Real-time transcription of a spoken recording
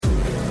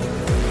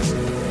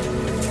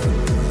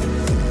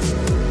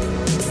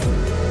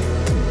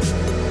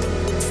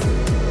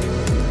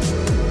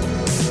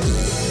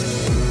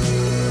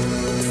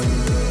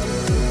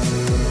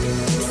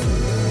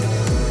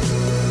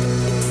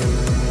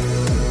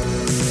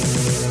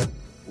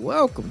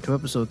Welcome to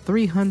episode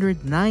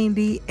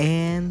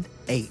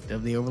 398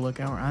 of the Overlook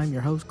Hour. I'm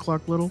your host,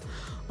 Clark Little.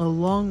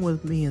 Along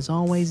with me, as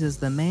always, is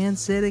the man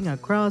sitting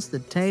across the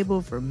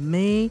table from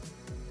me,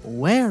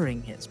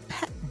 wearing his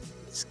patent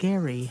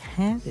scary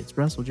hat. It's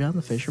Russell John,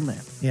 the Fisherman.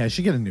 Yeah, I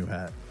should get a new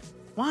hat.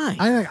 Why?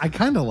 I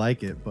kind of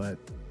like it, but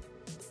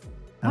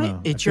I don't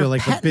know. It's I feel your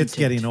like the bit's patented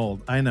getting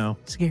old. I know.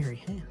 Scary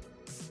hat.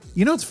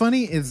 You know what's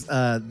funny is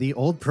the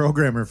old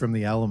programmer from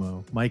the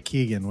Alamo, Mike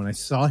Keegan, when I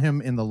saw him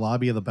in the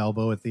lobby of the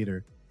Balboa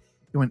Theater,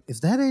 he went, is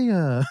that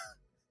a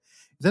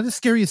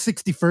Scary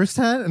 61st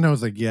hat? And I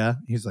was like, yeah.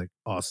 He's like,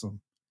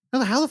 awesome.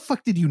 How the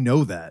fuck did you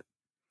know that?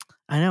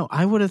 I know.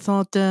 I would have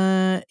thought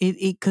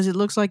because it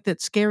looks like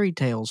that Scary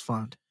Tales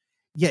font.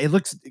 Yeah, it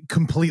looks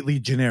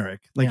completely generic.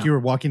 Like Yeah. you were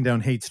walking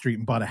down Haight Street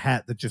and bought a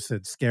hat that just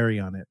said Scary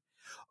on it.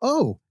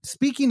 Oh,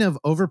 speaking of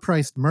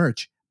overpriced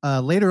merch,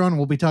 later on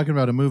we'll be talking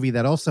about a movie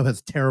that also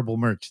has terrible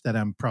merch that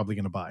I'm probably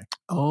going to buy.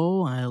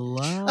 Oh, I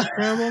love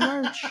terrible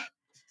merch.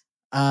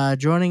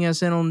 Joining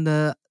us in on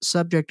the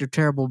subject of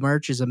terrible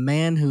merch is a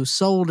man who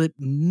sold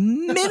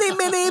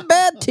many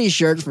bad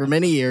t-shirts for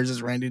many years.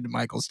 Is Randy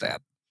DeMichaelstad.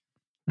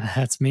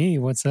 That's me.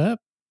 What's up?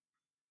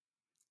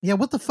 Yeah,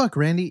 what the fuck,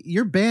 Randy?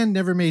 Your band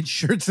never made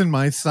shirts in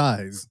my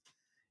size.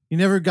 You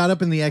never got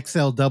up in the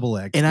XL double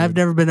X. And I've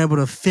never been able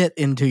to fit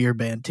into your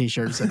band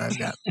t-shirts that I've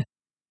got.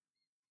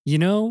 You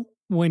know,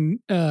 when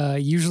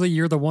usually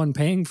you're the one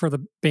paying for the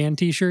band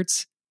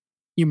t-shirts,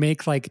 you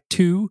make like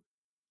two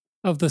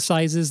of the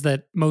sizes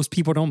that most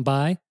people don't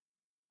buy.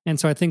 And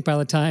so I think by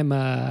the time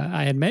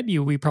I had met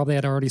you, we probably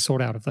had already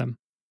sold out of them.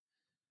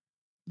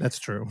 That's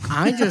true.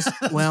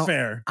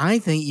 Fair. I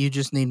think you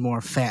just need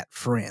more fat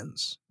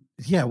friends.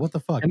 Yeah, what the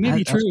fuck? That may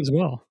be true as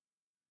well.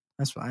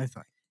 That's what I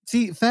think.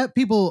 See, fat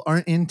people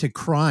aren't into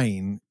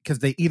crying because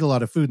they eat a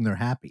lot of food and they're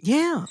happy.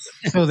 Yeah.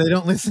 So they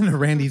don't listen to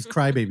Randy's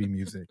crybaby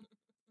music.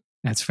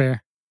 That's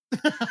fair.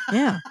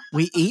 Yeah.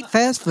 We eat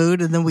fast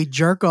food and then we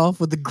jerk off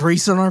with the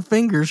grease on our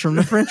fingers from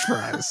the French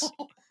fries.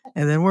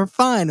 And then we're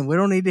fine. And we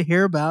don't need to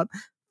hear about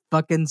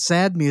fucking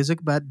sad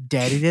music about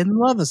daddy didn't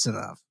love us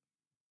enough.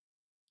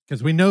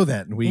 Because we know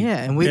that. And we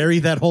bury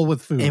that hole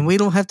with food. And we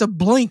don't have to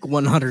blink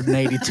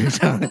 182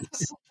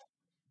 times.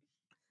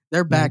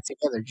 They're back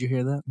together. Did you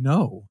hear that?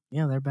 No.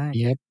 Yeah, they're back.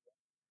 Yep.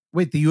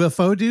 Wait, the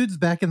UFO dude's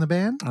back in the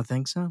band? I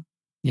think so.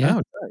 Yeah.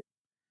 Oh, right.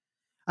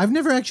 I've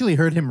never actually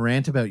heard him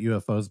rant about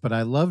UFOs, but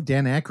I love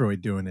Dan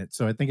Aykroyd doing it,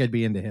 so I think I'd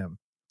be into him.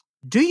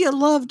 Do you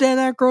love Dan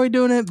Aykroyd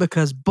doing it?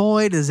 Because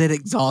boy, does it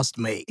exhaust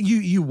me.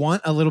 You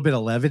want a little bit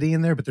of levity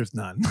in there, but there's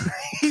none.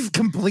 He's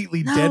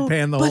completely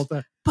deadpan the whole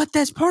time. But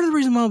that's part of the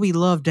reason why we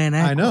love Dan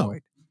Aykroyd. I know.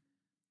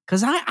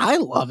 Because I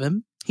love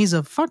him. He's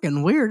a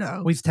fucking weirdo.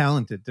 Well, he's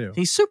talented, too.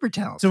 He's super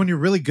talented. So when you're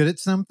really good at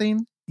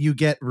something, you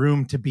get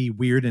room to be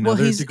weird in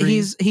other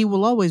degrees. He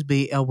will always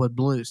be Elwood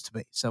Blues to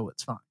me, so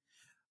it's fine.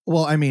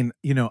 Well, I mean,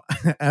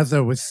 as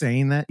I was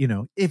saying that,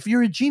 if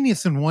you're a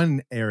genius in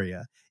one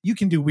area, you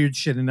can do weird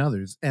shit in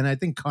others. And I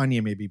think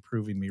Kanye may be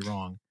proving me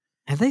wrong.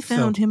 Have they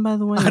found him, by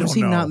the way? I don't Or is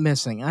he know. not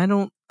missing? I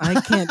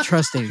can't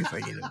trust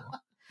anything anymore.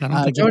 I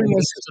don't think joining anyone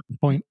us- gets at the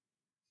point.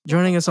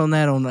 Joining us on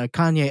that on a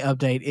Kanye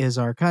update is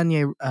our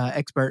Kanye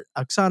expert,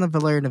 Oksana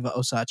Valerianova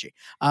Osachi,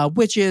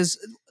 which is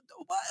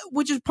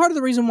part of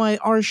the reason why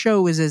our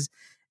show is as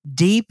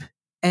deep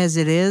as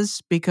it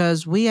is,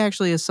 because we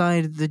actually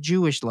assigned the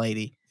Jewish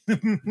lady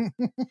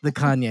the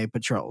Kanye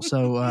patrol.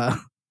 So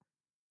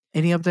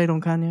any update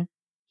on Kanye?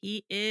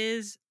 He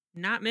is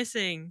not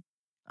missing.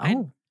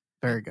 Oh,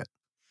 very good.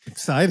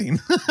 Exciting.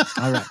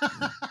 All right.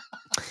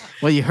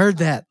 Well, you heard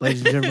that,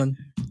 ladies and gentlemen.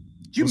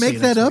 Did you We'll see make you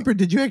that next up week. or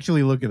did you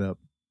actually look it up?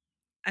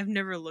 I've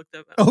never looked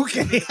up.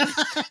 Okay.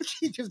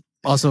 She just,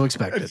 Also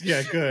expected.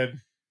 yeah, good.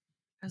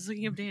 I was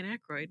looking up Dan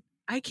Aykroyd.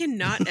 I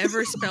cannot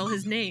ever spell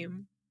his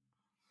name.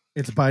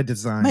 It's by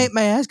design. May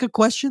I ask a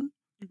question?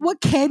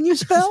 What can you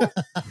spell?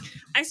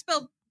 I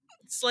spelled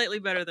slightly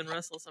better than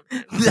Russell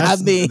sometimes.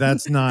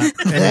 That's not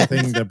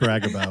anything to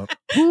brag about.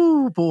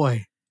 Oh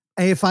boy.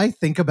 If I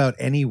think about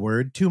any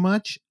word too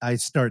much, I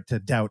start to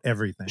doubt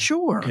everything.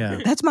 Sure. Yeah.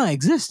 That's my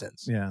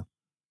existence. Yeah.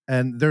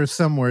 And there's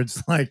some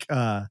words like,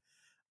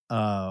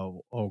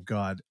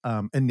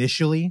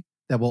 initially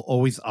that will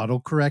always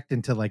autocorrect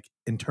into like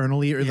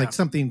internally or like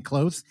something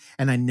close,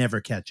 and I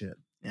never catch it.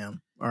 Yeah.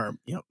 Or,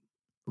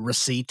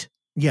 receipt.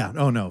 Yeah.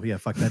 Oh no. Yeah.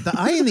 Fuck that. The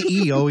I and the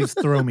E always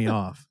throw me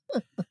off.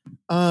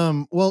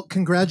 Well,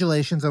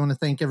 congratulations. I want to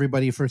thank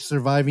everybody for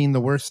surviving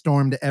the worst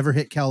storm to ever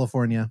hit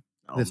California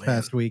this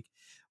past week.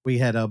 We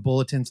had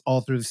bulletins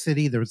all through the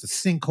city. There was a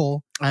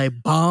sinkhole, A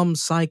bomb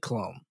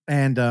cyclone.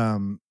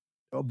 and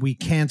we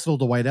canceled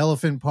the White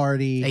Elephant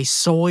Party. A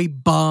soy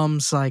bomb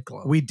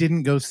cyclone. We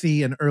didn't go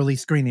see an early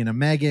screening of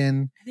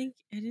Megan. I think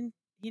he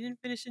didn't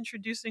finish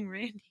introducing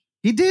Randy.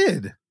 He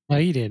did. Oh,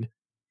 you did.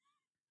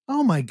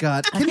 Oh my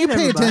God. I Can you hate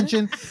pay everybody.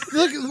 attention?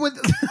 Look,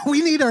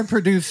 we need our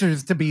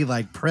producers to be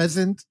like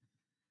present.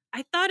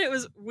 I thought it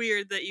was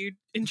weird that you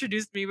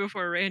introduced me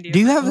before Randy. Do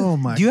you have Oh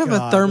my do you have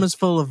God. a thermos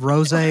full of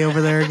rosé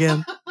over there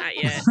again? Not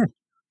yet.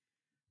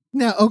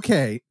 Now,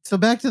 okay. So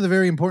back to the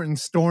very important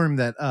storm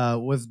that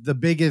was the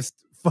biggest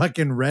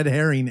fucking red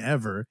herring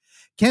ever.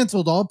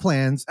 Canceled all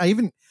plans. I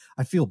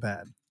feel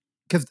bad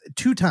because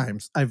 2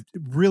 times I've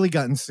really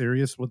gotten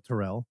serious with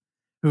Terrell,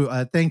 who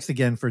thanks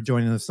again for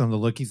joining us on the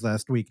Lookies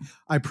last week.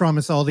 I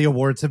promise all the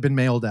awards have been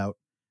mailed out.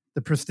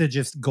 The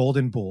prestigious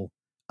Golden Bull.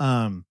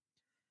 Yeah,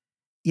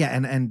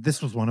 and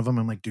this was one of them.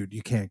 I'm like, dude,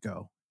 you can't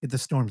go. The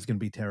storm's going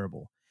to be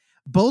terrible.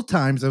 Both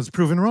times I was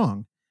proven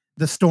wrong.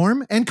 The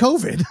storm and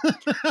COVID.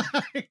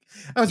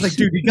 I was like,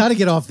 dude, you got to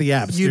get off the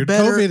apps, dude.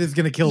 COVID is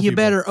going to kill you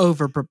people. better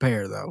over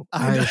prepare, though.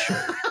 I assure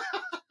you.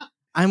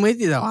 I'm with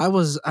you, though. I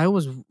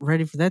was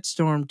ready for that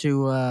storm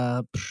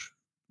to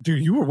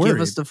dude, you were worried.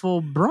 give us the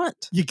full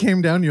brunt. You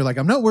came down, you're like,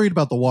 I'm not worried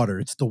about the water.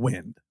 It's the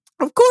wind.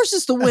 Of course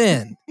it's the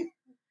wind. Of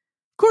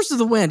course it's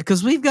the wind,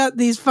 because we've got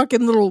these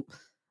fucking little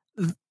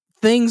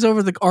things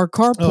over our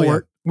carport. Oh, yeah.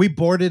 We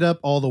boarded up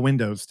all the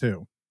windows,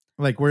 too.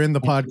 Like, we're in the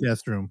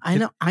podcast room. I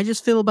know. I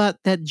just feel about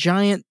that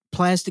giant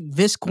plastic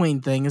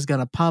Visqueen thing is going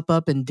to pop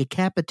up and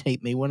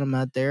decapitate me when I'm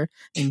out there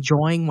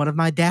enjoying one of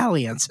my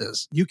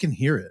dalliances. You can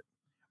hear it.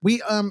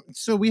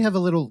 So we have a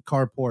little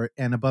carport,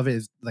 and above it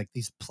is like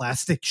these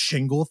plastic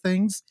shingle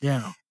things.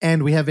 Yeah.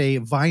 And we have a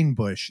vine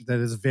bush that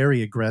is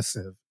very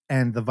aggressive,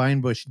 and the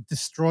vine bush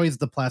destroys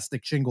the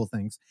plastic shingle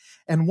things.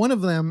 And one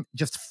of them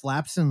just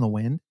flaps in the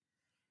wind,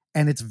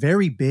 and it's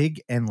very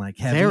big and like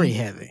heavy. Very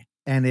heavy.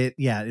 And it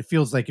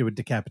feels like it would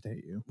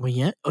decapitate you. Well,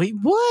 yeah, it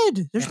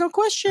would. There's no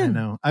question. I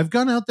know. I've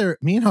gone out there.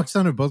 Me and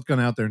Oksana have both gone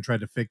out there and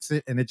tried to fix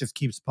it, and it just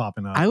keeps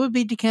popping up. I would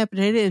be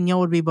decapitated, and y'all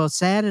would be both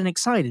sad and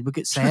excited.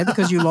 Sad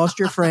because you lost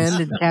your friend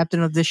and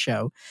captain of this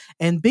show,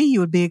 and B, you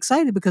would be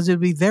excited because it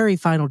would be very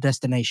Final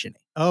Destination.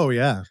 Oh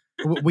yeah,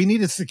 we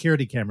need a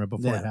security camera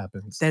before it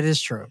happens. That is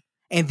true.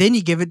 And then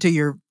you give it to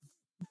your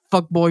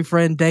fuck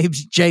boyfriend,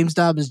 James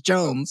Dobbins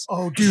Jones.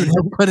 Oh, dude,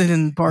 he'll put it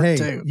in part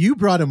 2. You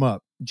brought him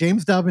up.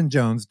 James Dobbin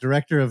Jones,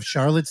 director of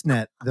Charlotte's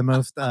Net, the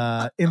most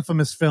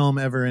infamous film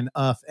ever in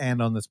UF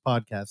and on this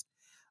podcast,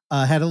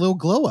 had a little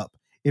glow up.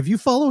 If you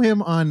follow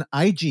him on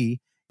IG,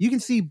 you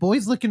can see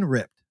boy's looking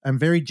ripped. I'm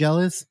very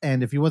jealous,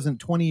 and if he wasn't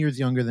 20 years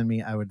younger than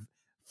me, I would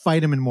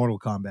fight him in Mortal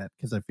Kombat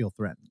because I feel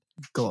threatened.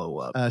 Glow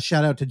up.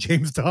 Shout out to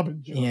James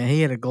Dobbin Jones. Yeah,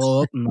 he had a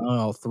glow up, and I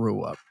all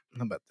threw up.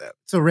 How about that?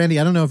 So, Randy,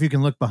 I don't know if you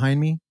can look behind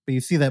me, but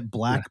you see that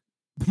black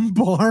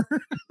bar?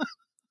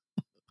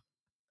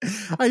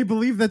 I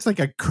believe that's like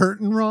a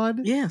curtain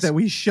rod that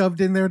we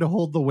shoved in there to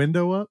hold the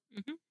window up.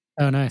 Mm-hmm.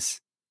 Oh, nice.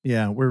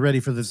 Yeah, we're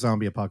ready for the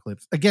zombie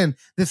apocalypse. Again,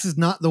 this is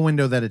not the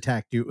window that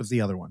attacked you. It was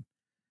the other one.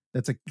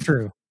 That's a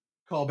true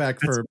callback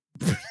for...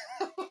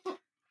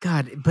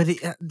 God, but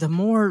the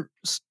more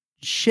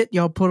shit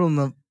y'all put on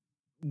the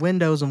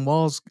windows and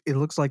walls, it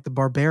looks like the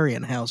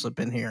barbarian house up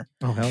in here.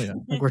 Oh, hell yeah.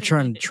 Like we're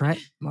trying to trap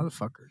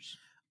motherfuckers.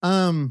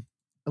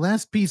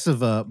 Last piece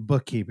of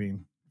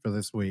bookkeeping for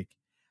this week.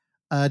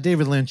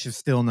 David Lynch has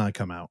still not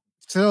come out.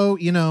 So,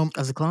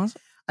 as a closet,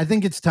 I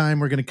think it's time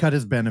we're going to cut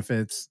his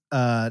benefits.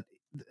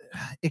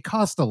 It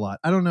costs a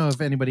lot. I don't know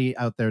if anybody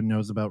out there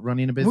knows about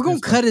running a business. We're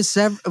going to cut his he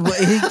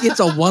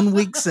gets a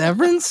 1-week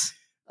severance?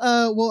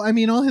 Well, I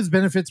mean, all his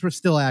benefits were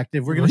still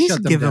active. We're going to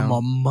shut them give down. him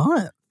a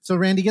month. So,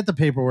 Randy, get the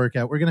paperwork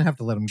out. We're going to have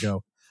to let him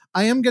go.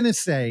 I am going to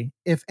say,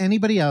 if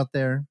anybody out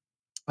there,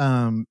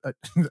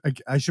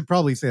 I should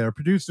probably say our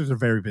producers are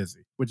very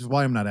busy, which is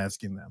why I'm not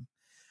asking them.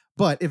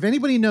 But if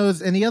anybody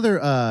knows any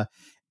other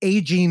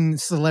aging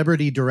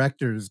celebrity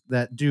directors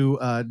that do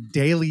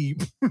daily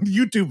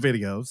YouTube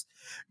videos,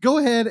 go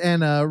ahead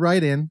and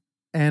write in,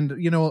 and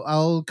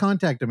I'll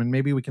contact them, and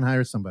maybe we can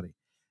hire somebody.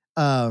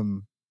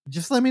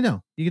 Just let me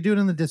know. You can do it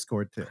in the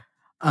Discord too.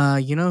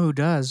 You know who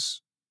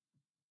does?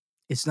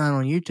 It's not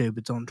on YouTube.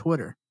 It's on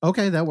Twitter.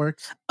 Okay, that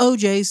works.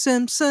 O.J.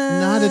 Simpson,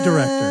 not a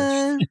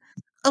director.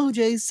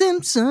 O.J.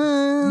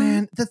 Simpson,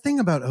 man. The thing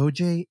about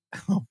O.J.,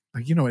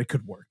 it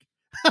could work.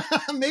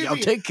 Maybe I'll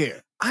take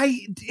care.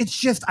 It's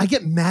just I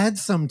get mad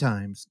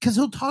sometimes because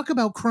he'll talk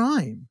about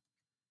crime,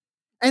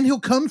 and he'll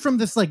come from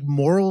this like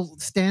moral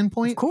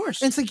standpoint. Of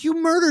course, and it's like, you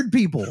murdered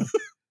people.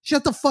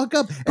 Shut the fuck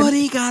up. But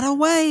he got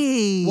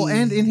away. Well,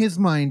 and in his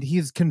mind,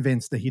 he's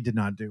convinced that he did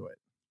not do it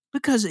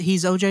because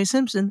he's O.J.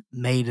 Simpson,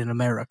 made in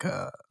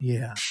America.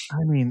 Yeah,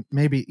 I mean,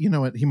 maybe he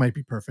might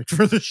be perfect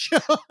for the show.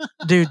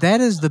 Dude,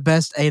 that is the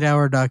best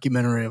 8-hour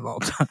documentary of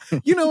all time.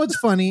 What's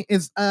funny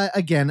is,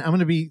 again, I'm going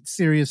to be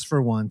serious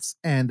for once,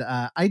 and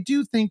I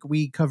do think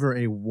we cover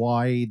a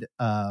wide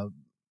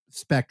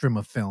spectrum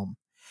of film,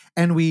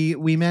 and we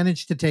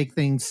managed to take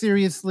things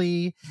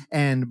seriously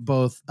and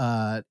both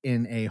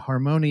in a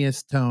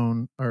harmonious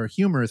tone, or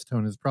humorous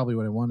tone is probably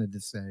what I wanted to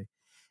say,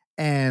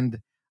 and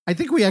I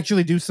think we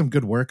actually do some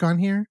good work on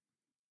here,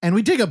 and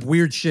we dig up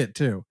weird shit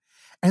too.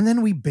 And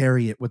then we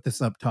bury it with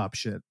this up top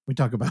shit. We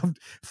talk about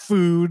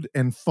food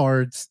and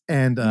farts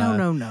and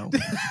no.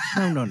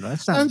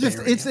 That's not.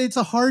 It's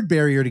a hard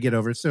barrier to get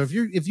over. So if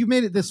you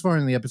made it this far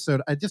in the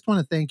episode, I just want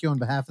to thank you on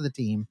behalf of the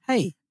team.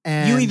 Hey,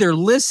 you either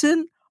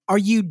listen or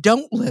you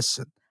don't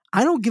listen.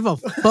 I don't give a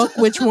fuck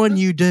which one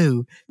you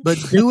do, but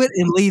do it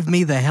and leave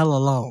me the hell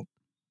alone.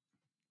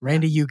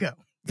 Randy, you go.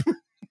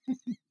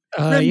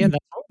 Yeah,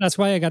 that's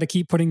why I got to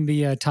keep putting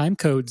the time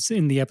codes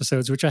in the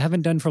episodes, which I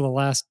haven't done for the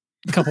last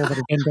a couple that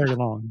have been very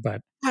long,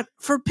 but But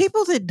for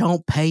people that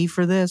don't pay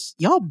for this,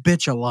 y'all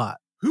bitch a lot.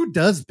 Who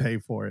does pay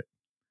for it?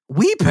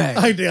 We pay.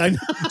 I know.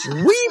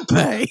 We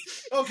pay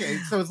Okay,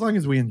 so as long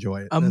as we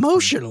enjoy it. that's fine.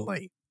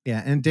 emotionally.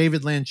 Yeah, and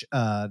David Lynch,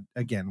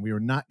 again, we were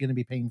not going to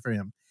be paying for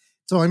him.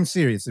 So I'm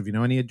serious. If you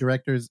know any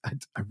directors, I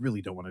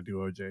really don't want to do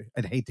OJ.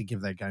 I'd hate to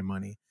give that guy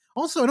money.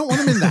 Also, I don't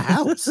want him in the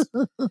house.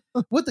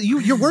 What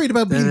you're worried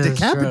about being That is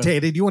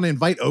decapitated? You want to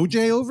invite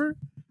OJ over?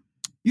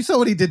 You saw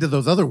what he did to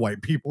those other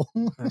white people.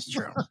 That's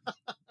true.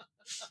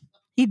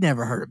 He'd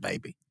never hurt a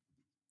baby.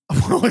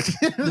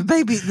 The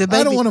baby.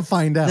 I don't want to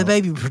find out. The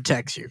baby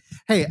protects you.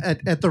 Hey,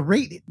 at the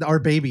rate our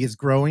baby is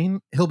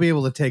growing, he'll be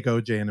able to take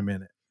OJ in a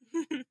minute.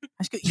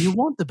 That's good. You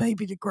want the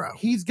baby to grow.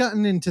 He's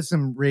gotten into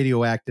some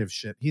radioactive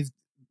shit. He's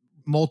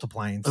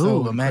multiplying.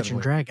 So Imagine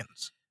incredibly.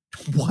 Dragons.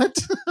 What?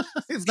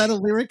 Is that a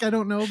lyric I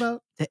don't know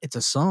about? It's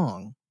a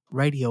song.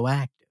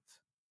 Radioactive.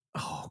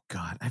 Oh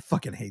God, I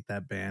fucking hate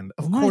that band.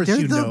 Of Why? course They're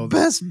you the know.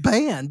 best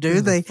band, They're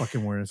dude. the They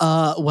fucking worst.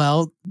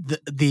 well,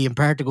 the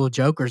Impractical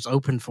Jokers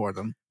opened for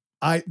them.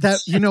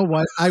 You know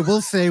what? I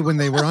will say when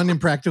they were on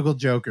Impractical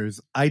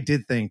Jokers, I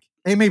did think,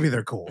 hey, maybe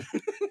they're cool.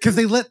 Because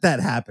they let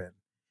that happen.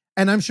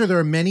 And I'm sure there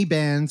are many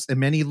bands and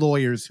many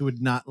lawyers who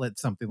would not let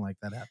something like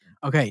that happen.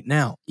 Okay,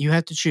 now you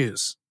have to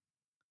choose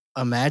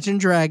Imagine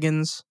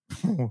Dragons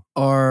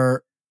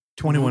or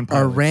 21 or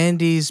Pilots.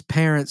 Randy's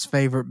parents'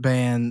 favorite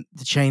band,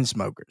 the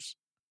Chainsmokers.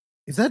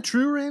 Is that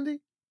true, Randy?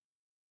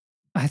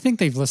 I think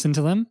they've listened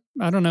to them.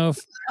 I don't know if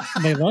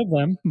they love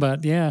them,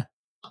 but yeah.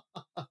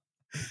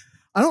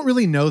 I don't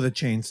really know the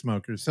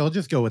Chainsmokers, so I'll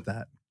just go with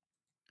that.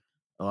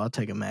 Oh, I'll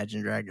take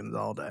Imagine Dragons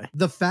all day.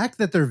 The fact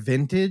that they're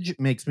vintage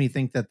makes me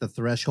think that the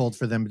threshold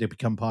for them to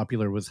become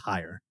popular was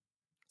higher.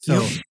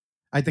 So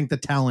I think the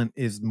talent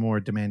is more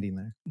demanding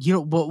there. You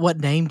know what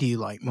name do you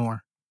like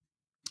more?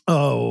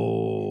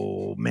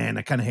 Oh, man,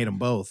 I kind of hate them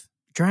both.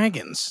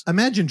 Dragons.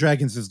 Imagine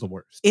Dragons is the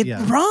worst. It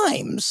yeah.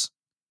 rhymes.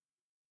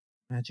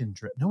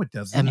 No, it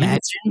doesn't. Imagine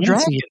Fantasy,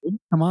 Dragons. dude.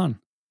 Come on.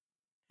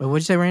 Wait,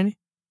 what'd you say, Randy?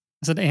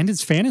 I said, and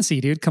it's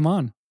fantasy, dude. Come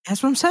on.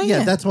 That's what I'm saying.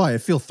 Yeah, that's why I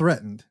feel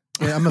threatened.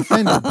 Yeah, I'm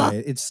offended by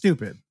it. It's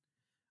stupid.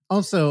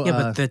 Also, yeah,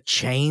 but the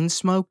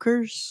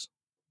Chainsmokers.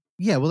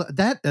 Yeah, well,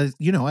 that I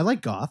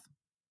like goth.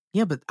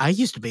 Yeah, but I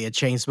used to be a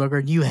chain smoker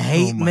and you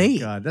hate Oh my me.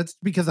 God, that's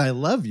because I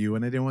love you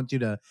and I didn't want you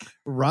to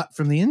rot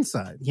from the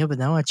inside. Yeah, but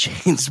now I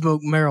chain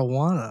smoke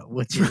marijuana,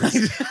 which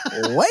is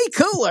way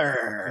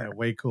cooler. Yeah,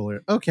 way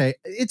cooler. Okay,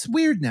 it's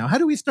weird now. How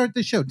do we start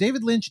the show?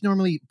 David Lynch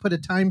normally put a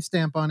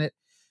timestamp on it.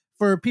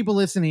 For people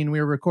listening,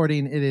 we're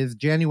recording. It is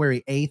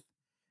January 8th.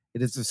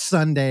 It is a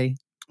Sunday.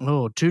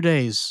 Oh, 2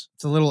 days.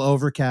 It's a little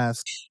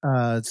overcast.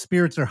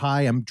 Spirits are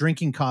high. I'm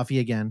drinking coffee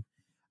again.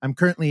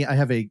 I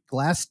have a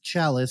glass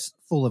chalice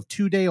full of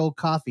 2-day-old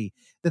coffee.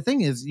 The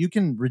thing is, you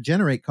can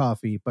regenerate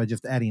coffee by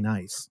just adding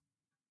ice.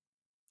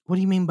 What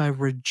do you mean by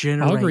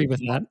regenerate? I'll agree with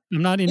that.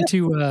 I'm not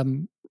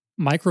into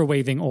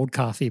microwaving old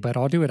coffee, but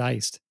I'll do it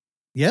iced.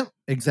 Yep,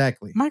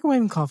 exactly.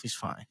 Microwaving coffee's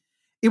fine.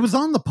 It was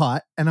on the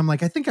pot, and I'm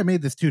like, I think I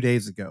made this 2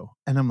 days ago.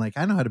 And I'm like,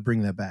 I know how to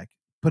bring that back.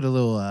 Put a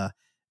little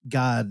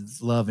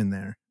God's love in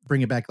there.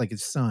 Bring it back like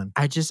his son.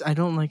 I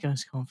don't like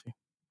iced coffee.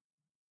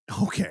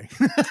 Okay.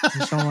 I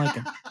just don't like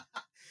it.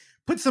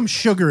 Put some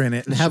sugar in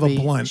it and have a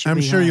blunt.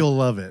 I'm sure you'll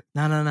love it.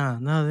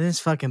 No. This is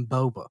fucking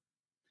boba.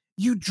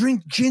 You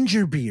drink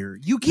ginger beer.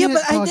 You can't.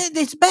 Yeah, but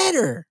it's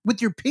better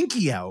with your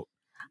pinky out.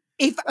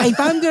 If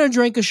I'm gonna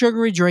drink a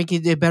sugary drink,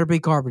 it better be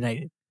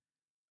carbonated.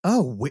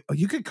 Oh, wait,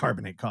 you could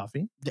carbonate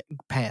coffee.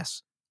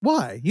 Pass.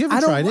 Why? You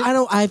haven't tried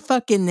it? I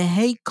fucking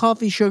hate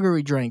coffee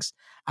sugary drinks.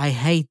 I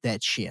hate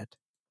that shit.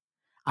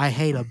 I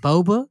hate a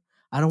boba.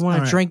 I don't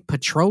want to drink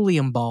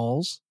petroleum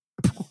balls.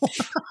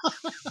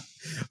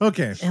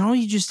 Okay. And all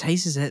you just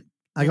taste is that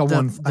I got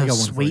one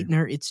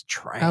sweetener. It's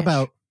trash. How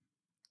about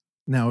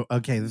now?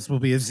 Okay, this will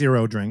be a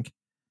zero drink.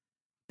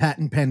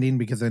 Patent pending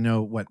because I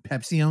know what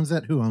Pepsi owns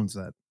that. Who owns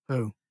that?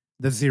 Who?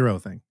 The zero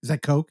thing. Is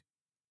that Coke?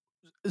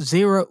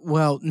 Zero.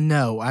 Well,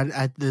 no.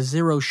 The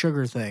zero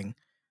sugar thing.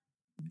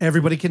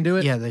 Everybody can do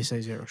it? Yeah, they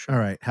say zero sugar. All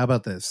right. How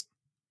about this?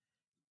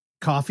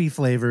 Coffee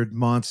flavored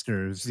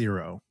Monster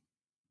Zero.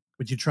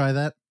 Would you try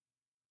that?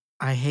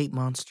 I hate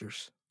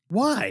Monsters.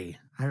 Why?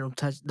 I don't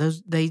touch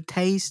those. They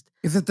taste.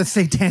 Is it the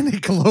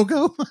satanic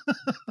logo?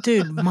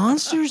 Dude,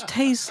 Monsters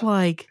taste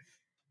like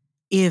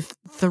if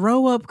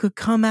throw up could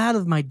come out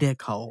of my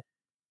dick hole.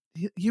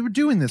 You were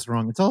doing this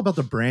wrong. It's all about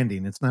the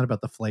branding. It's not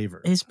about the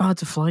flavor. It's about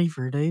the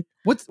flavor, dude.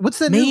 What's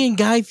that? Me and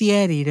Guy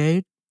Fieri,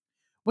 dude.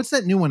 What's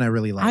that new one I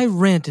really like? I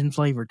rent in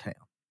Flavor Town.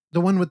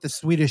 The one with the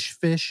Swedish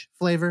fish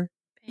flavor?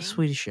 Bang.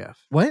 Swedish Chef.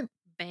 What?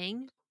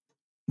 Bang.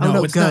 No,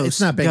 no, it's Ghost. not.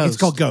 It's not big. It's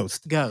called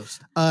Ghost.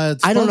 Ghost. It's I don't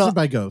sponsored know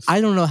by Ghost. I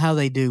don't know how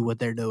they do what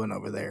they're doing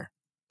over there.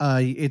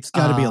 It's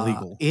got to be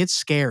illegal, It's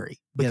scary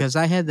because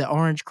I had the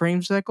orange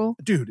creamsicle.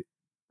 dude.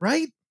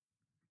 Right?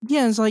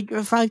 Yeah, it's like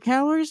 5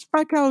 calories.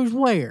 5 calories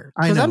where?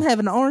 I Because know. I'm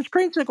having an orange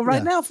creamsicle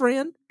right now,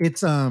 friend.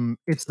 It's the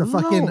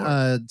fucking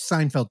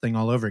Seinfeld thing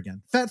all over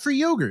again. Fat-free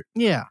yogurt.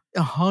 Yeah,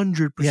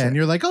 100%. Yeah, and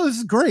you're like, oh, this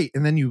is great,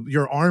 and then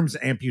your arms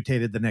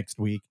amputated the next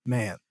week.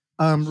 Man.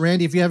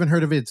 Randy, if you haven't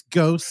heard of it, it's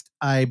Ghost.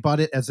 I bought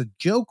it as a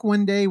joke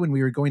one day when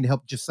we were going to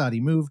help Jasadi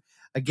move.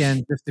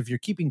 Again, just if you're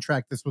keeping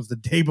track, this was the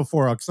day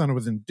before Oksana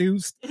was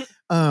induced.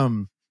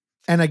 And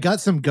I got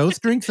some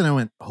Ghost drinks, and I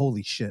went,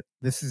 holy shit,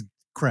 this is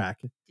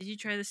crack. Did you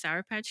try the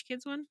Sour Patch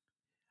Kids one?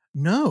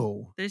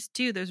 No. There's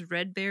two. There's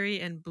red berry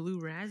and blue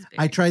raspberry.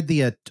 I tried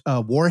the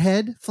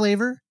Warhead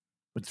flavor,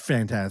 which is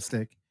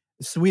fantastic.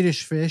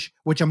 Swedish Fish,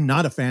 which I'm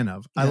not a fan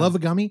of. I love a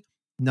gummy,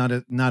 not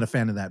a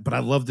fan of that, but I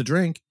love the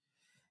drink.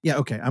 Yeah,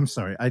 okay. I'm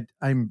sorry. I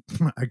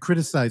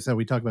criticize how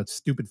we talk about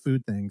stupid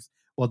food things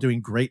while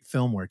doing great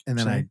film work, and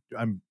then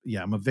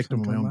I'm a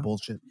victim of my own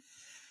bullshit.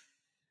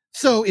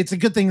 So it's a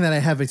good thing that I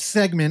have a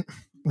segment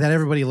that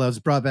everybody loves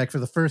brought back for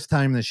the first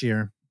time this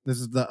year. This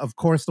is of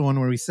course the one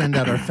where we send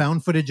out our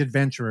found footage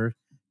adventurer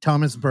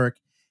Thomas Burke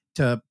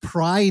to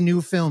pry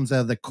new films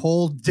out of the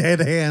cold, dead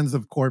hands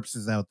of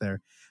corpses out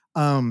there.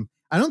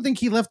 I don't think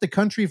he left the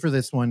country for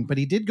this one, but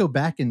he did go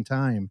back in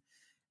time.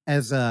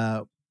 As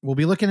we'll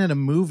be looking at a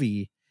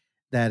movie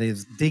that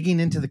is digging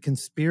into the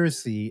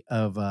conspiracy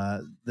of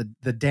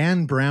the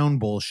Dan Brown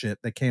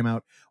bullshit that came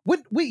out.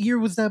 What year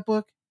was that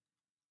book?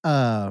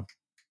 Da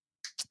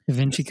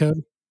Vinci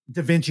Code.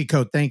 Da Vinci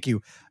Code. Thank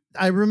you.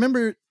 I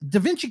remember Da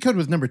Vinci Code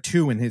was number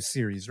 2 in his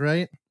series,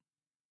 right?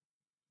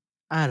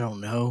 I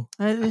don't know.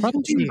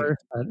 Probably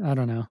first, but I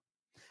don't know.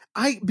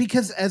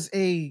 Because as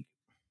a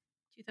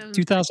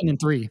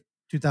 2003.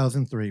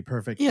 2003,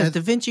 perfect. Yeah,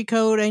 Da Vinci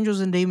Code, Angels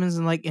and Demons,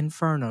 and like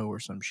Inferno or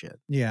some shit.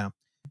 Yeah.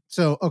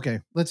 So okay,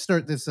 let's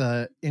start this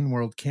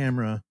in-world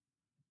camera.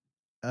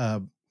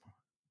 What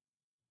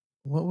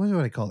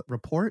do I call it?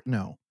 Report?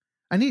 No,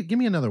 give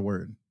me another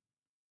word.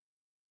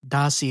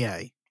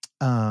 Dossier.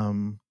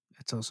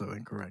 That's also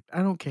incorrect.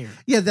 I don't care.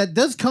 Yeah, that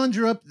does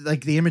conjure up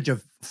like the image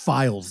of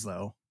files,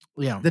 though.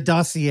 Yeah, the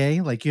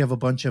dossier, like you have a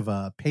bunch of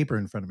paper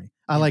in front of me.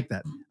 I like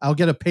that. I'll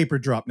get a paper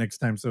drop next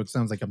time, so it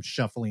sounds like I'm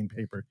shuffling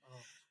paper.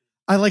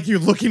 I like you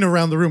looking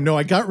around the room. No,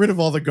 I got rid of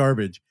all the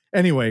garbage.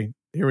 Anyway,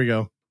 here we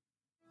go.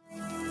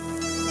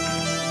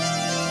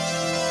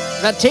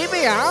 The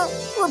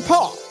TBR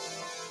report.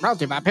 Brought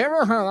to you by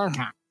Paper.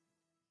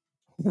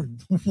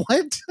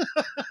 What?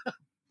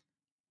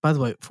 By the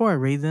way, before I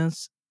read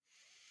this,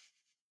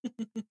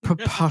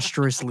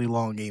 preposterously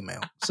long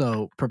email.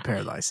 So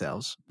prepare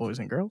thyselves, boys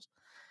and girls.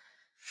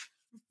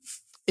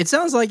 It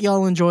sounds like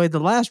y'all enjoyed the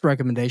last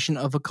recommendation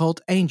of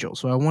Occult Angel,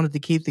 so I wanted to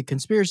keep the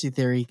conspiracy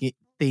theory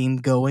theme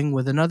going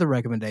with another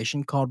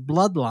recommendation called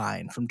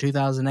Bloodline from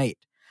 2008,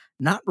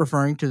 not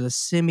referring to the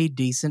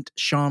semi-decent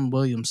Sean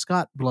William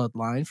Scott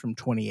Bloodline from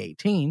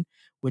 2018,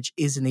 which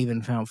isn't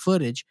even found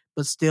footage,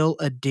 but still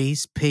a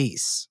decent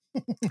piece.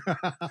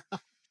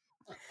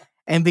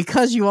 And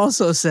because you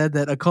also said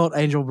that Occult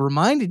Angel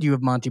reminded you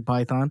of Monty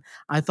Python,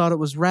 I thought it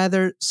was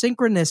rather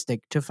synchronistic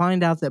to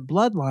find out that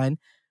Bloodline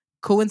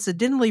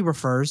coincidentally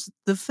refers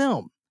the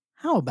film.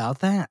 How about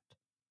that?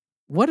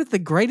 What if the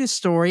greatest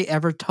story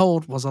ever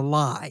told was a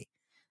lie?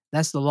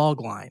 That's the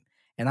log line.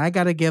 And I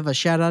got to give a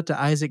shout out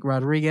to Isaac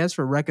Rodriguez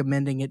for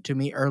recommending it to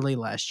me early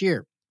last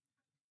year.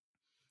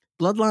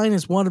 Bloodline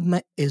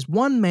is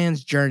one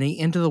man's journey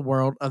into the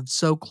world of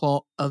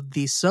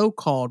the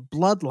so-called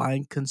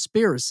Bloodline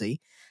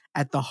conspiracy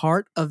at the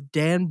heart of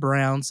Dan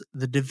Brown's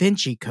The Da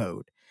Vinci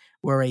Code,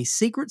 where a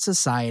secret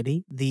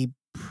society, the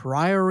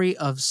Priory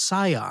of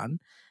Sion,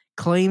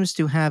 claims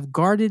to have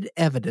guarded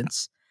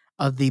evidence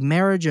of the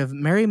marriage of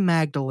Mary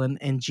Magdalene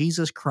and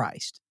Jesus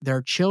Christ,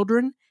 their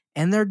children,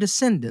 and their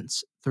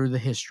descendants through the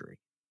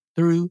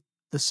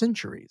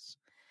centuries.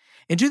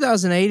 In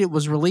 2008, it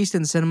was released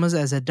in cinemas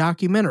as a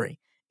documentary.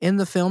 In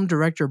the film,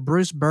 director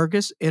Bruce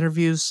Burgess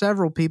interviews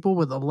several people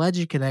with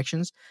alleged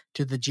connections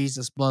to the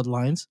Jesus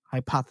bloodlines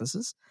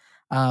hypothesis.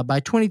 By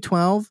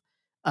 2012,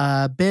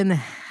 Ben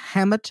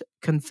Hammett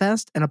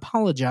confessed and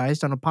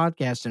apologized on a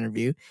podcast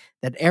interview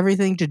that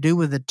everything to do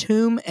with the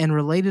tomb and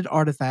related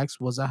artifacts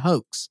was a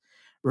hoax,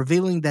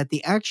 revealing that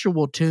the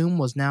actual tomb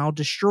was now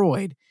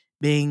destroyed,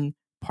 being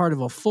part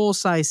of a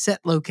full-size set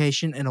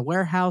location in a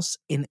warehouse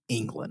in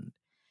England.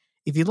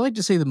 If you'd like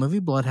to see the movie,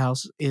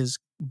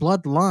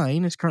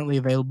 Bloodline is currently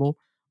available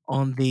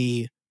on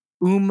the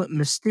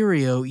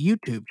Mysterio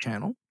YouTube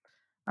channel.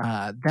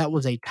 That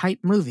was a tight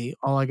movie.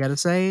 All I got to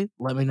say,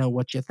 let me know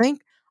what you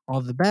think.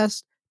 All the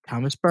best,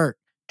 Thomas Burke.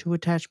 2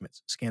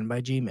 attachments, scanned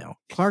by Gmail.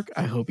 Clark,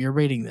 I hope you're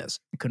reading this.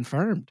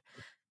 Confirmed.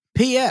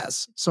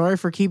 P.S. Sorry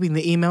for keeping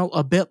the email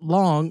a bit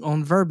long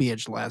on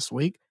verbiage last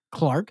week.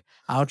 Clark,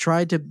 I'll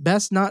try to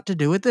best not to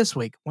do it this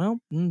week. Well,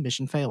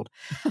 mission failed.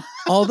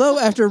 Although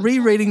after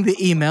rereading the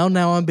email,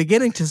 now I'm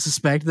beginning to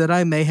suspect that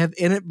I may have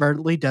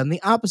inadvertently done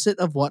the opposite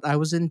of what I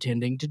was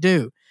intending to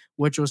do,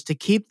 which was to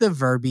keep the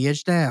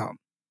verbiage down.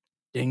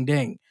 Ding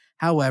ding.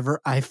 However,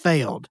 I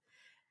failed.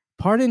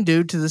 Pardon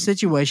due to the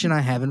situation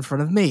I have in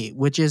front of me,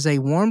 which is a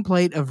warm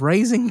plate of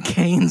Raising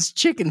Cane's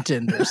chicken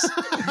tenders.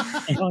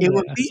 It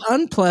would be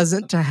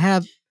unpleasant to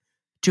have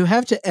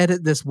to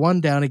edit this one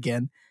down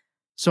again,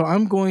 so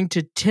I'm going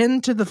to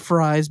tend to the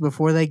fries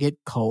before they get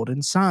cold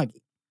and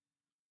soggy.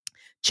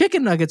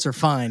 Chicken nuggets are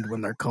fine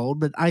when they're cold,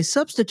 but I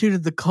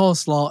substituted the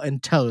coleslaw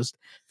and toast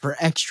for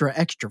extra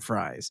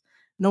fries.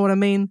 Know what I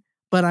mean?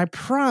 But I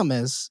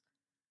promise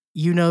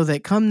you know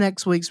that come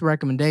next week's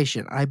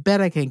recommendation, I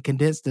bet I can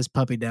condense this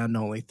puppy down to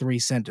only 3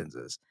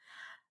 sentences.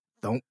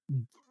 Don't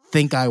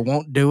think I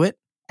won't do it?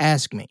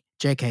 Ask me.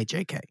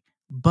 JK.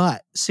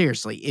 But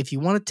seriously, if you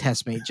want to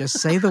test me, just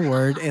say the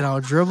word and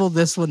I'll dribble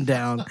this one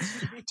down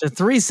to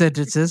 3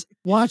 sentences.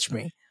 Watch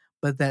me.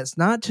 But that's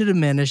not to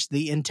diminish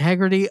the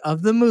integrity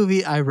of the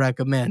movie I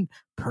recommend,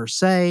 per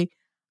se.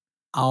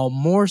 I'll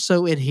more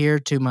so adhere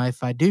to my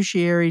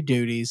fiduciary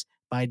duties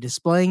by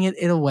displaying it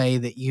in a way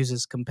that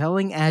uses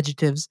compelling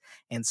adjectives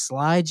and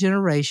sly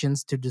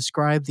generations to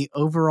describe the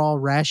overall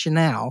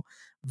rationale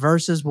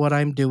versus what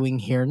I'm doing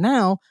here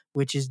now,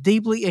 which is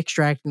deeply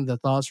extracting the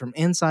thoughts from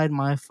inside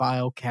my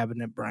file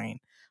cabinet brain.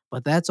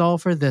 But that's all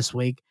for this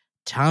week.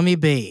 Tommy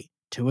B.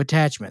 2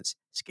 attachments.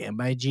 Scanned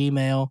by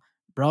Gmail.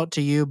 Brought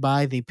to you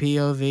by the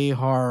POV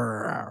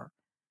Horror.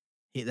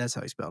 That's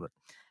how he spelled it.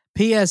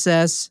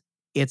 PSS.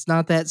 It's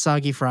not that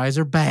soggy fries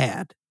are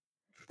bad.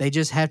 They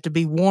just have to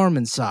be warm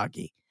and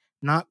soggy,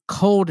 not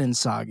cold and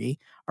soggy,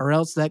 or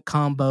else that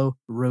combo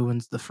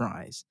ruins the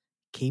fries.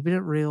 Keeping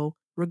it real.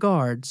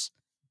 Regards,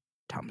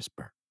 Thomas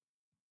Burke.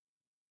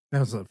 That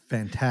was a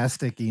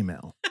fantastic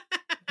email.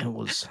 It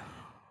was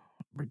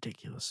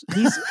ridiculous.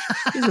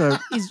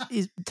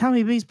 He's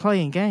Tommy B's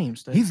playing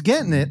games, dude. He's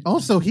getting it.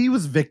 Also, he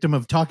was victim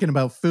of talking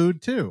about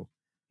food too.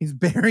 He's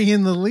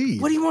burying the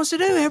lead. What he wants to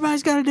do,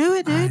 everybody's got to do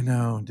it, dude. I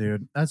know,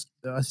 dude. Us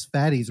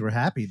fatties were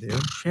happy,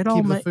 dude. Shit all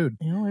Keep the food.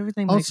 You know,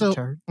 everything makes Also, a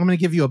turd. I'm going to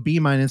give you a B-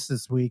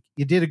 this week.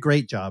 You did a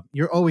great job.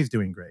 You're always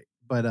doing great.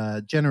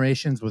 But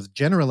Generations was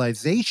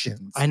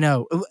generalizations. I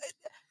know.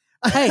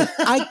 Hey,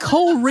 I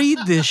co-read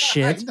this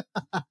shit,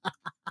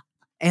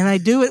 and I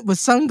do it with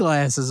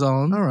sunglasses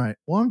on. All right.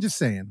 Well, I'm just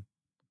saying.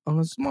 On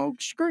a small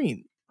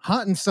screen.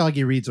 Hot and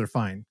soggy reads are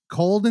fine.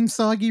 Cold and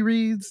soggy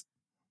reads?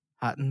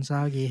 Hot and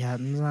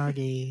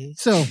soggy.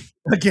 So,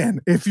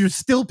 again, if you're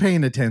still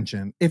paying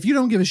attention, if you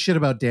don't give a shit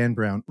about Dan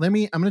Brown, I'm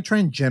going to try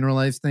and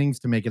generalize things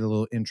to make it a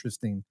little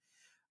interesting.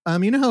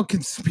 You know how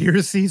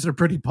conspiracies are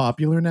pretty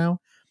popular now?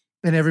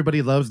 And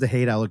everybody loves to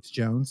hate Alex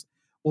Jones?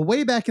 Well,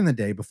 way back in the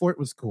day, before it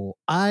was cool,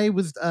 I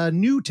was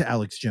new to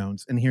Alex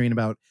Jones and hearing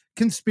about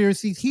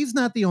conspiracies. He's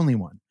not the only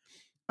one.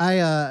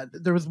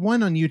 There was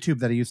one on YouTube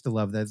that I used to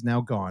love that is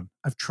now gone.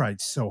 I've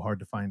tried so hard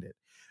to find it,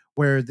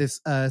 where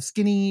this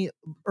skinny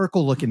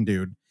Urkel-looking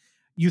dude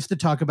used to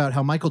talk about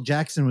how Michael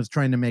Jackson was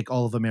trying to make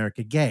all of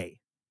America gay.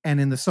 And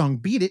in the song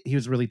Beat It, he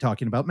was really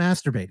talking about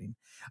masturbating.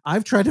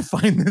 I've tried to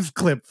find this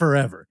clip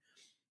forever.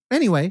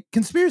 Anyway,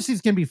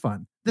 conspiracies can be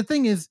fun. The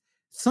thing is,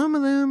 some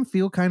of them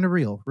feel kind of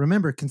real.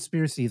 Remember,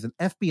 conspiracy is an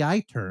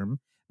FBI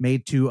term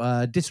made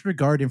to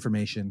disregard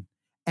information,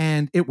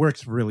 and it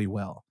works really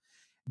well.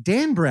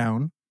 Dan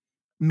Brown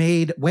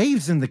made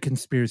waves in the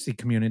conspiracy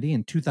community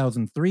in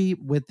 2003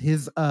 with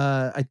his,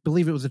 I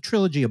believe it was a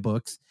trilogy of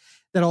books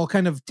that all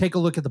kind of take a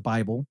look at the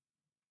Bible.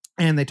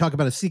 And they talk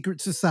about a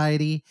secret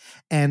society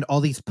and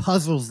all these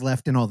puzzles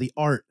left in all the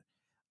art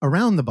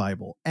around the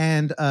Bible.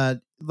 And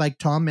like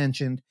Tom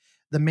mentioned,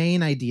 the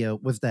main idea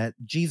was that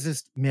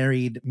Jesus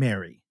married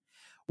Mary,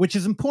 which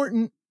is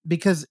important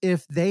because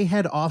if they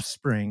had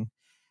offspring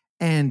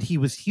and he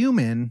was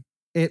human,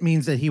 it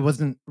means that he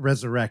wasn't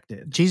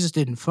resurrected. Jesus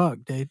didn't fuck,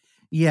 dude.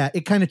 Yeah,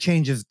 it kind of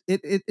changes.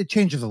 It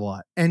changes a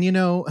lot. And, you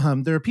know,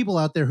 there are people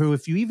out there who,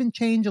 if you even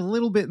change a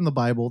little bit in the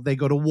Bible, they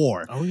go to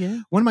war. Oh,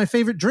 yeah. One of my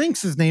favorite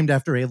drinks is named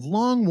after a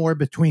long war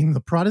between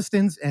the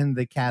Protestants and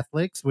the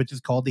Catholics, which is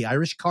called the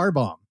Irish Car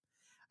Bomb.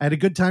 I had a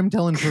good time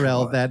telling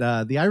Pharrell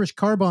that the Irish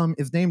Car Bomb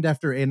is named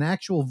after an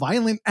actual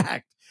violent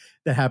act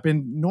that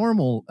happened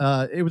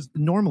it was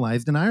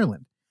normalized in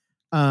Ireland.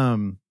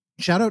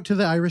 Shout out to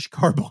the Irish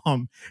Car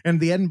Bomb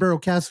and the Edinburgh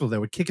Castle that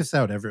would kick us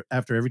out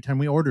after every time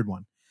we ordered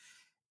one.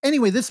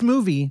 Anyway, this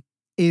movie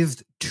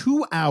is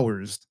 2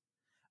 hours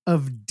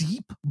of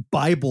deep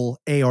Bible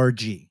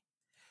ARG.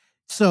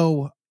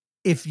 So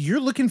if you're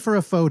looking for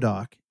a faux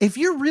doc, if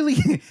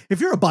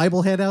you're a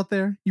Bible head out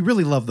there, you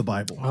really love the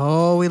Bible.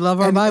 Oh, we love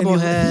our Bible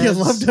heads.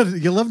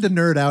 You love to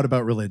nerd out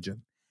about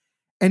religion.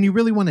 And you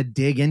really want to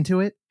dig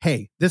into it.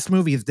 Hey, this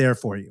movie is there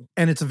for you.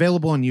 And it's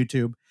available on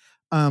YouTube.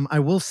 I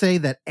will say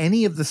that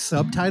any of the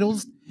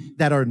subtitles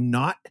that are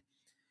not.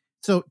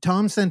 So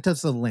Tom sent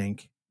us a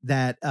link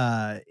that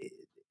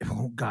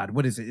oh God,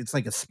 what is it? It's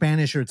like a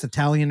Spanish or it's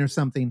Italian or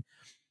something.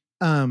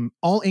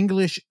 All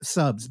English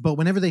subs, but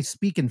whenever they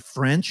speak in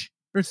French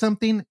or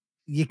something,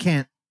 you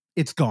can't,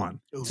 it's gone.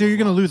 So you're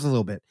going to lose a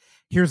little bit.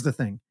 Here's the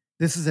thing.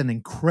 This is an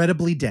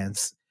incredibly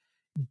dense,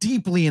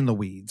 deeply in the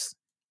weeds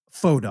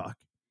faux doc,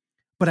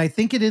 but I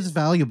think it is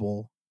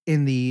valuable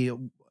in the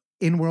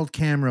in-world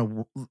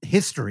camera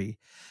history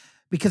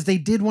because they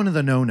did one of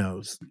the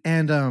no-nos.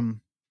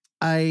 And,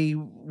 I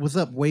was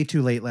up way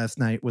too late last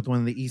night with one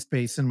of the East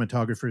Bay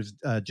cinematographers,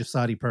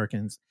 Jasadi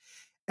Perkins.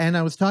 And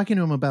I was talking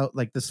to him about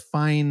like this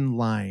fine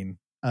line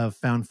of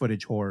found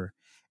footage horror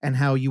and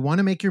how you want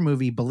to make your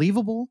movie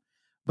believable,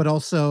 but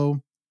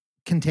also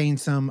contain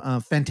some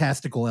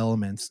fantastical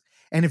elements.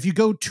 And if you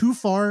go too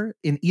far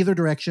in either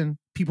direction,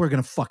 people are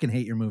going to fucking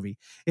hate your movie.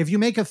 If you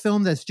make a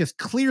film that's just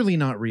clearly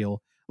not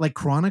real, like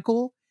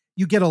Chronicle,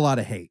 you get a lot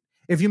of hate.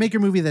 If you make a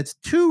movie that's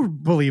too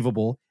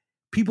believable,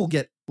 people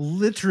get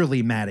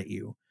literally mad at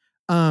you.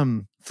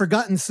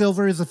 Forgotten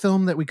Silver is a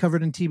film that we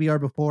covered in TBR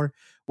before,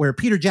 where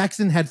Peter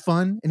Jackson had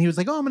fun and he was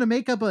like, oh, I'm going to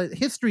make up a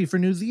history for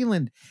New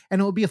Zealand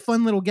and it'll be a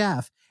fun little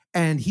gaff.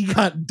 And he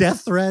got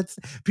death threats.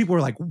 People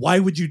were like, why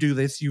would you do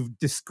this? You've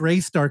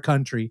disgraced our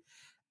country.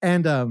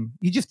 And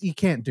you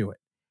can't do it.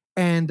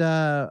 And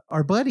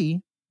our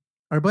buddy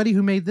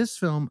who made this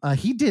film,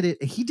 he did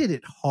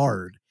it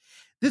hard.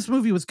 This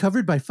movie was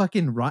covered by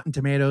fucking Rotten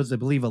Tomatoes. I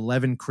believe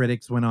 11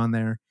 critics went on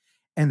there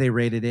and they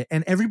rated it,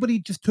 and everybody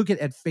just took it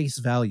at face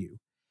value.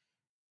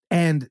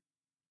 And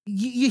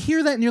you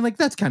hear that and you're like,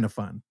 that's kind of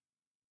fun.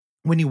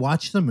 When you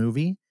watch the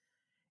movie,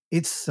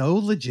 it's so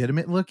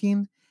legitimate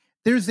looking.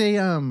 There's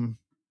a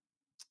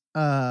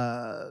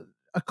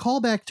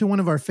callback to one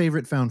of our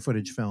favorite found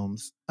footage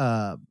films,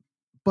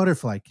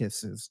 Butterfly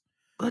Kisses.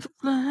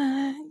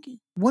 Butterfly.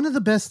 One of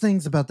the best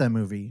things about that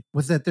movie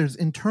was that there's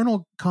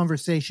internal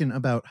conversation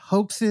about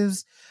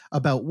hoaxes,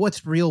 about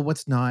what's real,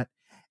 what's not.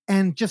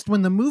 And just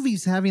when the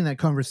movie's having that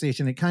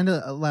conversation, it kind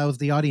of allows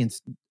the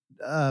audience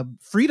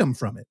freedom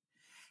from it.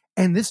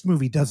 And this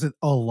movie does it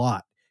a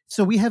lot.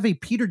 So we have a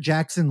Peter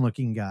Jackson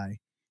looking guy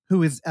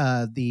who is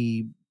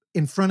the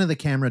in front of the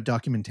camera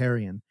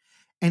documentarian,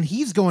 and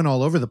he's going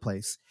all over the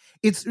place.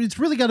 It's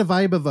really got a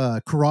vibe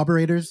of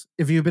Corroborators,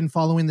 if you've been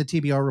following the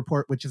TBR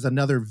report, which is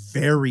another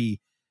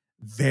very,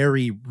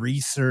 very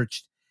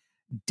researched,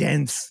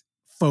 dense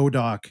faux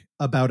doc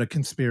about a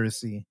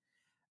conspiracy.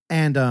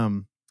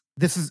 And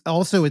this is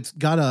also, it's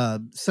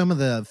got some of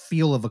the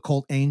feel of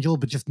Occult Angel,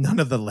 but just none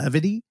of the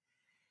levity.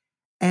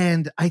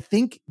 And I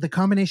think the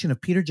combination of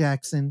Peter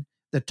Jackson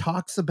that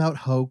talks about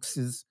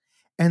hoaxes,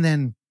 and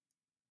then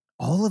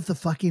all of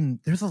the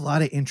there's a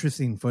lot of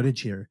interesting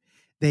footage here.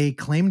 They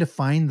claim to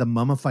find the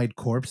mummified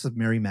corpse of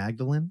Mary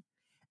Magdalene.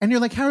 And you're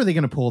like, how are they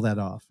going to pull that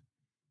off?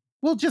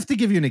 Well, just to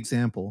give you an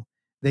example,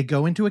 they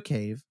go into a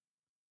cave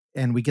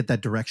and we get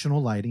that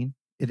directional lighting.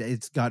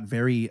 It's got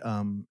very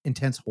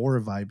intense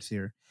horror vibes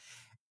here.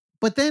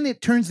 But then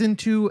it turns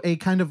into a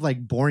kind of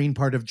like boring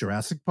part of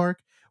Jurassic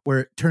Park where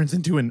it turns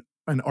into an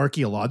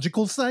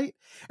archaeological site,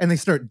 and they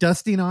start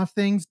dusting off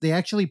things. They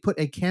actually put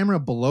a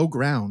camera below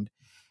ground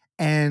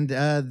and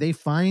they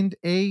find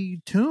a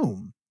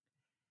tomb.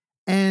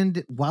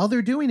 And while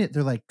they're doing it,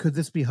 they're like, could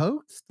this be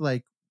hoaxed?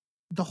 Like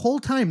the whole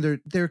time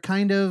they're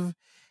kind of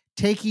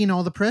taking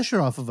all the pressure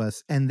off of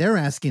us, and they're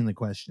asking the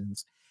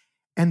questions.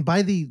 And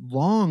by the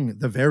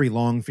very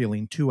long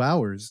feeling 2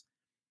 hours,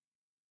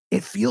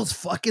 it feels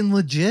fucking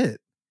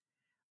legit.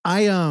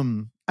 I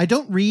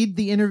don't read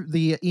the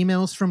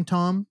emails from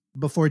Tom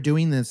before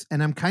doing this,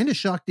 and I'm kind of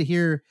shocked to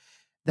hear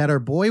that our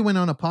boy went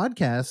on a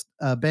podcast,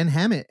 Ben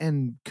Hammett,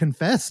 and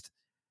confessed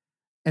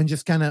and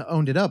just kind of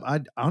owned it up.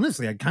 I'd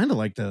kind of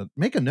like to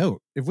make a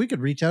note if we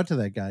could reach out to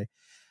that guy,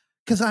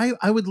 because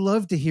I would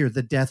love to hear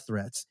the death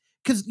threats.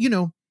 Because,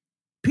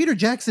 Peter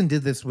Jackson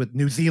did this with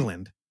New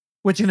Zealand,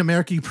 which in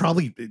America you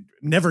probably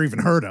never even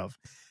heard of.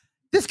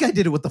 This guy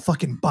did it with the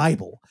fucking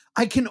Bible.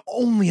 I can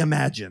only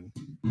imagine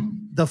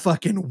the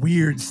fucking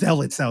weird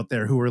zealots out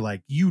there who are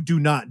like, you do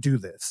not do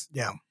this.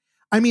 Yeah.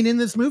 I mean, in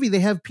this movie, they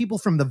have people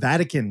from the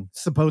Vatican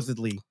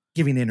supposedly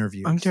giving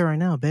interviews. I can tell you right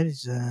now, I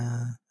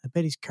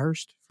bet he's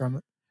cursed from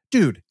it.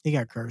 Dude. He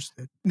got cursed.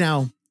 Dude.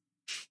 Now,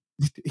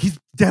 he's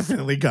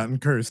definitely gotten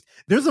cursed.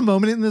 There's a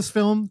moment in this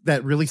film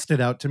that really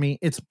stood out to me.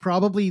 It's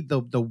probably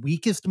the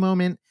weakest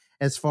moment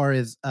as far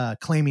as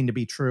claiming to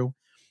be true.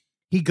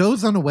 He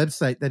goes on a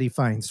website that he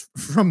finds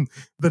from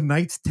the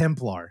Knights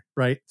Templar,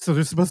 right? So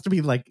there's supposed to be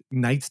like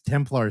Knights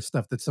Templar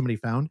stuff that somebody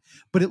found,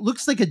 but it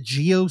looks like a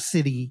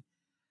GeoCity,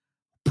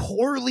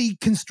 poorly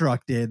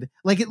constructed.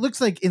 Like it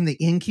looks like in the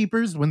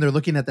Innkeepers when they're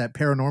looking at that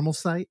paranormal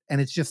site, and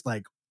it's just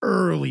like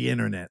early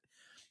internet.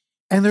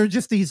 And there are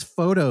just these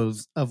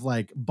photos of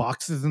like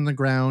boxes in the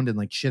ground and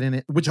like shit in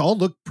it, which all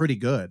look pretty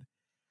good.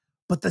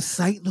 But the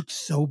site looks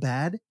so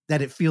bad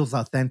that it feels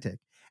authentic.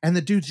 And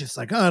the dude's just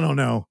like, I don't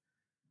know.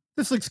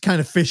 This looks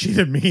kind of fishy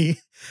to me.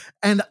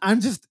 And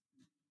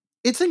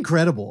it's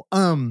incredible.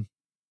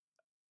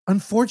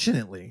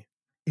 Unfortunately,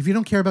 if you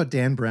don't care about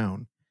Dan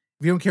Brown,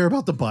 if you don't care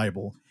about the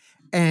Bible,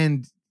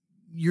 and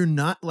you're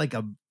not like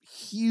a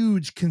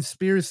huge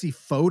conspiracy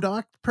faux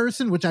doc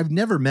person, which I've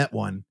never met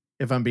one,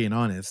 if I'm being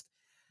honest,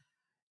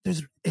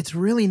 it's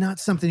really not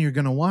something you're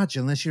going to watch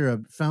unless you're a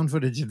found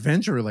footage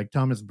adventurer like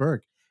Thomas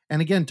Burke.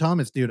 And again,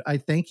 Thomas, dude, I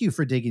thank you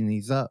for digging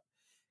these up.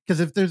 Because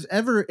if there's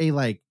ever a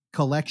like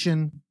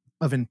collection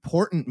of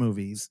important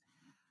movies,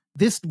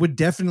 this would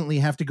definitely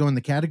have to go in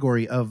the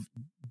category of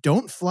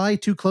don't fly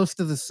too close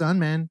to the sun,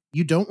 man.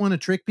 You don't want to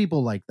trick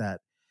people like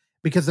that,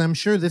 because I'm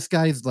sure this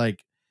guy's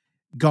like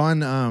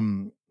gone,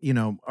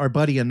 our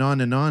buddy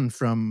Anon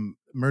from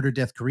Murder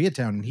Death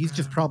Koreatown, and he's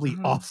just probably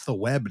off the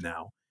web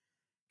now.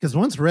 Because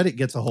once Reddit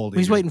gets a hold of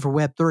he's waiting for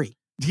Web 3.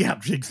 Yeah,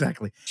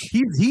 exactly.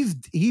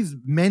 He's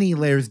many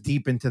layers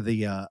deep into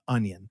the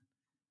onion.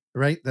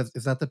 right?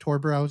 Is that the Tor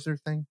browser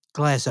thing?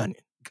 Glass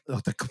Onion.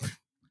 Oh,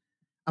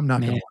 I'm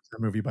not going to Man. watch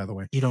that movie, by the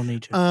way. You don't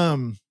need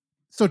to.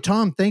 So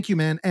Tom, thank you,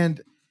 man.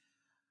 And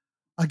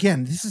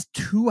again, this is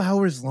 2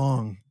 hours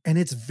long and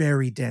it's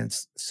very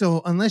dense.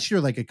 So unless you're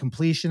like a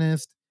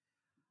completionist,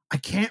 I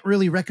can't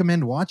really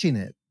recommend watching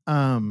it.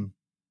 Or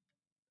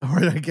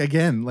like,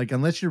 again, like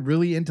unless you're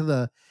really into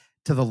the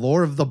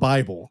lore of the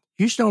Bible.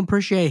 You just don't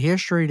appreciate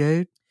history,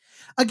 dude.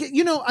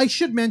 Again, I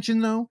should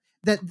mention though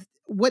that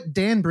what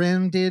Dan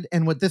Brown did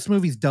and what this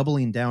movie's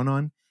doubling down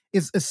on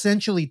is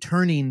essentially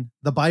turning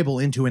the Bible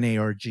into an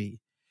ARG.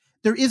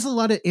 There is a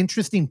lot of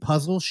interesting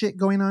puzzle shit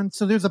going on.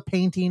 So there's a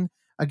painting.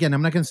 Again,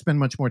 I'm not going to spend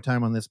much more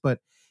time on this, but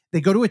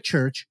they go to a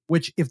church,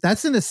 which if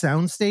that's in a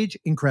soundstage,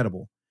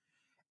 incredible.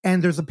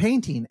 And there's a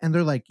painting, and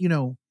they're like,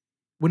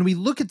 when we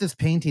look at this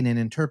painting and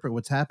interpret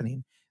what's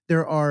happening,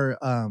 there are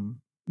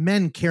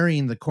men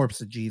carrying the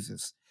corpse of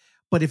Jesus.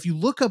 But if you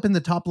look up in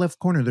the top left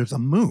corner, there's a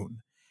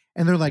moon.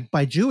 And they're like,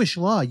 by Jewish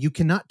law, you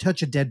cannot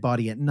touch a dead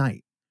body at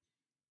night.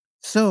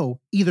 So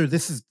either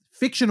this is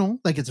fictional,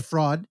 like it's a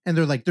fraud, and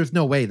they're like, there's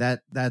no way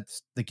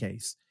that's the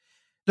case.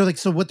 They're like,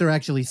 so what they're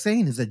actually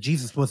saying is that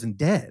Jesus wasn't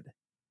dead,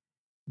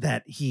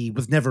 that he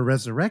was never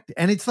resurrected.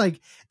 And it's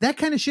like, that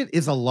kind of shit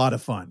is a lot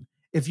of fun.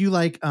 If you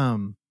like,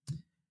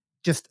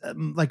 just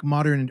like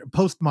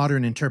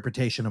postmodern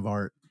interpretation of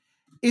art,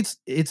 it's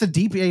a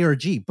deep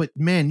ARG, but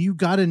man, you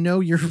got to know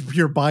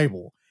your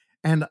Bible.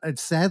 And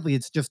sadly,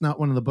 it's just not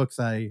one of the books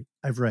I've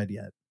read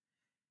yet.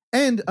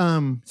 And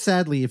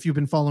sadly, if you've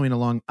been following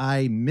along,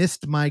 I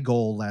missed my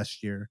goal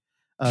last year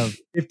of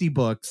 50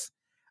 books.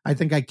 I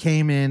think I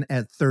came in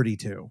at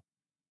 32.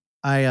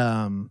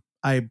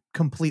 I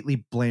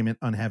completely blame it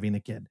on having a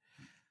kid.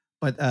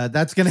 But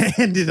that's going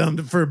to end it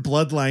for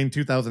Bloodline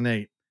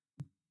 2008.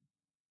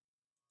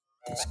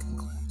 This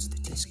concludes the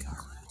TBR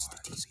report.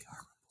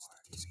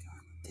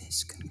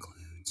 This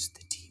concludes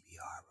the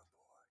TBR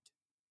report.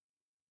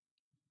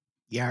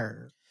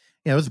 Yarr.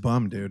 Yeah, I was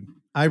bummed, dude.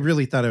 I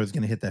really thought I was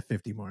going to hit that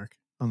 50 mark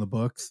on the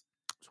books.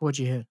 So what'd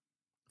you hit?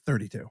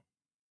 32.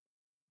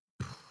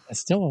 That's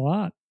still a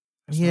lot.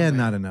 That's Yeah, not bad.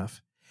 not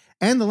enough.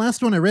 And the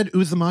last one I read,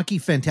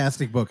 Uzumaki,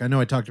 fantastic book. I know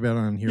I talked about it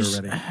on here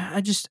already.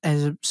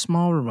 As a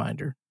small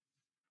reminder,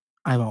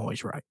 I'm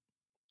always right.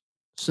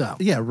 So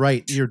Yeah,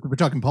 right. We're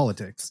talking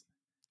politics.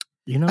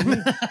 you know me.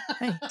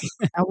 Hey,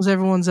 how was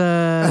everyone's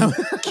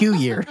Q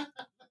year?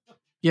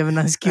 You have a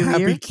nice Q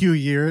Happy year? Q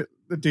year,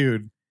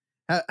 dude.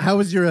 How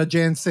was your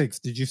Jan 6?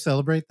 Did you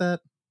celebrate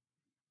that?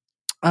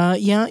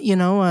 Yeah,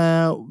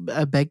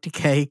 I baked a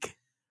cake.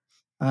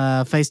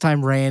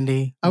 FaceTime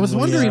Randy. I was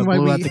wondering why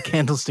blew out the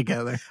candles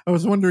together. I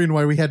was wondering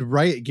why we had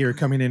Riot gear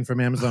coming in from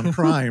Amazon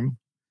Prime.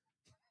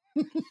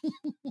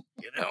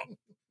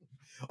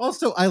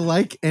 Also, I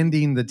like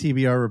ending the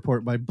TBR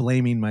report by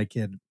blaming my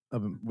kid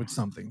with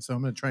something. So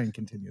I'm going to try and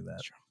continue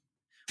that.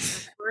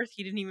 Birth,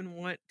 he didn't even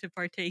want to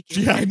partake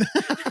in. Yeah,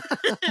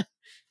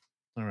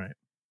 All right.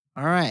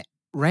 All right.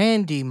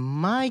 Randy,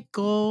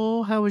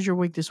 Michael, how was your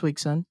week this week,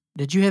 son?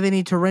 Did you have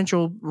any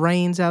torrential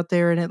rains out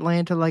there in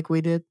Atlanta like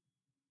we did?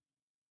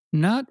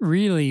 Not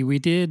really. We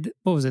did,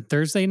 what was it,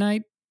 Thursday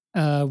night?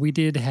 We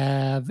did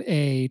have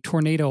a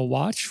tornado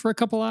watch for a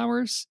couple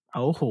hours,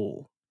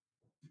 Oh.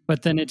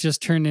 but then it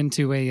just turned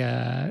into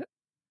a,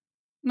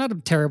 not a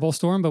terrible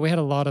storm, but we had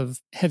a lot of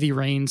heavy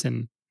rains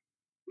and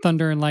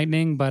thunder and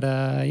lightning. But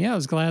yeah, I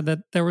was glad that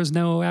there was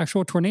no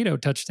actual tornado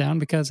touchdown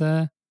because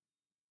I've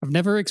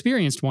never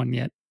experienced one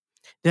yet.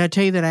 Did I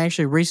tell you that I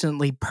actually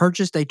recently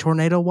purchased a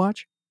tornado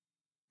watch?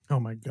 Oh,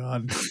 my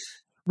God.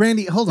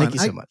 Randy, hold Thank on. you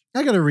so much.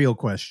 I got a real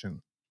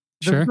question.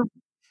 Sure.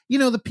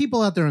 The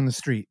people out there on the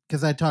street,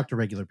 because I talk to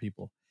regular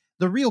people,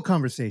 the real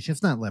conversation,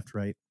 it's not left,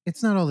 right.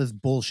 It's not all this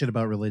bullshit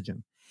about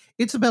religion.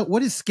 It's about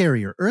what is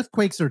scarier,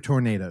 earthquakes or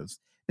tornadoes.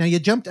 Now, you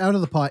jumped out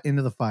of the pot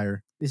into the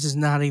fire. This is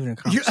not even a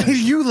conversation.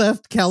 You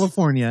left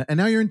California, and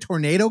now you're in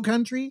tornado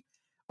country?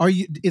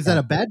 Is that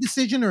a bad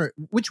decision, or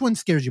which one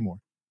scares you more?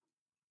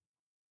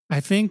 I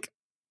think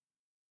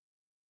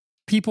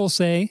people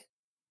say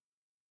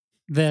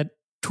that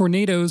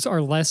tornadoes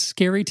are less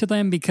scary to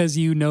them because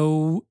you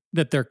know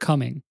that they're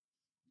coming,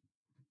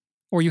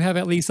 or you have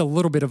at least a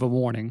little bit of a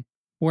warning.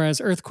 Whereas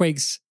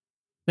earthquakes,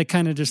 they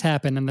kind of just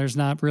happen and there's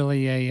not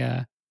really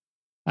a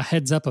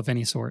heads up of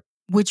any sort.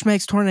 Which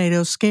makes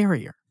tornadoes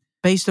scarier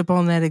based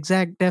upon that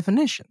exact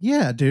definition.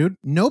 Yeah, dude.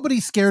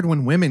 Nobody's scared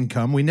when women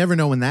come. We never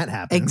know when that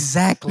happens.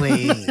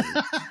 Exactly.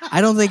 I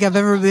don't think I've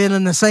ever been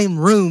in the same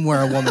room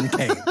where a woman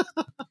came.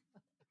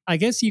 I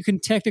guess you can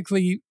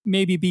technically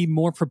maybe be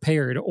more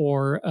prepared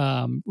or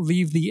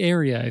leave the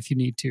area if you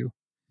need to.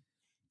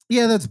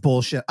 Yeah, that's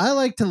bullshit. I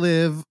like to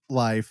live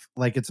life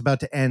like it's about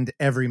to end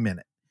every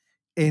minute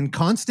in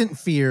constant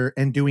fear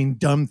and doing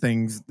dumb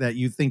things that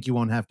you think you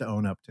won't have to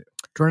own up to.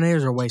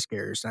 Tornadoes are way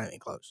scarier. It's not even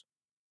close.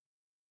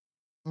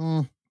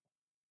 I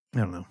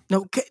don't know.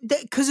 No,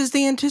 because it's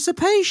the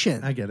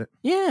anticipation. I get it.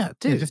 Yeah,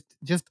 dude. Yeah,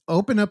 just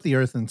open up the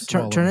earth and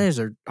swallow. Tornadoes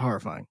are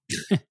horrifying.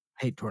 I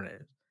hate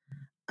tornadoes.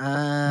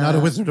 Not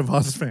a Wizard of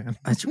Oz fan.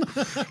 I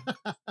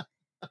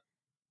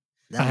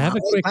have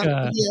a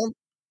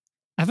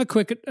I have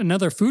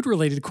another food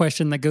related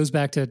question that goes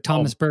back to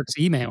Thomas Burke's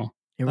email.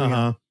 Here we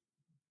go.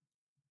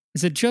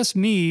 Is it just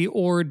me,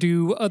 or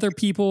do other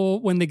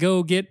people, when they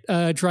go get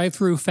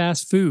drive-through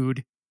fast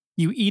food,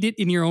 you eat it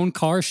in your own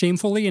car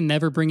shamefully and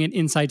never bring it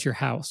inside your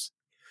house?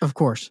 Of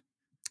course.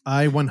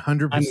 I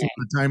 100% of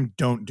the time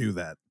don't do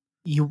that.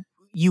 You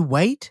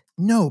wait?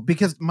 No,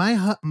 because my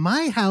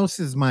house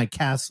is my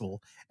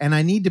castle, and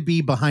I need to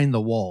be behind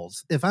the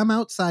walls. If I'm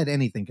outside,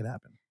 anything could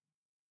happen.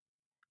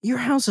 Your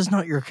house is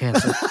not your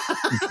castle.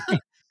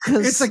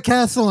 It's a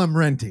castle I'm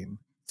renting,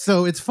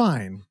 so it's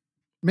fine.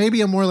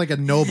 Maybe I'm more like a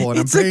noble, and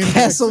it's I'm paying a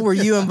castle where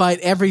you invite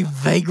every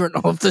vagrant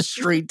off the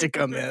street to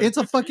come in. It's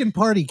a fucking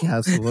party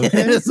castle.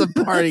 Okay? It's a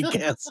party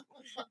castle.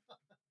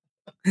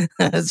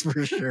 That's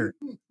for sure.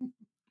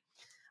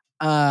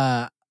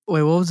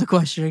 Wait, what was the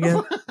question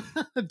again?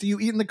 Do you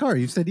eat in the car?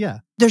 You said yeah.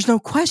 There's no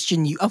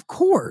question. Of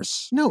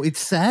course. No,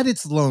 it's sad.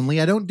 It's lonely.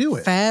 I don't do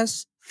it.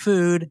 Fast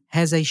food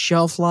has a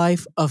shelf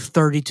life of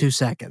 32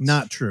 seconds.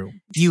 Not true.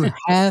 You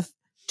have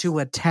to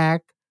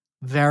attack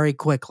very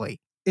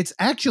quickly. It's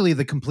actually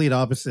the complete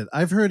opposite.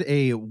 I've heard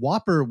a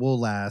Whopper will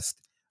last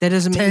That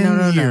doesn't mean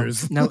 10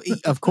 years. No,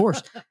 of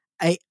course.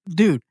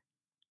 Dude,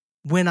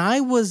 when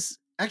I was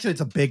actually,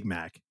 it's a Big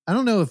Mac. I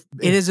don't know if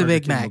it is a Burger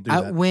Big King will Mac. do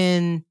that.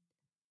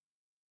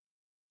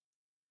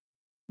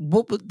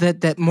 What was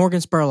that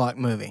Morgan Spurlock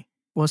movie?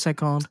 What's that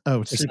called?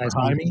 Oh, Super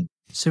High Me?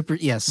 Super,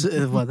 yes.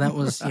 Well, that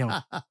was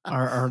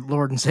our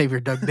Lord and Savior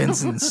Doug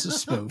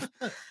Benson's spoof.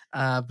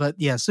 But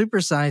yeah,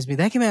 Super Size Me.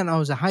 That came out when I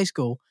was in high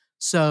school.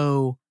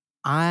 So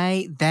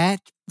that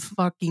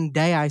fucking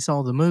day I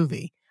saw the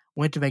movie,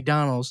 went to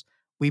McDonald's.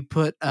 We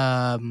put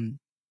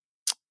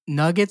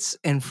nuggets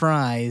and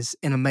fries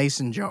in a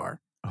mason jar.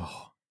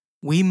 Oh.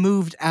 We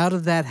moved out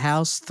of that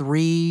house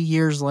 3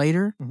 years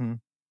later. Mm-hmm.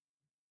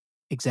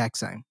 Exact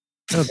same.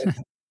 Okay.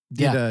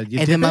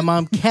 And then my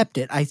mom kept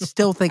it. I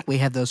still think we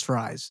have those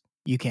fries.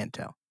 You can't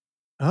tell.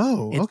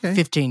 Oh, It's okay.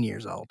 15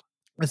 years old.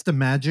 That's the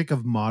magic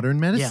of modern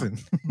medicine.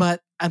 Yeah.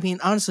 But I mean,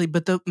 honestly,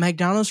 the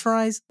McDonald's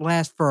fries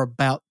last for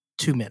about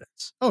 2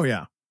 minutes. Oh,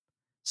 yeah.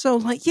 So,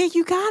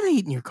 you gotta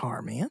eat in your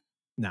car, man.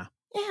 Nah.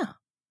 Yeah.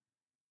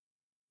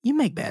 You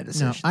make bad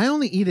decisions. No, I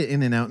only eat it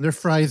in and out. Their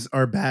fries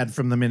are bad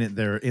from the minute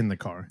they're in the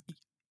car.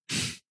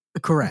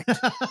 Correct.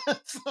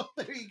 So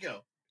there you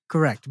go.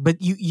 Correct. But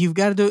you've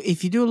got to do,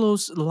 if you do a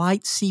little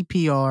light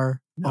CPR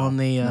on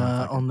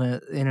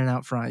the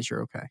In-N-Out fries,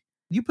 you're okay.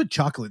 You put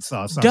chocolate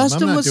sauce on Dust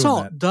them. them with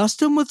salt. Dust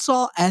them with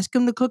salt. Ask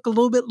them to cook a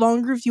little bit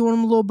longer if you want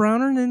them a little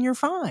browner, and then you're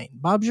fine.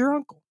 Bob's your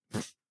uncle.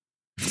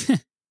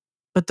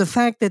 But the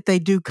fact that they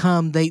do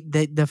come,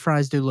 the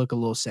fries do look a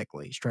little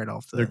sickly straight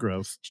off the. They're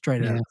gross.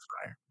 Straight out of the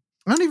fryer.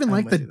 I don't even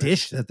like the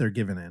dish that they're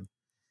given in.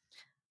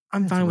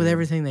 I'm fine with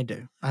everything they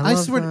do. I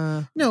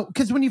swear. No,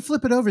 because when you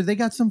flip it over, they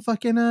got some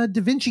fucking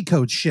Da Vinci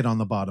Code shit on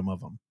the bottom of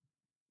them.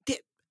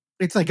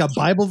 It's like a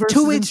Bible verse.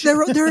 To which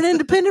they're an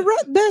independent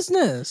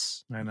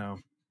business. I know.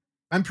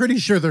 I'm pretty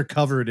sure they're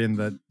covered in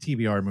the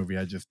TBR movie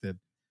I just did,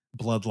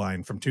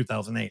 Bloodline from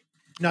 2008.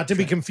 Not to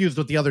be confused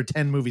with the other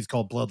 10 movies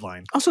called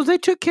Bloodline. Also, they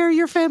took care of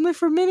your family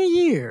for many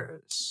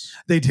years.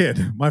 They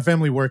did. My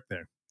family worked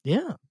there.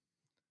 Yeah.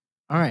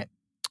 All right.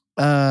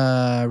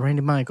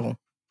 Randy Michael.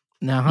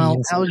 Now,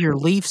 how's your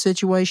leaf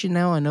situation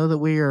now? I know that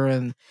we are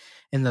in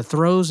the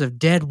throes of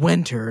dead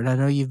winter, and I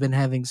know you've been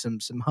having some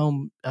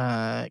home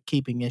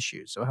keeping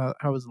issues. So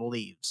how was the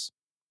leaves?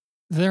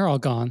 They're all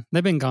gone.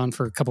 They've been gone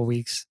for a couple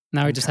weeks.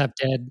 Now we just have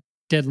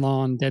dead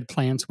lawn, dead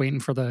plants waiting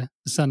for the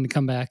sun to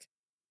come back.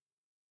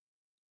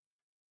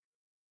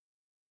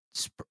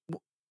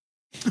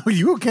 Are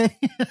you okay?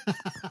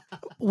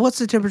 What's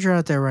the temperature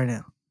out there right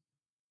now?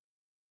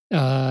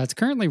 It's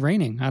currently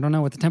raining. I don't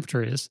know what the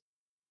temperature is.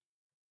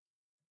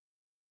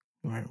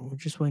 All right, we're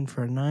just waiting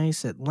for a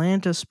nice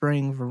Atlanta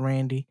spring for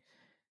Randy.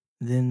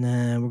 Then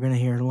we're gonna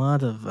hear a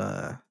lot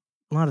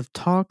of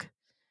talk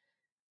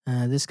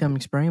this coming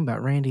spring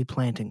about Randy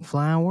planting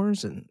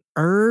flowers and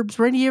herbs.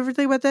 Randy, you ever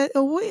think about that?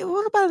 Oh, wait,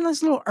 what about a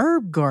nice little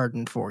herb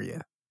garden for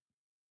you?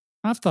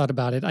 I've thought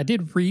about it. I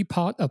did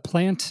repot a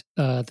plant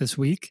this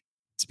week.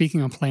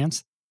 Speaking of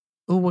plants.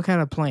 Oh, what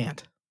kind of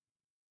plant?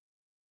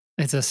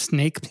 It's a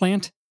snake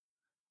plant.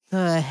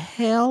 The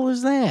hell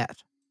is that?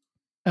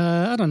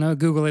 I don't know.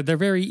 Google it. They're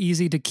very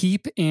easy to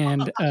keep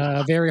and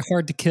very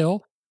hard to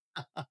kill.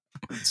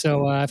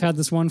 So I've had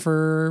this one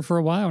for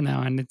a while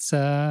now, and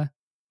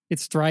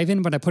it's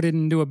thriving. But I put it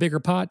into a bigger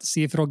pot to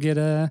see if it'll get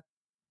a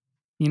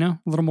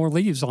little more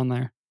leaves on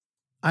there.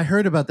 I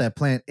heard about that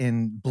plant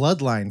in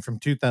Bloodline from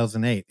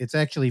 2008. It's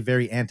actually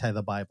very anti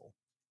the Bible.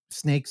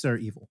 Snakes are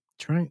evil.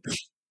 That's right.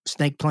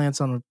 Snake plants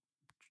on a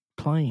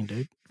plane,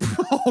 dude.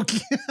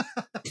 Okay.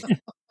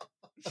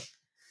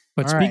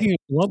 But speaking of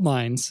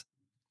bloodlines,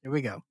 here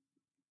we go.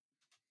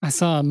 I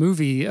saw a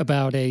movie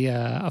about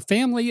a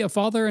family, a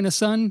father and a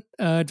son,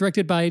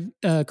 directed by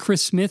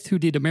Chris Smith, who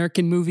did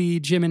American Movie,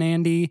 Jim and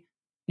Andy,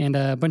 and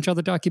a bunch of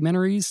other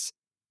documentaries.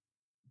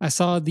 I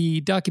saw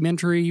the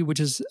documentary, which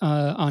is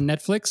on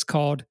Netflix,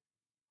 called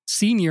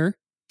Senior,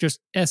 just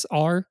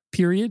SR,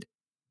 period.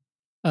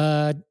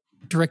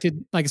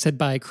 Directed, like I said,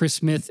 by Chris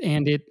Smith,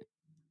 and it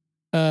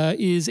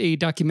is a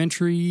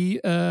documentary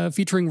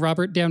featuring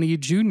Robert Downey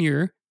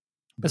Jr.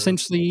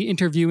 essentially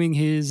interviewing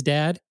his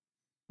dad,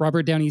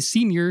 Robert Downey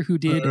Sr., who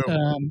did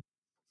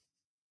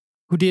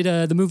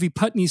the movie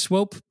Putney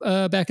Swope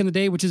back in the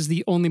day, which is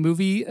the only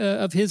movie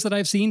of his that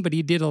I've seen. But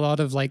he did a lot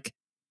of like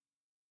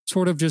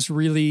sort of just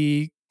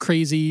really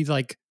crazy,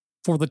 like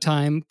for the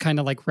time, kind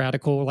of like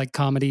radical like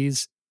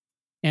comedies.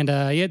 And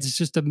it's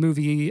just a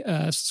movie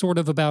sort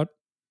of about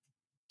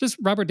just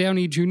Robert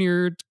Downey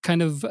Jr.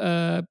 kind of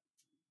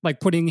like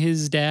putting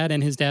his dad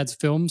and his dad's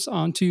films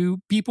onto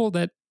people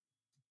that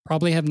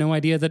probably have no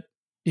idea that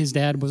his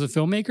dad was a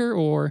filmmaker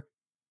or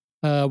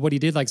what he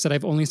did. Like I said,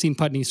 I've only seen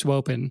Putney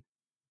Swope, and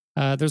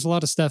there's a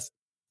lot of stuff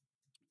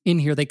in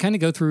here. They kind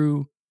of go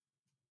through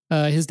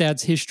his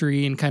dad's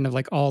history and kind of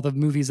like all the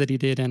movies that he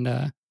did, and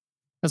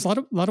there's a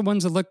lot of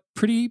ones that look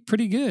pretty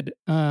good.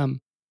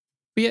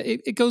 But yeah,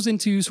 it goes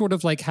into sort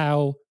of like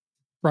how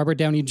Robert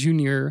Downey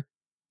Jr.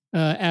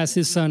 As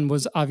his son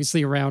was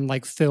obviously around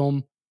like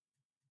film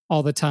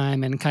all the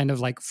time and kind of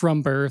like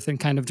from birth, and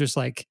kind of just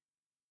like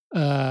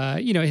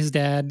his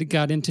dad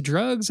got into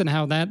drugs and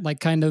how that like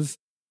kind of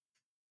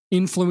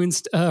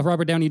influenced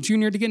Robert Downey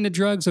Jr. to get into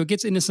drugs. So it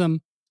gets into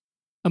some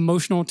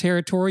emotional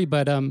territory,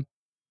 but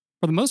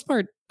for the most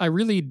part, I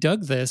really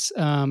dug this.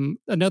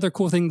 Another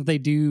cool thing that they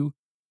do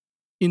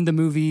in the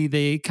movie,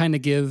 they kind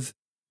of give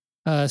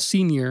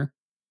Senior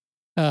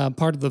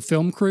part of the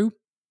film crew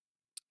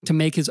to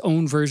make his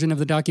own version of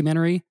the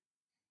documentary,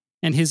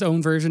 and his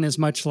own version is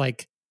much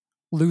like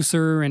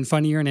looser and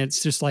funnier, and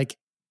it's just like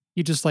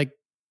he just like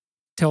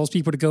tells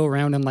people to go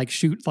around and like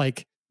shoot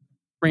like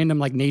random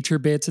like nature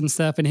bits and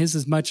stuff, and his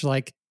is much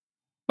like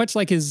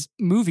his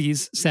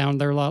movies sound.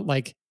 They're a lot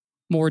like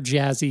more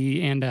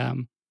jazzy,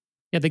 and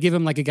they give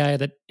him like a guy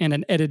that and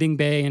an editing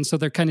bay, and so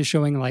they're kind of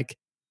showing like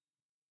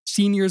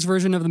Senior's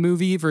version of the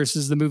movie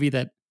versus the movie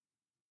that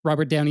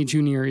Robert Downey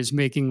Jr. is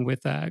making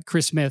with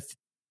Chris Smith,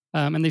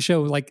 and they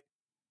show like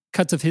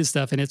cuts of his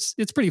stuff, and it's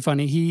pretty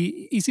funny.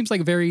 He seems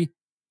like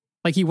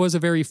he was a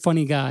very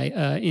funny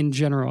guy in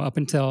general up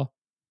until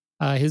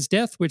his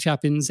death, which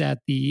happens at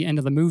the end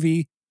of the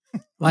movie.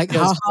 Like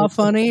ha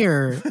funny,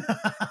 or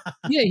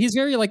yeah, he's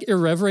very like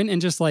irreverent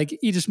and just like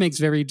he just makes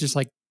very just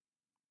like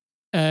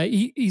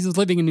he's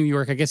living in New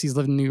York. I guess he's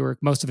lived in New York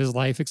most of his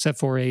life, except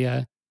for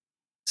a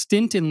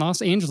stint in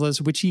Los Angeles,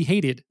 which he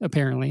hated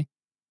apparently.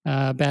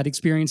 Bad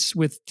experience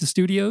with the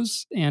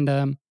studios,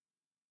 and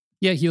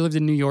he lived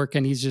in New York,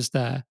 and he's just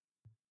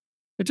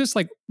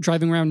like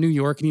driving around New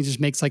York, and he just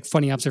makes like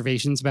funny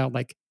observations about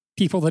like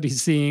people that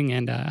he's seeing,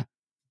 and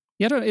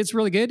it's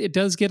really good. It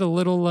does get a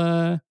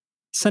little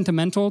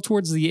sentimental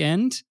towards the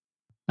end,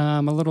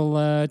 a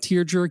little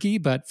tear jerky,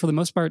 but for the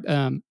most part,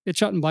 it's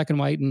shot in black and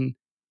white, and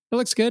it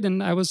looks good,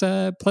 and I was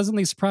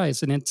pleasantly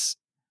surprised. And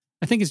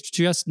I think it's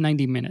just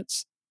 90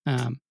 minutes.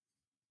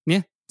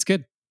 It's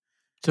good.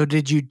 So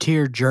did you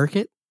tear jerk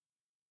it?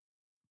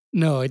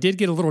 No, it did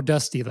get a little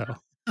dusty though.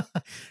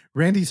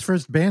 Randy's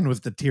first band was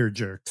the Tear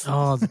Jerks.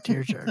 Oh, the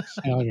tear jerks.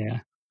 Oh yeah.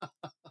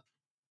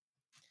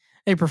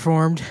 They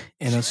performed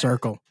in a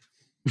circle.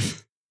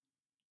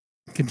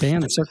 Good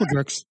band, the Circle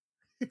Jerks.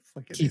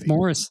 Keith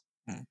Morris.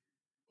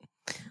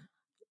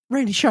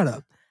 Randy, shut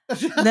up.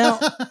 Now,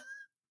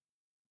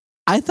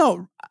 I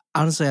thought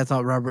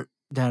Robert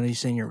Downey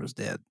Sr. was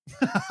dead.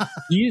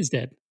 He is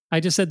dead. I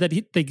just said that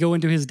they go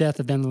into his death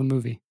at the end of the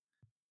movie.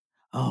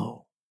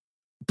 Oh.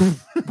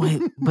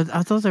 Wait, but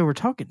I thought they were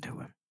talking to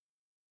him.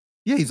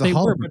 Yeah, he's a They were,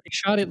 hologram. but they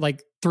shot it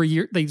like 3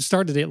 years. They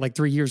started it like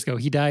 3 years ago.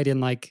 He died in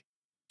like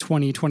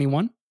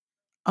 2021.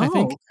 I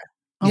think. Okay.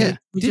 Oh, Yeah,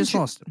 we just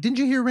lost him. Didn't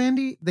you hear,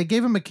 Randy? They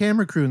gave him a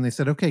camera crew and they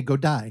said, "Okay, go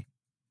die."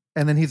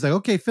 And then he's like,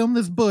 "Okay, film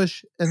this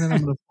bush, and then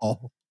I'm gonna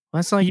fall."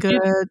 That's like He did-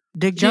 Dick He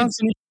did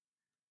Johnson.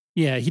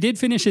 he did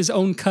finish his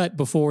own cut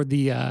before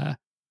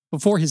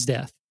his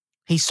death.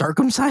 He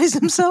circumcised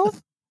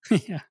himself?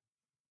 Yeah.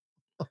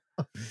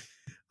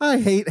 I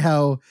hate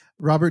how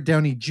Robert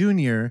Downey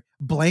Jr.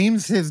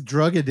 blames his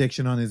drug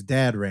addiction on his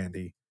dad,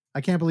 Randy.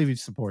 I can't believe you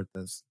support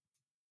this.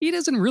 He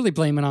doesn't really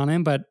blame it on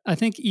him, but I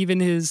think even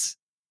his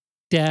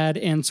dad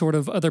and sort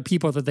of other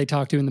people that they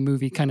talk to in the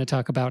movie kind of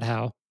talk about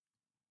how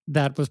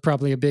that was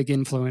probably a big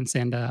influence.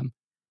 And,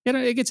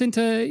 it gets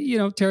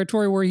into,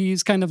 territory where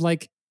he's kind of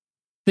like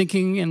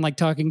thinking and like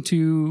talking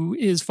to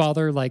his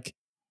father, like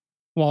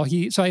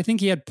so I think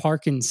he had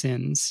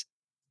Parkinson's.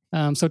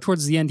 So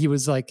towards the end, he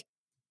was like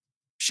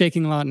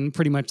shaking a lot and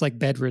pretty much like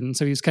bedridden.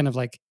 So he was kind of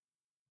like,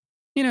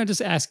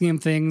 just asking him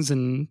things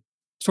and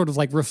sort of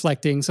like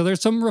reflecting. So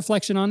there's some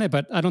reflection on it,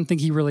 but I don't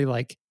think he really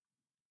like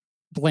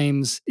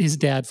blames his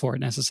dad for it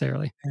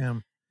necessarily.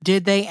 Damn.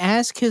 Did they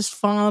ask his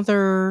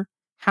father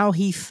how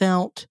he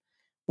felt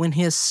when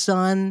his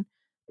son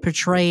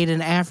portrayed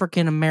an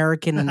African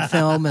American in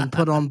film and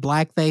put on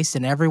blackface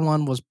and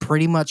everyone was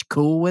pretty much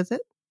cool with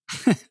it?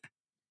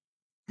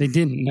 They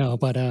didn't know,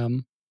 but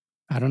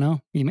I don't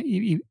know.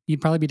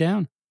 He'd probably be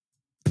down.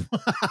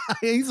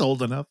 He's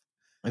old enough.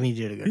 I mean,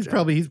 he did a good He's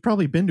job.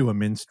 probably been to a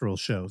minstrel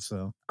show.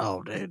 So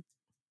Oh, dude.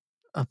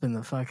 up in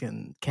the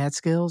fucking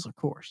Catskills, of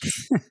course.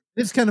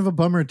 It's kind of a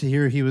bummer to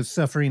hear he was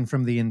suffering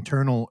from the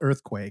internal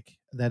earthquake.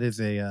 That is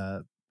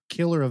a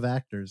killer of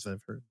actors,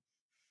 I've heard.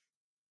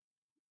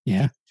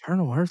 Yeah.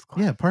 Eternal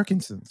earthquake. Yeah,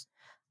 Parkinson's.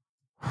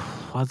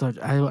 I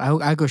thought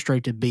I go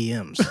straight to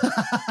BMs.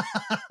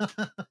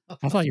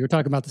 I thought you were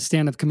talking about the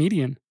stand-up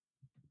comedian.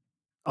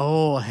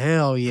 Oh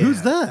hell yeah!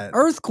 Who's that?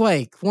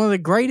 Earthquake, one of the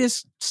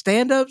greatest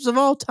stand-ups of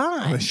all They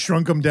time.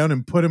 shrunk him down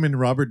and put him in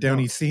Robert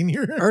Downey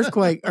Sr.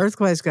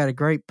 Earthquake's got a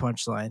great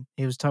punchline.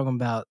 He was talking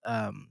about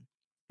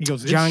He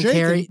goes, "It's John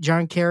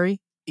shaking." Kerry,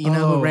 you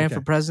know, who ran okay.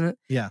 for president?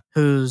 Yeah.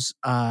 Whose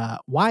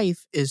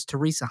wife is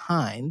Teresa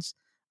Heinz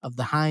of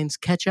the Heinz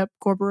Ketchup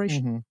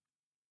Corporation. Mhm.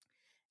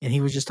 And he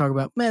was just talking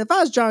about, man, if I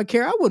was John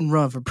Kerry, I wouldn't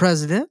run for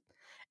president.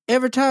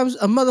 Every time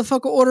a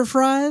motherfucker order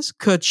fries,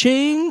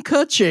 ka-ching,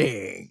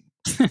 ka-ching.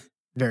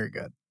 Very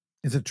good.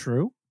 Is it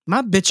true?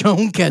 My bitch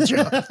own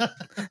ketchup.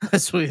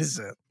 That's what he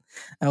said.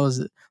 That was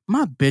it.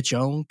 My bitch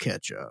own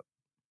ketchup.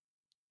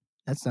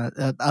 That's not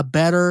a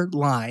better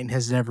line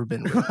has never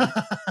been written.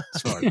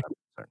 As far as I'm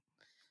concerned.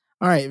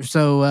 All right,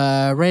 so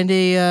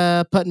Randy,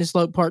 Putney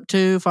Slope Part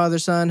 2, Father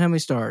Son, how many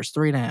stars?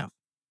 3.5.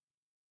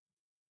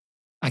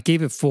 I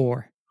gave it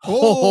 4.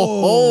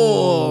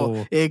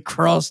 Oh. It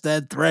crossed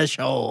that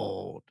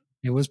threshold.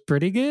 It was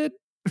pretty good.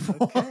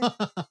 Okay.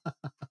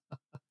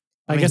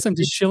 I guess I'm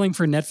just shilling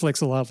for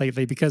Netflix a lot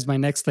lately because my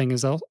next thing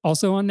is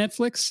also on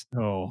Netflix.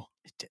 Oh.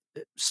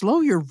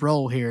 Slow your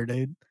roll here,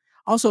 dude.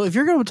 Also, if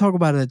you're going to talk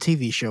about a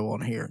TV show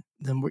on here,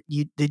 then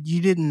you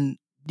didn't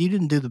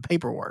do the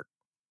paperwork.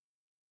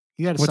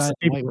 You got to What's the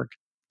paperwork?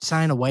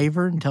 Sign a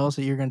waiver and tell us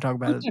that you're going to talk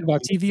about I it. talk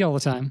about TV all the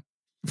time.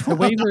 The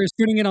waiver is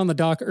putting it on the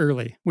dock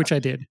early, which I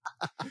did.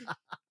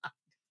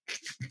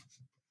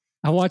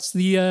 I watched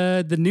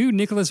the new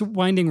Nicholas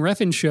Winding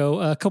Refn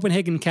show,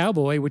 Copenhagen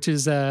Cowboy, which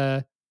is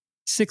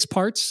 6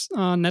 parts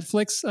on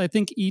Netflix. I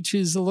think each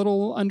is a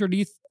little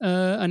underneath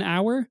an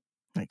hour.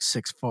 Like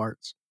 6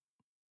 farts.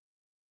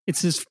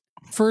 It's his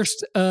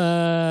first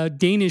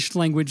Danish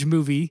language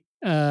movie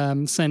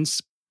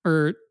since,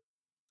 or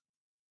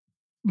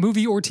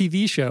movie or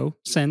TV show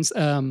since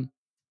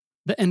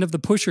the end of the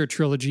Pusher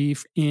trilogy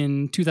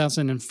in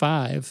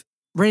 2005.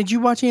 Ray, did you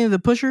watch any of the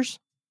Pushers?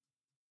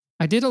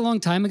 I did a long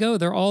time ago.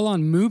 They're all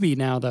on Mubi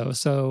now, though,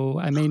 so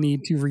I may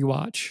need to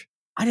rewatch.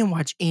 I didn't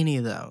watch any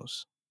of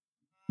those.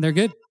 They're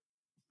good.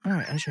 All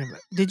right,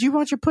 did you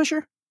watch a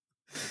Pusher?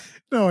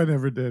 No, I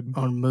never did.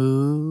 On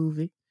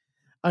Movie.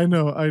 I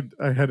know. I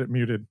had it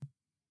muted.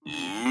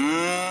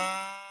 Thank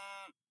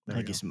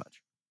you so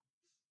much.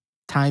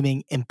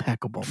 Timing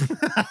impeccable.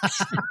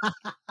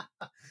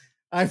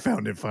 I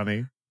found it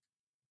funny.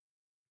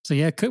 So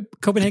yeah,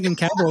 Copenhagen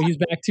Cowboy. He's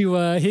back to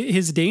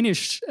his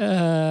Danish,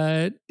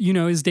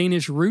 his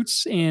Danish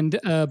roots, and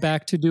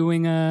back to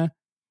doing a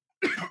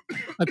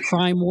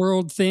crime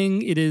world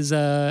thing. It is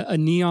a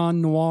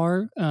neon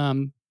noir.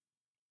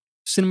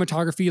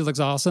 Cinematography looks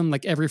awesome.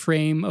 Like every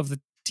frame of the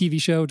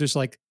TV show just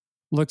like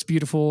looks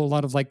beautiful. A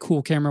lot of like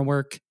cool camera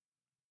work.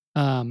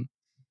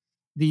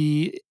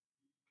 The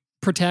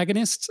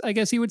protagonist, I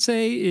guess you would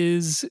say,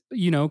 is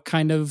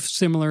kind of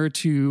similar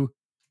to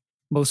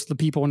most of the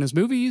people in his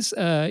movies.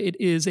 It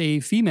is a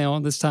female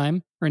this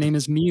time. Her name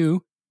is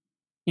Mew,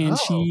 and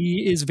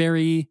she is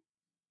very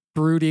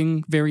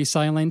brooding, very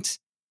silent.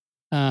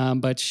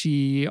 But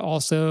she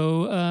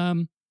also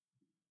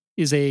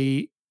is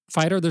a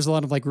fighter. There's a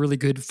lot of like really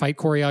good fight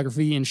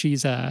choreography, and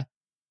she's a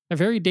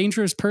very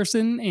dangerous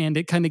person. And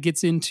it kind of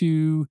gets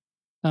into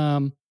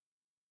kind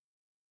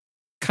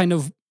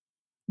of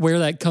where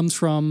that comes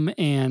from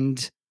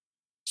and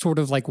sort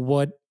of like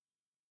what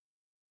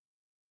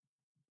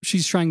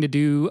she's trying to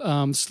do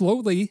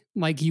slowly,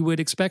 like you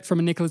would expect from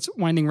a Nicholas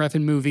Winding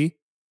Refn movie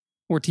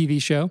or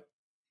TV show.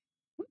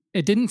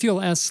 It didn't feel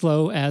as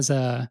slow as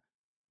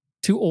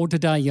Too Old to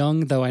Die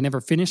Young, though I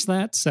never finished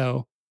that.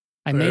 So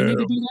I may need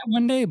to do that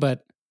one day,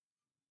 but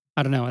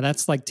I don't know.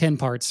 That's like 10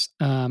 parts.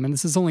 And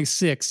this is only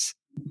 6.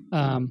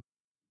 But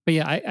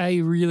yeah, I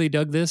really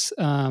dug this.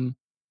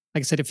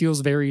 Like I said, it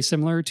feels very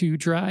similar to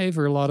Drive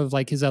or a lot of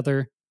like his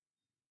other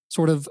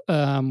sort of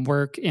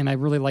work. And I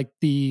really like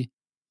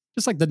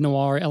just like the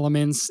noir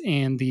elements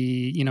and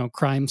the,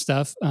 crime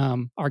stuff.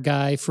 Our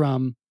guy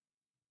from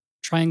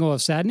Triangle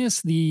of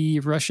Sadness, the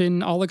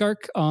Russian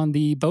oligarch on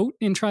the boat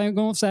in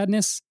Triangle of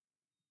Sadness,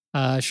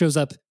 shows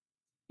up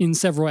in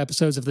several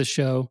episodes of the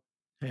show.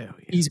 Hell yeah.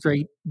 He's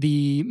great.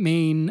 The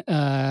main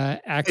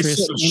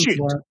actress,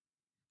 Angela,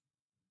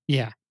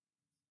 yeah,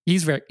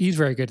 he's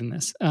very good in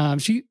this.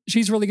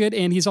 She's really good,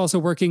 and he's also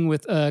working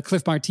with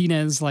Cliff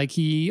Martinez like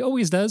he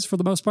always does for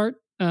the most part.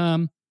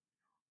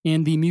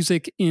 And the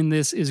music in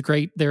this is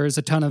great. There is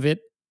a ton of it.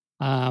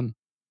 I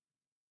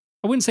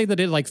wouldn't say that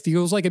it like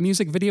feels like a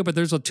music video, but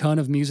there's a ton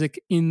of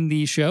music in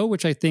the show,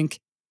 which I think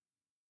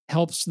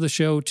helps the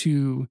show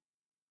to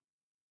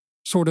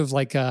sort of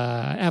like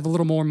have a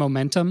little more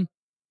momentum.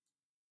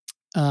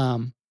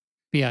 But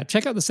yeah,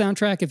 check out the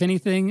soundtrack. If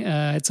anything,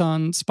 it's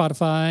on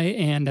Spotify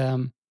and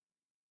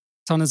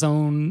it's on his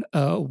own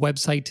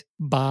website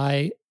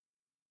by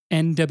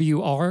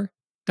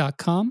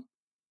nwr.com.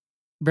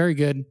 Very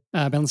good.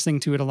 I've been listening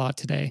to it a lot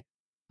today.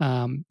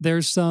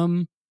 There's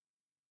some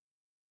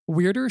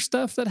weirder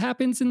stuff that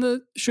happens in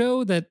the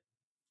show that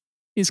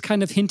is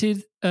kind of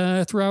hinted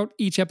throughout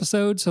each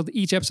episode. So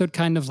each episode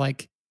kind of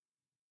like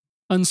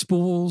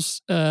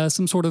unspools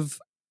some sort of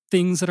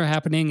things that are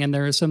happening, and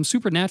there is some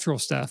supernatural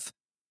stuff,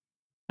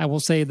 I will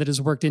say, that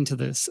is worked into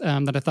this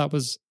that I thought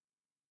was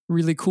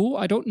really cool.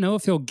 I don't know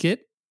if he'll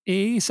get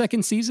a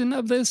second season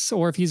of this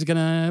or if he's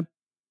gonna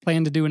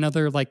plan to do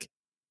another like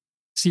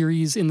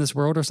series in this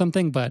world or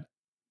something, but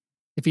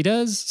if he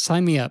does,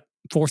 sign me up.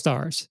 4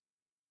 stars.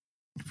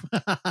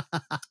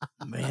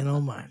 Man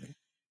almighty.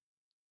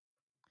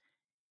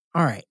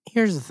 All right,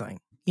 here's the thing.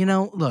 You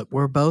know, look,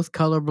 we're both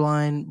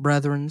colorblind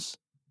brethrens.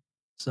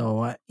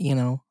 So, I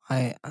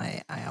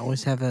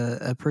always have a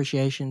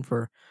appreciation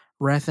for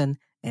Refn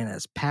and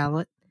his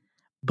palette.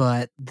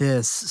 But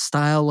this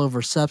style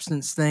over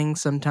substance thing,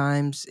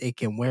 sometimes it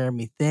can wear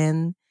me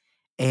thin.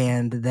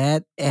 And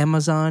that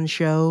Amazon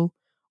show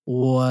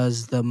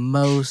was the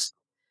most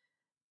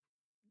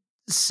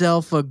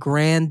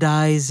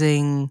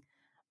self-aggrandizing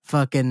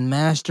fucking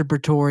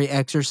masturbatory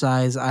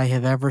exercise I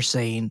have ever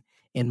seen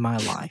in my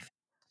life.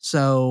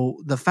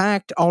 So the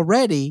fact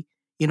already,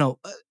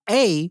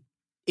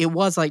 it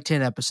was like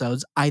 10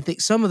 episodes. I think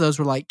some of those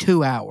were like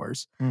 2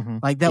 hours. Mhm.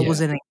 Like that Yeah.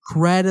 was an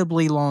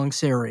incredibly long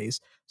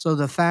series. So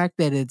the fact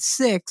that it's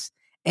 6,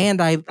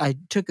 and I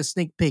took a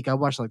sneak peek. I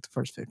watched like the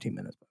first 15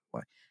 minutes, by the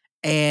way.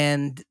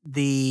 And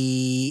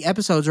the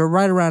episodes are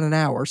right around an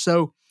hour.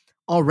 So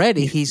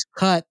already he's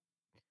cut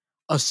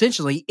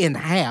essentially in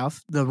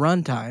half the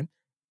runtime.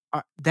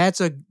 That's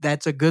a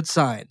good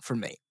sign for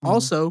me. Mhm.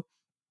 Also,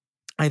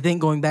 I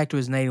think going back to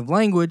his native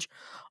language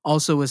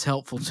also is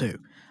helpful too,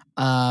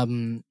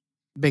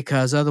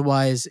 because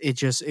otherwise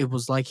it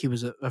was like he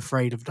was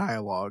afraid of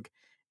dialogue,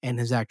 and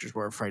his actors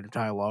were afraid of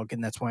dialogue,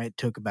 and that's why it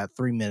took about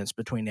 3 minutes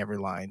between every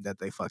line that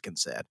they fucking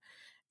said.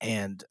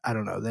 And I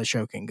don't know, that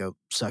show can go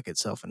suck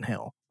itself in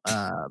hell.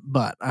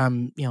 But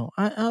I'm,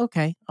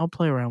 okay, I'll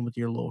play around with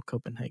your little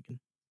Copenhagen.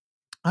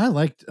 I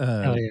liked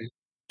Hell yeah.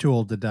 Too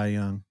Old to Die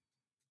Young.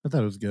 I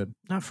thought it was good.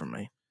 Not for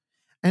me.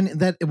 And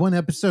that one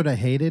episode I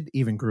hated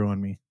even grew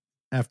on me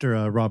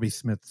after Robbie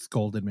Smith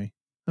scolded me.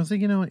 I was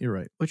like, you know what? You're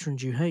right. Which one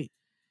do you hate?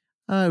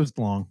 It was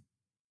long.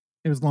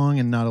 It was long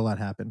and not a lot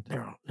happened.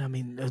 I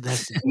mean,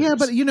 that's the Yeah,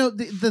 but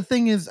twist. the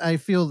thing is, I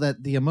feel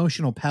that the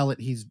emotional palette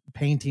he's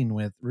painting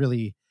with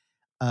really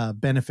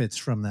benefits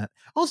from that.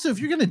 Also, if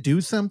you're going to do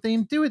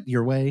something, do it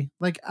your way.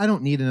 Like, I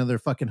don't need another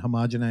fucking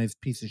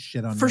homogenized piece of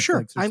shit on For Netflix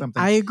sure. or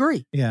something. I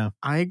agree. Yeah.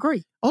 I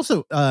agree.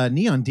 Also,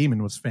 Neon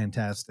Demon was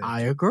fantastic.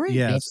 I agree.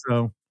 Yeah, Yep.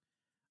 so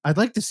I'd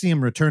like to see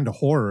him return to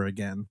horror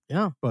again.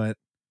 Yeah. But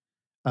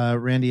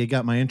Randy, you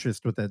got my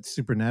interest with that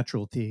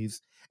supernatural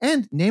tease.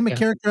 And name a Yeah.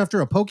 character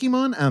after a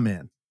Pokemon, I'm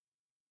in.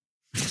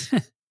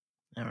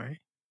 All right.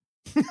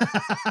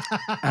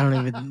 I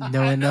don't even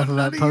know enough None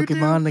about of you do.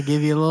 Pokemon to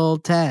give you a little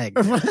tag.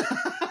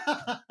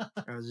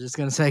 I was just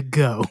gonna say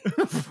go.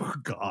 For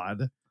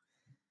God.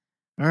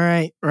 All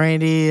right,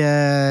 Randy.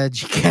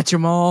 Did you catch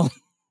them all?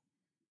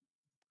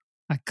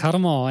 I caught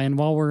them all. And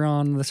while we're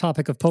on the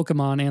topic of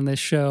Pokemon and this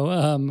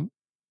show,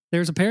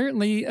 there's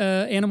apparently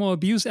animal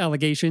abuse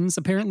allegations.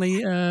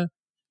 Apparently, a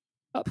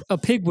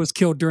pig was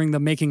killed during the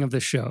making of the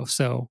show.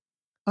 So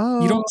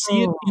Oh, you don't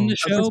see it in the Of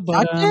show, this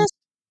but podcast?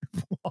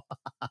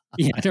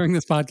 yeah, during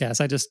this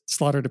podcast, I just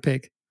slaughtered a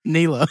pig.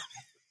 Neela.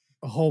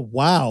 oh,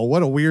 wow.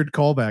 What a weird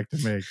callback to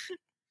make.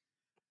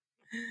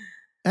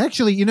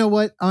 Actually, you know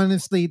what?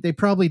 Honestly, they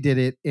probably did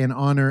it in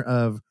honor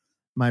of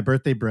my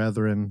birthday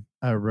brethren,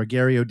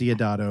 Rogerio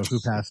Diodato, who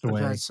passed What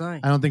away. did I say?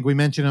 I don't think we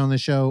mentioned it on the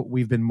show.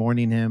 We've been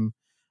mourning him.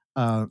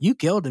 You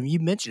killed him. You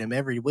mention him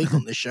every week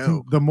on the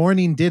show. The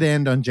mourning did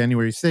end on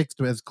January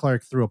 6th as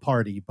Clark threw a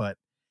party, but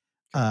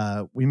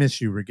we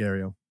miss you,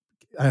 Rogerio.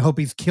 I hope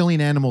he's killing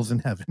animals in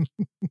heaven.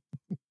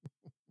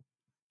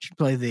 Should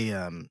play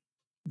the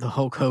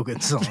Hulk Hogan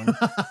song.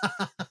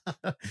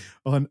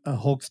 On a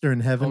Hulkster in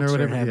heaven or Hulkster in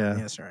whatever. Heaven.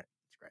 Yeah. Yes, right.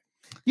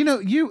 You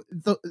know,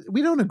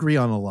 we don't agree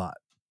on a lot,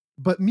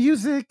 but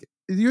music,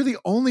 you're the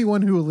only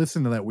one who will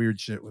listen to that weird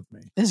shit with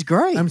me. It's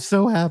great. I'm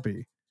so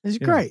happy. It's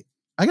Yeah. great.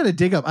 I got to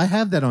dig up. I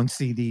have that on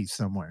CD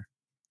somewhere.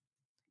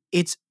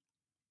 It's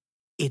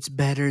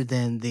better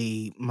than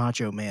the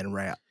Macho Man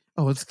rap.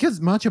 Oh, it's because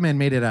Macho Man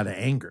made it out of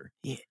anger.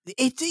 Yeah,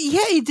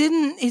 he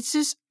didn't. It's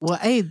just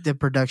the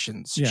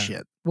production's Yeah.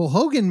 shit. Well,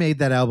 Hogan made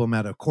that album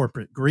out of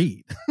corporate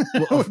greed.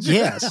 Well,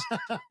 yes,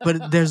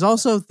 but there's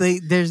also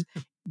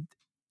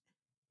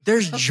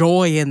there's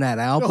joy in that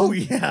album. Oh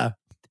yeah,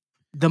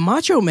 The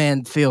Macho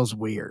Man feels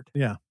weird.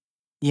 Yeah.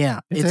 Yeah.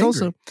 It's It's,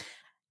 also, angry.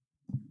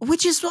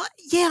 which is what,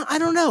 yeah, I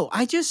don't know.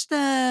 I just,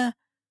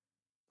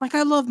 like,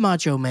 I love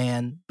Macho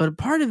Man, but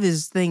part of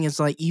his thing is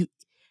like,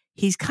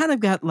 he's kind of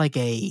got like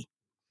a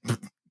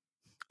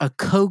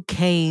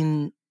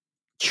cocaine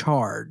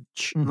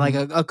charge, Mhm. like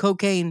a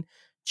cocaine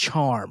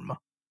charm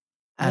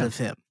out Yeah. of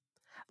him.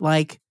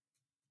 Like,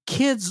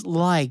 kids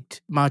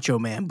liked Macho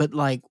Man, but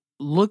like,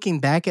 looking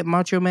back at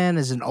Macho Man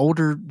as an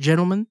older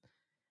gentleman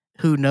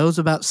who knows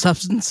about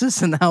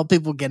substances and how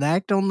people can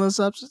act on those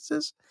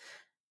substances,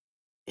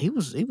 he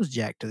was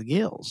jacked to the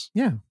gills.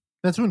 Yeah.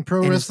 That's when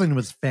pro And wrestling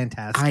was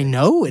fantastic. I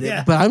know it,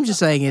 Yeah. but I'm just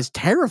saying it's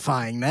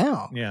terrifying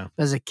now. Yeah.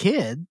 As a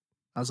kid,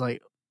 I was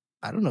like,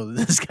 I don't know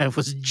that this guy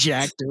was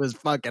jacked to his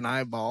fucking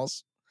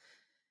eyeballs.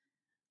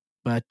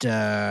 But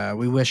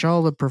we wish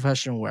all the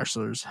professional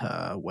wrestlers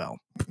well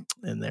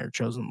in their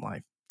chosen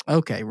life.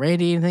 Okay,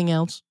 Randy, anything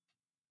else?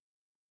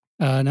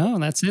 No,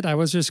 that's it. I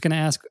was just going to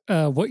ask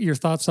what your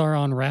thoughts are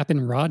on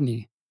Rappin'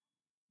 Rodney.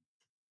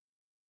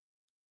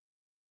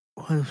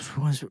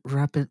 Was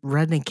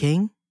Rodney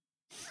King?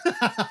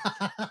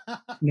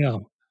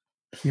 No,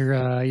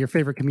 your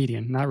favorite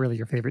comedian, not really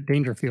your favorite,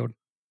 Dangerfield.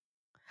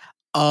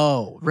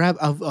 Oh,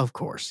 of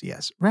course,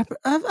 yes.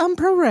 I'm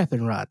pro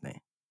rapping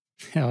Rodney.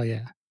 Hell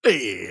yeah.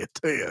 Yeah,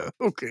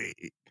 okay.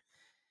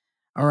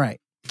 All right.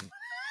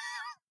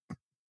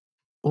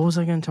 What was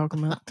I going to talk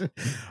about?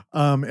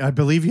 I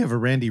believe you have a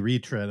Randy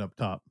retread up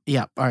top.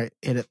 Yeah. All right.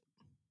 Hit it.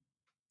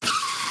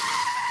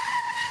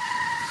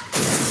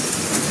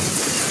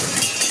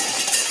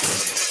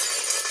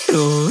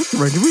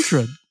 Randy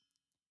Retread.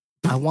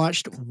 I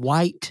watched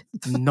White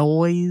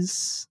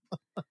Noise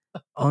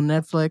on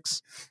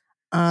Netflix.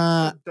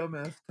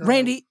 Dumbass.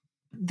 Randy,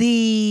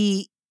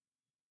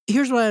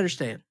 here's what I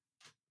understand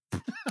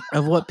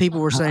of what people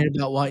were saying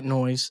about White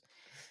Noise.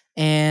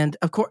 And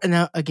of course,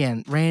 now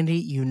again, Randy,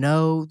 you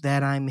know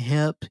that I'm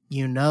hip.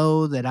 You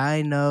know that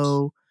I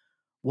know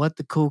what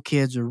the cool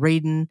kids are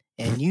reading,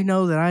 and you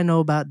know that I know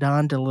about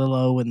Don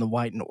DeLillo and the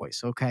White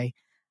Noise. Okay,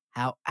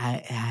 how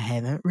I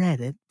haven't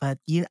read it, but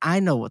I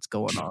know what's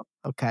going on.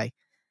 Okay,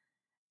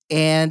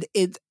 and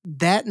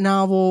that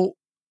novel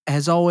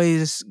has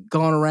always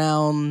gone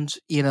around,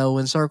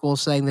 in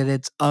circles saying that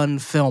it's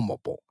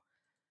unfilmable.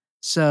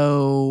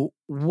 So,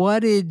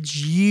 what did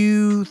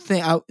you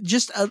think?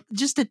 Just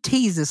to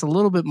tease this a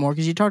little bit more,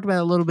 because you talked about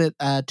it a little bit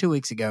 2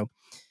 weeks ago.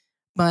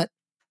 But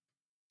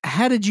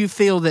how did you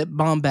feel that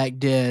Bomback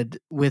did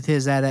with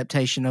his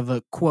adaptation of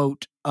a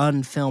quote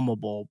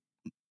unfilmable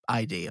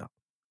idea?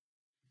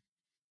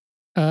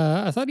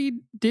 I thought he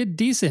did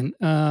decent.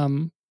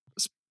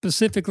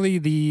 Specifically,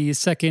 the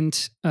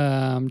second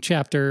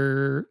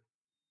chapter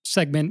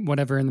segment,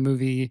 whatever in the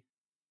movie,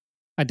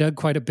 I dug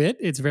quite a bit.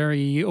 It's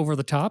very over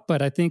the top,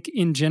 but I think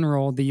in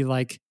general, the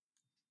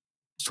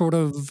sort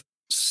of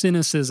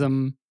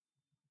cynicism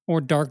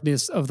or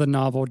darkness of the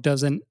novel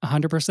doesn't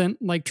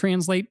 100%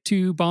 translate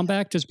to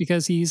Bomback, just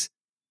because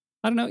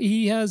I don't know,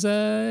 he has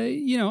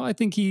I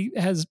think he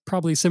has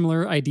probably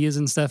similar ideas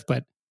and stuff,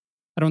 but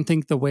I don't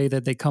think the way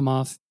that they come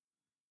off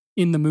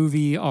in the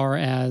movie are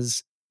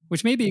as,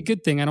 which may be a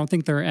good thing. I don't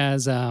think they're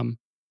as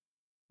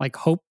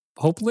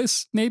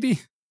hopeless, maybe,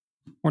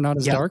 or not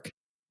as Yeah. dark.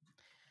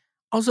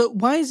 Also,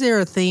 why is there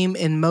a theme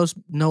in most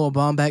Noah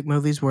Baumbach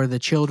movies where the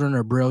children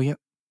are brilliant?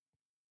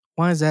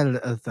 Why is that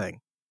a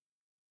thing?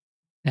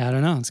 Yeah, I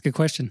don't know. It's a good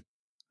question.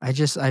 I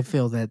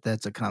feel that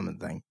that's a common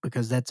thing,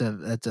 because that's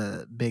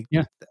a big,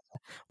 Yeah.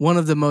 one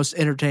of the most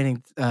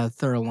entertaining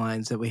thorough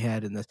lines that we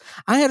had in this.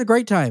 I had a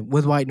great time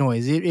with White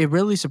Noise. It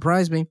really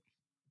surprised me.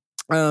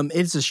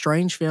 It's a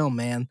strange film,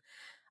 man.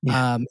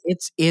 Yeah.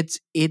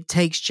 It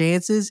takes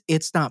chances.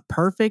 It's not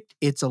perfect.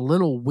 It's a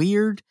little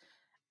weird.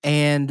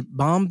 And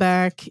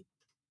Baumbach,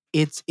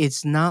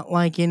 it's not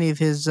like any of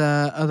his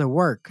other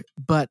work,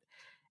 but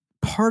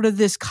part of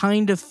this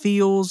kind of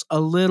feels a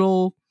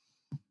little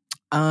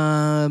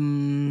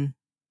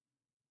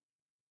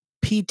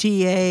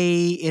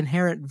PTA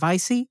Inherent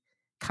Vicey,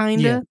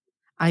 kind Yeah. of.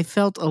 I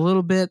felt a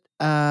little bit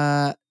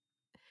the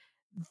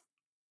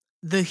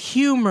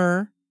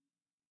humor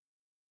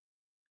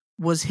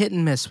was hit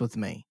and miss with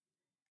me.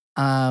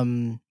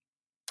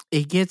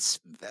 It gets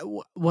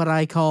what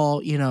I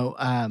call,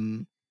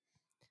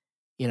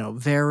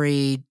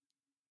 very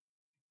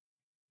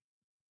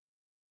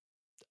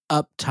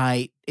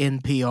uptight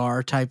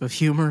NPR type of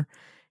humor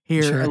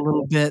here a Sure.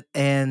 little bit,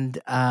 and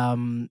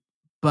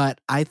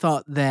but I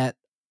thought that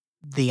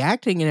the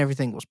acting and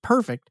everything was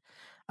perfect.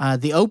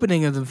 The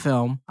opening of the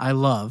film I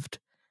loved,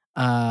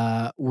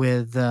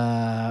 with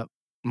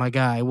my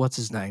guy, what's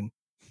his name?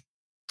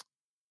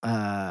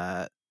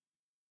 Uh,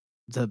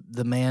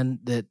 the man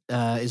that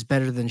is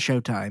better than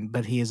Showtime,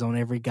 but he is on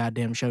every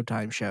goddamn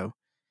Showtime show.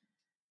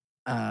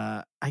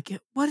 I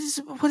get what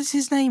is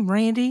his name?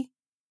 Randy?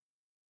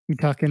 You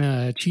talking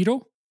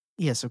Cheetle?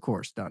 Yes, of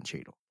course, Don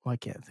Cheadle. Why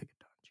can't I think of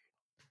Don Cheadle?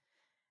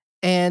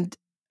 And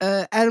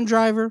Adam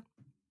Driver,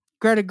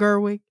 Greta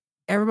Gerwig,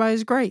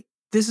 everybody's great.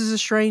 This is a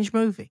strange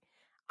movie.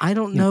 I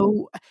don't Yeah.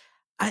 know.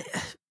 I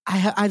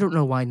I don't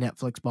know why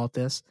Netflix bought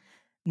this.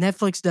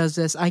 Netflix does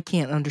this. I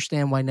can't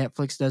understand why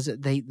Netflix does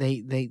it.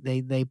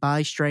 They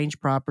buy strange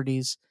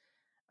properties,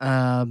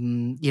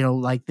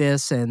 like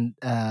this, and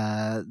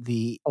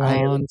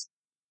Blonde.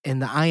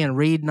 the Ian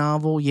Reed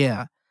novel,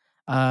 yeah,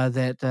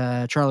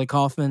 that Charlie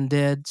Kaufman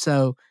did.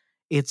 So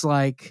it's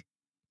like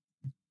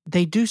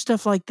they do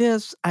stuff like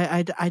this.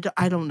 I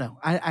don't know.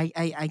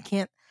 I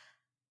can't.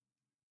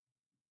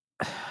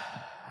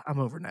 I'm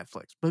over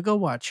Netflix, but go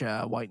watch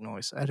White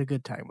Noise. I had a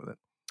good time with it.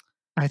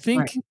 I Right.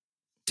 think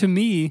to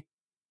me,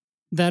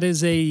 that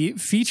is a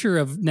feature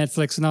of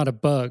Netflix, not a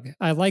bug.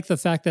 I like the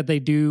fact that they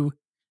do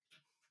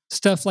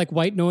stuff like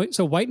White Noise.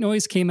 So White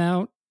Noise came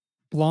out,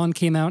 Blonde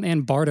came out,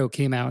 and Bardo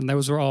came out, and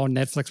those were all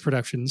Netflix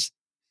productions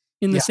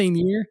in the Yeah. same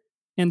year.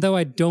 And though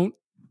I don't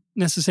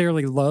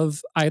necessarily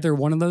love either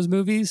one of those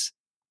movies,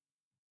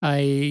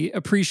 I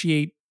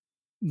appreciate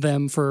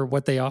them for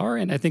what they are,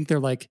 and I think they're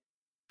like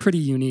pretty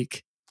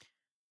unique.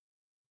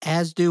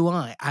 As do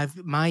I.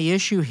 My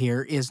issue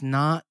here is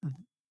not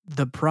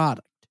the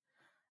product.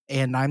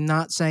 And I'm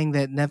not saying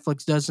that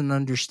Netflix doesn't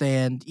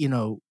understand,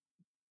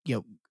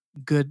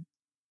 good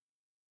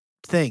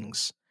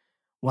things.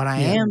 What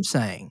I Yeah. am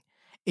saying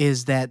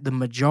is that the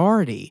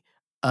majority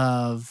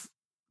of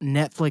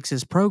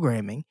Netflix's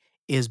programming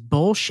is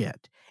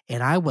bullshit.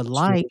 And I would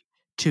like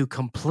to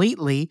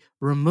completely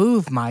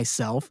remove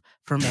myself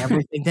from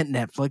everything that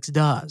Netflix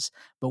does.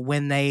 But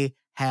when they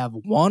have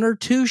one or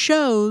two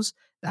shows,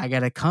 I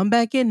got to come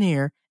back in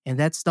here, and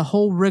that's the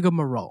whole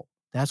rigmarole.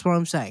 That's what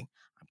I'm saying.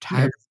 I'm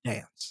tired of the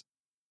dance.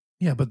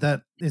 Yeah, but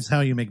that is how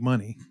you make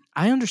money.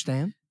 I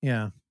understand.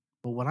 Yeah.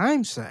 But what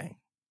I'm saying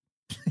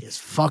is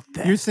fuck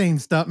that. You're saying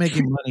stop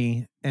making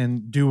money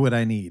and do what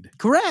I need.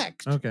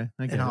 Correct. Okay,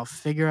 I get And it. I'll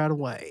figure out a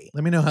way.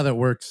 Let me know how that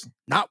works.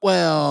 Not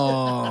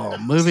well.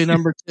 Movie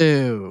number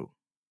 2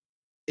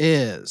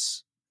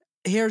 is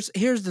here's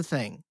the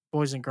thing,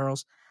 boys and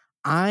girls.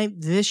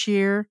 This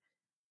year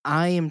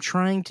I am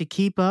trying to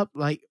keep up.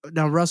 Like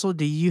now, Russell,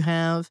 do you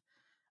have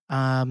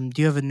a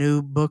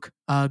new book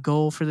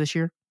goal for this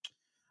year?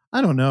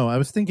 I don't know. I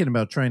was thinking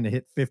about trying to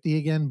hit 50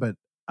 again, but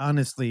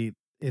honestly,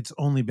 it's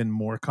only been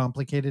more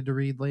complicated to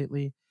read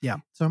lately. Yeah.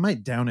 So I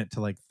might down it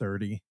to like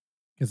 30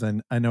 because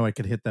I know I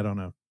could hit that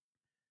on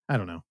I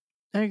don't know.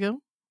 There you go.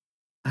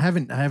 I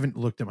haven't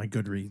looked at my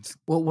Goodreads.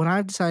 Well, what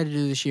I've decided to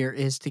do this year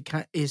is to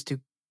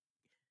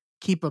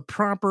keep a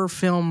proper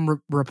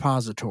film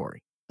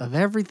repository of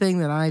everything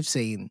that I've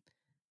seen.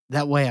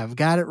 That way I've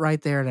got it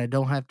right there and I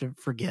don't have to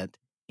forget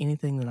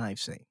anything that I've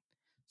seen.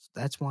 So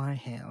that's why I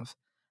have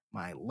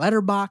my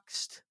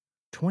letterboxed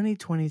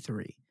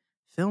 2023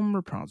 film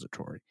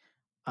repository.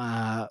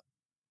 One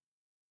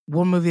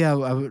movie I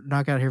would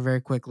knock out here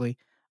very quickly.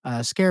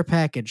 Scare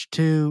Package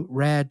 2,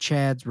 Rad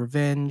Chad's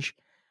Revenge.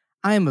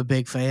 I am a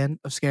big fan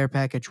of Scare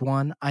Package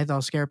 1. I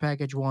thought Scare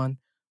Package 1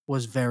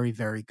 was very,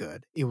 very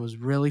good. It was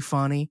really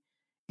funny.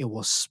 It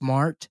was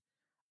smart.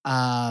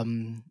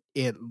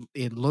 It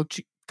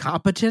looked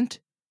competent.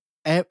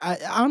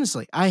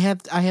 Honestly, I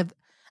have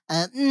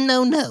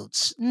no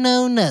notes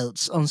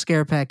on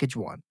Scare Package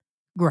 1.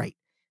 Great.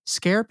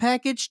 Scare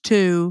Package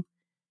 2,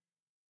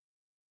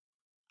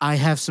 I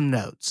have some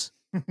notes.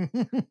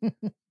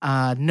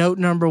 Note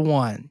number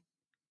 1.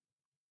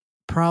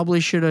 Probably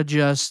should have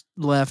just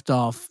left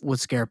off with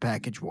Scare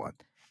Package 1.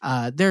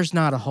 There's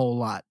not a whole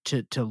lot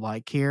to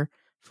like here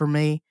for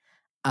me.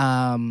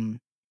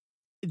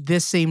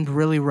 This seemed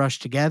really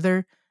rushed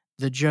together.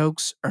 The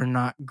jokes are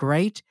not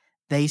great.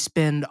 They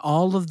spend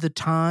all of the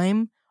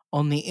time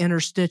on the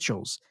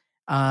interstitials.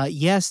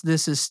 Yes,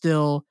 this is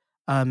still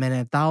an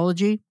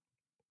anthology,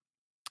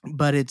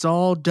 but it's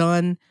all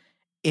done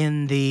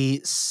in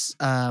the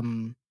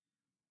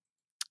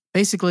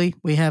basically,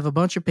 we have a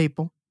bunch of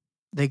people.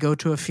 They go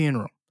to a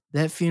funeral.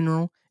 That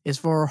funeral is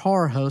for a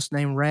horror host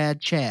named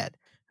Rad Chad,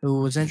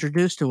 who was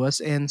introduced to us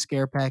in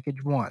Scare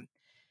Package 1.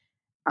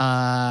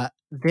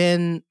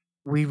 Then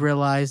we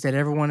realized that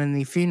everyone in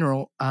the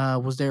funeral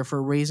was there for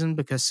a reason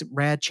because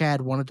Rad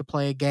Chad wanted to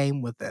play a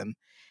game with them.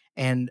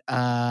 And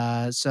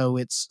so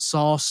it's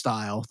Saw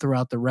style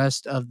throughout the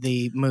rest of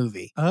the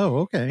movie. Oh,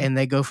 okay. And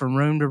they go from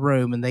room to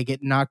room and they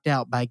get knocked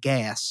out by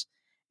gas.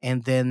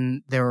 And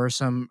then there are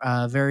some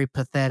very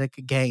pathetic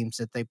games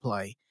that they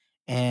play.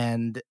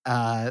 And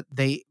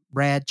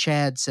Rad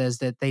Chad says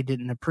that they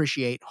didn't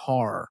appreciate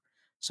horror.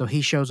 So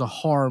he shows a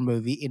horror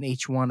movie in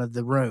each one of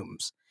the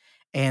rooms.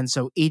 And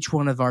so each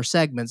one of our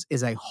segments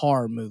is a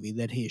horror movie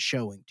that he is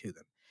showing to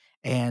them.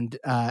 And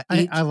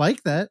I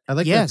like that. I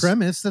like Yes. that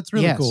premise. That's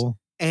really Yes. cool.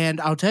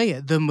 And I'll tell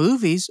you, the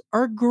movies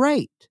are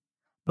great,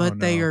 but Oh,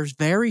 they no. are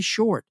very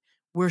short.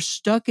 We're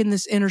stuck in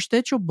this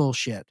interstitial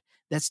bullshit.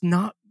 That's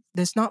not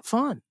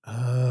fun.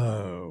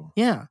 Oh.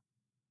 Yeah.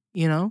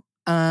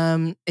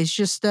 It's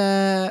just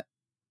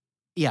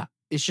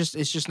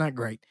it's just not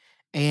great.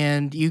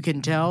 And you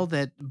can tell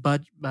that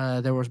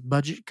there was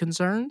budget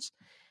concerns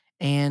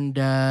and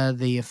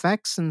the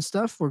effects and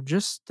stuff were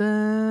just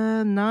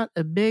not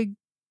a big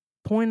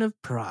point of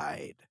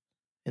pride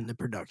in the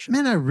production.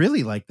 Man, I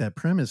really like that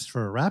premise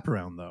for a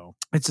wraparound, though.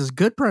 It's a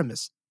good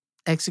premise.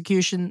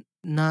 Execution,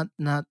 not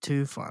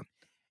too fun.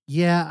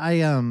 Yeah, I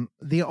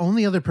the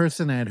only other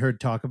person I had heard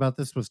talk about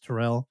this was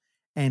Terrell,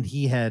 and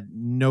he had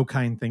no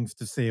kind things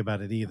to say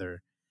about it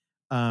either.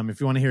 If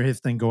you want to hear his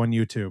thing, go on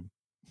YouTube.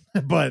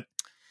 But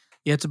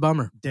Yeah, it's a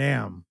bummer.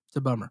 damn. It's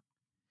a bummer.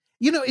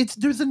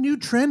 There's a new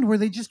trend where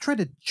they just try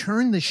to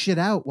churn the shit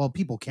out while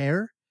people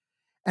care.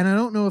 And I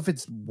don't know if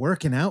it's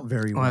working out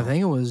very well. Well, I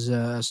think it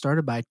was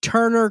started by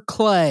Turner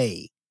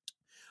Clay.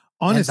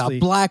 Honestly, and the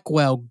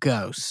Blackwell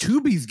Ghost.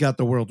 Tubi's got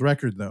the world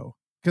record, though.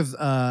 because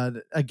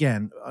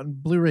again, on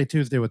Blu-ray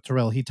Tuesday with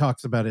Terrell, he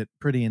talks about it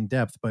pretty in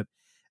depth. But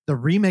the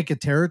remake of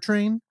Terror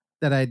Train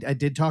that I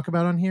did talk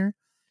about on here,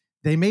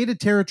 they made a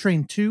Terror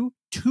Train 2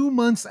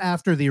 months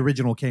after the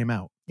original came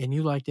out, And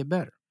you liked it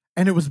better.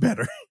 and it was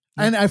better.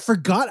 And I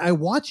forgot I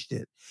watched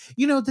it.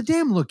 You know, the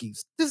damn lookies.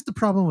 This is the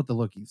problem with the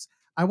lookies.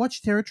 I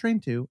watched Terror Train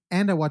 2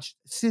 and I watched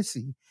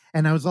Sissy,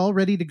 and I was all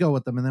ready to go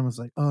with them, and then was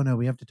like, oh no,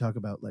 we have to talk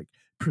about like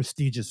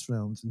prestigious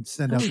films and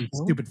send No, out we these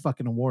don't. stupid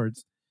fucking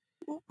awards.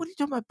 What are you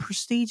talking about?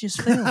 Prestigious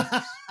films?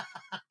 I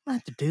don't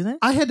have to do that.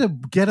 I had to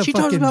get a She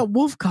fucking. talks about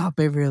Wolf Cop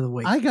every other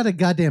week. I got a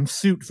goddamn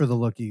suit for the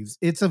lookies.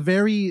 It's a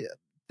very.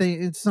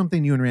 It's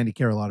something you and Randy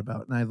care a lot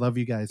about, and I love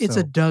you guys. It's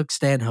so. a Doug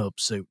Stanhope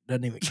suit.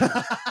 Doesn't even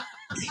count.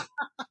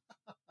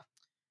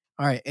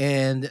 All right,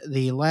 and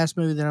the last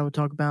movie that I would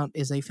talk about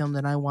is a film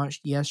that I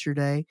watched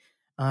yesterday,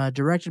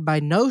 directed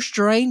by no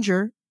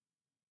stranger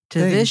to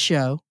Dang. this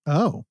show.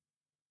 Oh,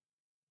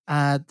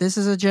 This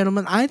is a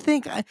gentleman.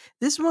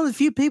 This is one of the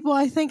few people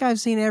I think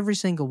I've seen every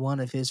single one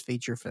of his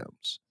feature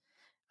films.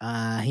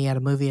 He had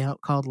a movie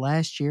out called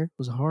last year. It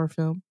was a horror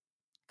film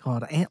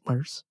called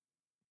Antlers.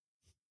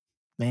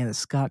 Man, it's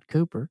Scott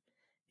Cooper.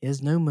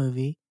 His new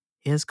movie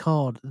is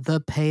called The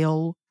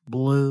Pale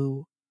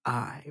Blue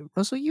Eye.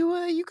 Russell,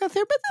 you got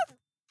there about this?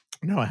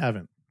 no, I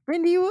haven't.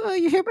 Randy,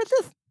 you hear about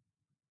this?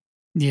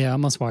 Yeah, I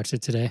must watch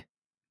it today.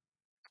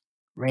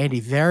 Randy,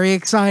 very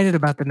excited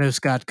about the new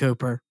Scott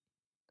Cooper.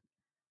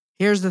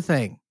 Here's the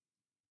thing.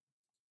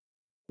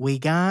 We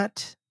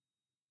got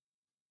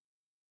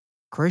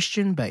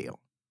Christian Bale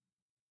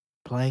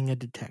playing a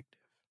detective.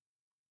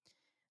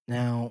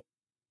 Now,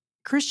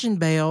 Christian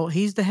Bale,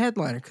 he's the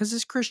headliner because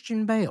it's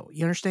Christian Bale.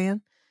 You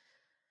understand?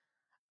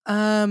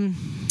 And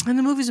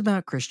the movie's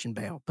about Christian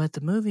Bale, but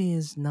the movie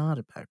is not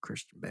about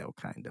Christian Bale,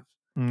 kind of.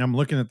 I'm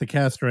looking at the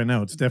cast right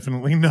now. It's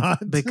definitely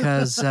not.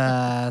 Because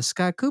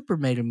Scott Cooper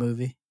made a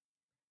movie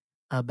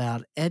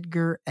about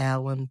Edgar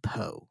Allan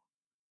Poe.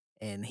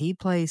 And he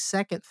plays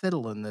second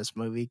fiddle in this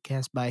movie,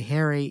 cast by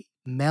Harry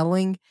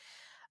Melling.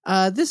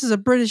 This is a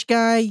British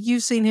guy.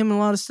 You've seen him in a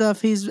lot of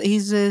stuff.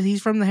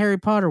 He's from the Harry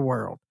Potter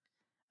world.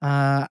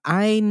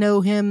 I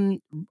know him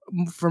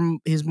from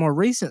his more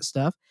recent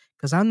stuff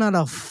because I'm not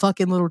a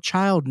fucking little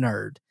child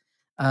nerd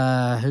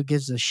who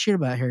gives a shit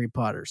about Harry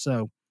Potter.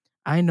 So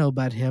I know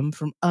about him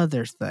from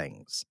other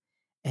things.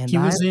 And He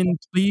was in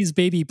Please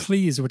Baby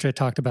Please, which I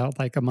talked about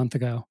like a month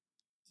ago.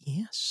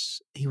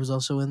 Yes, he was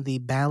also in the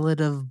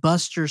Ballad of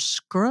Buster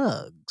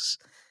Scruggs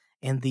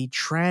and the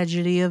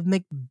Tragedy of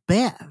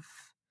Macbeth.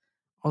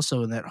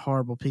 Also in that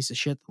horrible piece of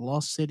shit, The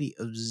Lost City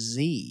of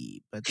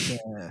Z. But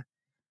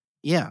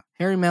yeah,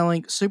 Harry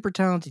Melling, super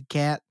talented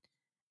cat,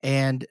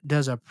 and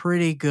does a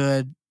pretty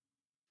good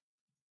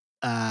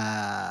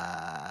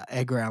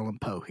Edgar Allan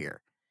Poe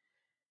here.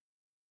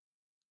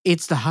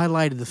 It's the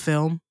highlight of the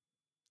film.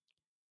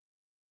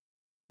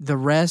 The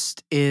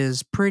rest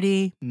is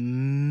pretty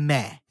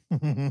meh.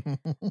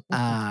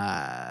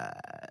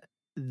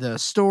 The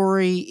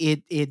story,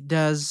 it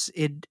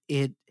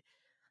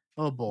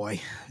oh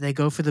boy, they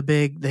go for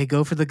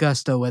the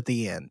gusto at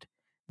the end.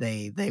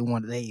 They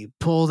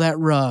pull that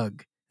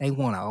rug. They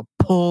want to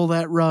pull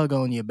that rug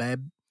on you,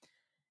 babe.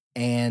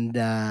 And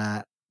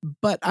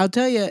but I'll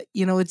tell you,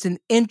 it's an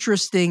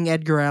interesting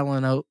Edgar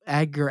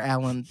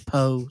Allan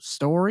Poe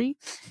story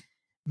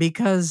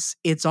because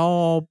it's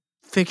all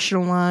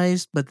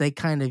fictionalized, but they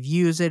kind of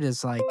use it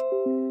as like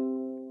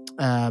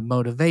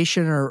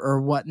motivation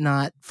or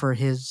whatnot for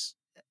his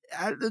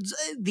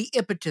the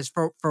impetus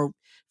for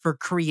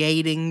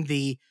creating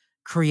the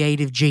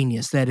creative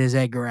genius that is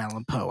Edgar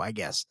Allan Poe, I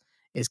guess,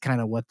 is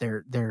kind of what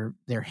they're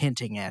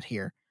hinting at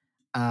here.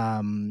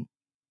 And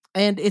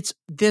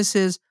this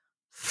is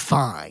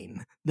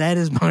fine. That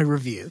is my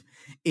review.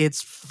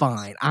 It's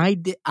fine. I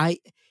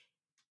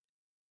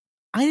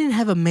didn't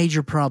have a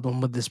major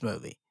problem with this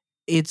movie.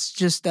 It's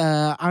just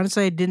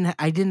honestly I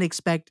didn't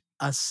expect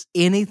us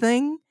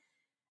anything.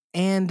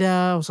 And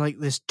I was like,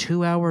 this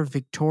 2-hour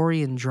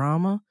Victorian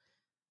drama.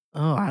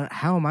 Oh,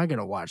 how am I going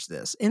to watch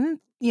this? And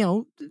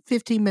then,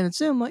 15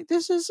 minutes in, I'm like,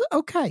 this is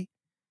okay.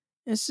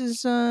 This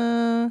is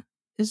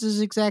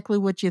exactly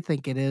what you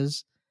think it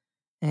is.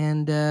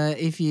 And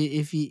if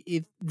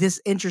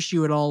this interests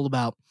you at all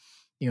about,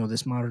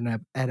 this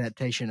modern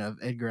adaptation of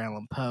Edgar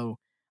Allan Poe,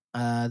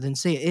 then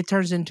see it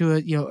turns into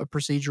a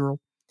procedural,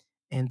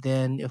 and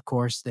then of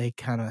course they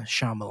kind of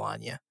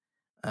Shyamalan you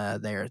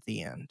there at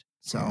the end.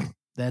 So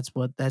that's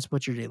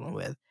what you're dealing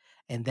with,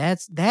 and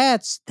that's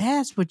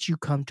what you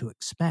come to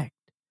expect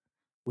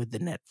with the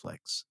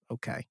Netflix.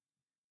 Okay,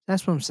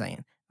 that's what I'm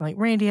saying. Like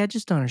Randy, I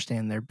just don't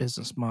understand their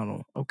business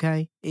model.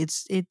 Okay,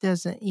 it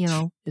doesn't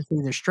it's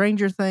either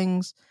Stranger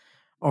Things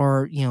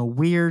or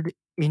weird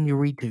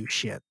Inarritu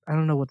shit. I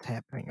don't know what's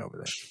happening over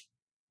there.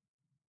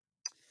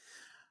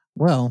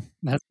 Well,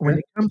 That's when fair.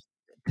 it comes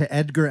to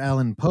Edgar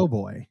Allan Poe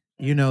boy,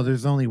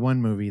 there's only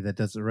one movie that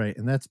does it right,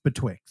 and that's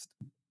Betwixt.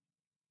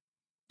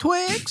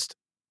 Twixt.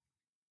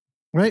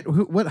 Right?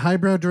 What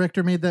highbrow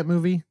director made that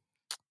movie?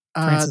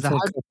 Francis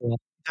Ford Coppola.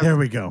 There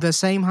we go. The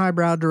same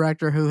highbrow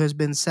director who has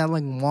been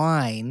selling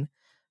wine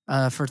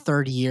for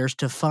 30 years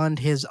to fund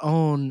his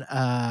own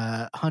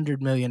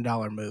 $100 million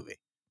movie.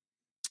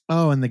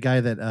 Oh, and the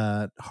guy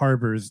that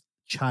harbors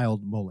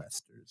child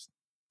molesters.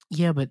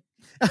 Yeah, but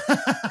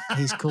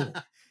he's cool.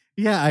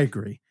 Yeah, I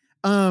agree.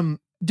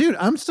 Dude,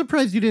 I'm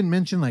surprised you didn't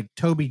mention like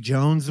Toby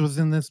Jones was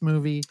in this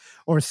movie,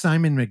 or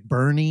Simon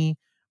McBurney,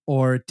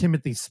 or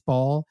Timothy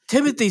Spall.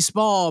 Timothy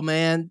Spall,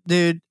 man,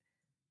 dude,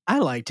 I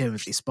like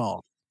Timothy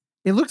Spall.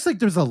 It looks like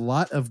there's a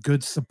lot of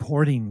good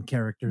supporting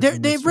characters. There,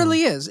 in this it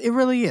really film. is. It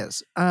really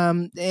is.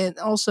 And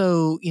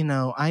also,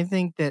 I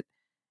think that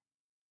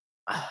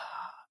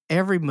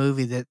every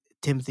movie that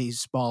Timothy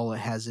Spall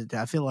has,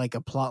 I feel like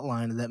a plot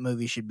line of that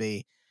movie should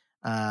be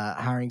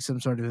hiring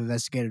some sort of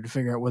investigator to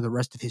figure out where the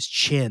rest of his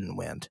chin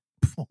went.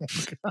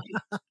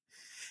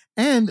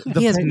 And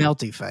He has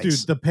melty face.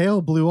 Dude, The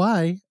Pale Blue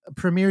Eye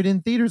premiered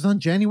in theaters on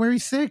January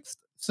 6th.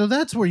 So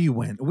that's where you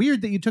went.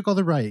 Weird that you took all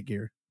the riot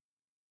gear.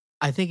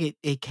 I think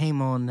it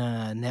came on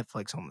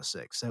Netflix on the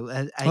 6th. So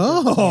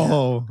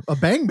A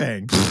bang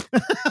bang.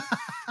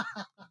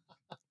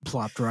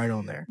 Plopped right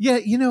on there. Yeah,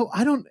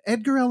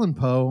 Edgar Allan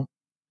Poe,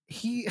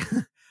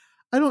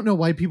 I don't know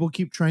why people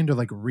keep trying to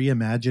like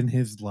reimagine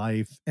his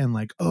life and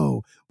like,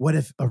 oh, what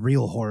if a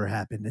real horror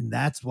happened and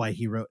that's why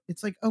he wrote.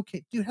 It's like,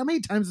 okay, dude, how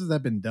many times has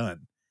that been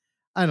done?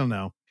 I don't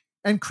know.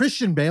 And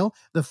Christian Bale,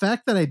 the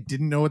fact that I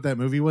didn't know what that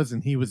movie was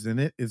and he was in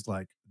it is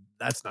like,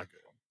 that's not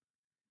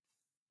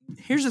good.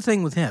 Here's the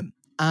thing with him.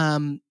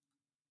 I'm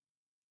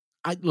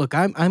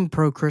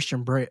pro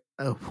Christian Bale.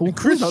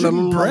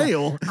 Christian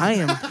Bale. I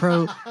am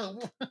pro.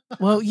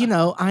 Well,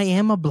 I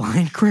am a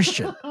blind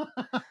Christian,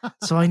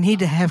 so I need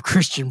to have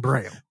Christian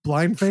Bale.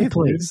 Blind faith,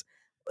 please.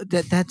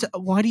 That's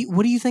what do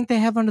you think they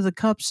have under the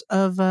cups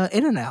of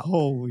In-N-Out?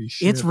 Holy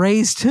shit! It's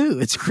raised too.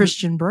 It's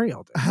Christian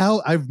Bale.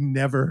 How I've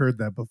never heard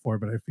that before,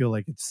 but I feel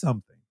like it's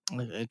something.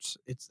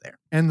 It's there.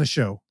 And the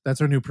show.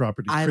 That's our new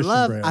property. I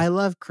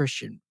love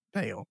Christian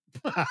Bale.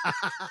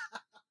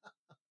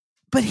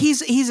 But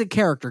he's a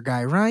character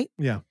guy, right?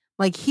 Yeah.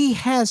 Like he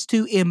has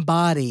to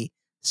embody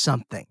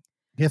something.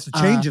 He has to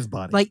change his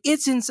body. Like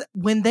it's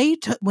when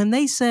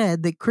they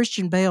said that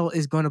Christian Bale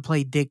is going to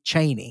play Dick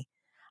Cheney,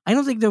 I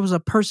don't think there was a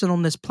person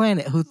on this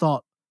planet who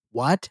thought,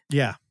 what?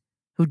 Yeah.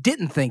 Who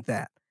didn't think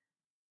that.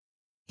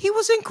 He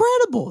was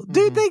incredible.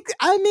 Dude,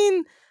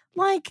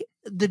 like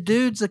the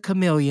dude's a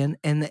chameleon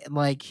and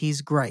like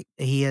he's great.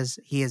 He has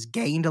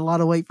gained a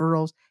lot of weight for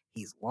roles.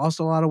 He's lost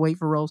a lot of weight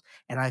for roles.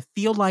 And I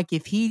feel like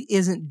if he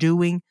isn't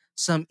doing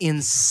some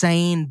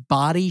insane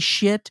body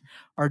shit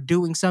or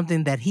doing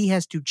something that he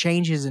has to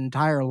change his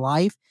entire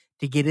life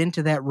to get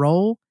into that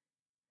role,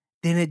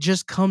 then it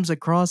just comes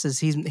across as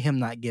him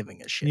not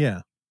giving a shit.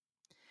 Yeah.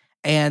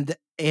 And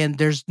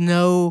there's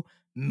no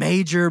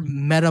major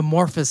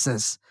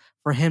metamorphosis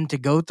for him to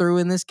go through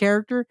in this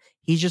character.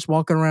 He's just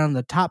walking around in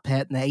the top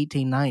hat in the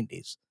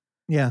 1890s.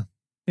 Yeah.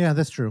 Yeah,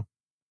 that's true.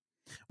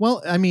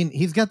 Well, I mean,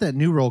 he's got that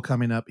new role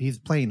coming up. He's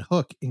playing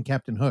Hook in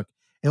Captain Hook.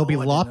 He'll be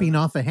lopping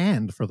off a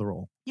hand for the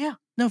role. Yeah,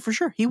 no, for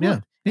sure. He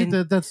would.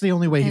 Yeah. That's the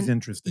only way he's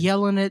interested.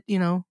 Yelling at,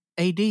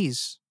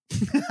 ADs.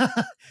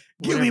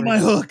 Give me my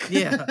hook.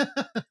 Yeah.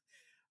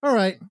 All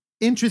right.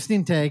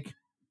 Interesting take.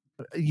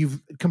 You've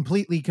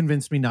completely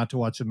convinced me not to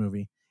watch the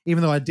movie,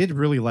 even though I did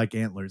really like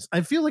Antlers.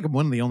 I feel like I'm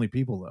one of the only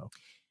people, though.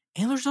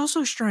 Antlers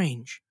also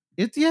strange.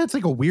 It's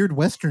like a weird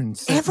Western.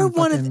 Every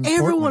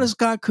one of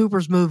Scott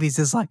Cooper's movies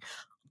is like,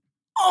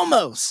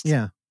 almost.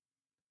 Yeah.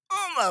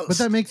 Almost. But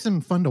that makes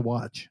them fun to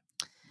watch.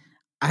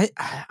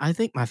 I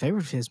think my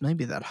favorite of his may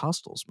be that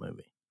Hostels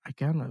movie. I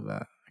kind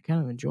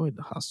of enjoyed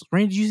the Hostels.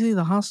 Randy, did you see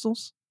the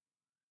Hostels?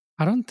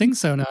 I don't think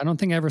so. No, I don't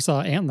think I ever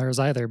saw Antlers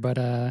either. But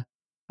I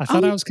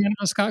thought I was kind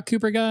of a Scott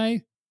Cooper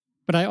guy.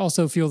 But I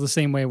also feel the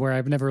same way where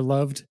I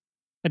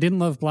didn't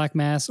love Black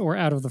Mass or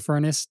Out of the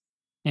Furnace,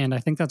 and I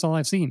think that's all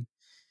I've seen.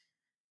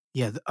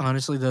 Yeah,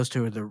 honestly, those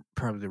two are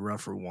probably the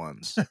rougher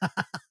ones.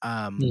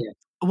 Yeah.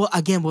 Well,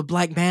 again, with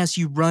Black Mass,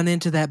 you run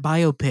into that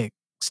biopic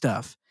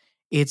stuff.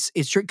 It's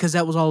true because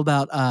that was all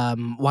about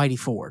Whitey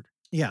Ford.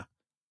 Yeah.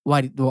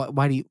 Whitey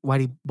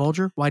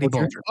Bulger? Whitey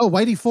Bulger. Oh,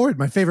 Whitey Ford,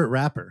 my favorite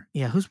rapper.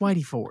 Yeah, who's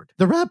Whitey Ford?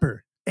 The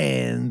rapper.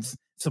 And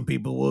some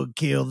people will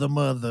kill the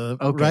mother.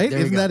 Okay, right?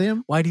 Isn't that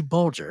him? Whitey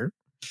Bulger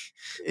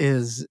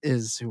is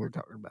who we're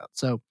talking about.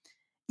 So,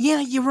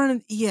 yeah, you're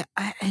running. Yeah,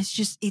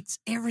 it's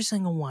every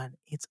single one.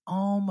 It's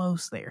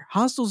almost there.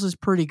 Hostels is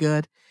pretty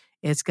good.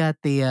 It's got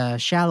the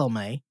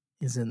Chalamet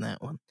is in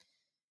that one.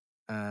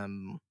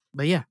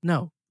 But yeah,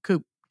 no,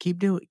 Coop, keep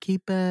doing,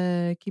 keep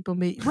on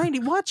being. Randy,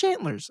 watch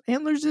Antlers.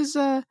 Antlers is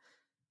I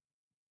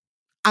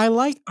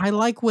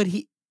like what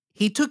he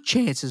took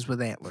chances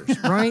with Antlers,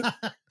 right?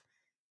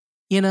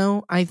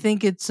 I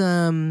think it's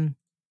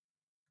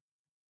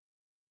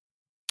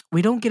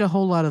we don't get a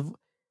whole lot of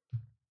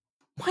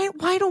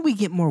why don't we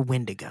get more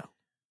Wendigo?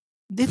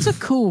 It's a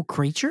cool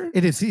creature.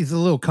 It is. He's a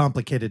little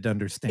complicated to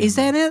understand. Is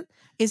that it?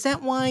 Is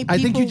that why people I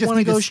think you just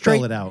need go to straight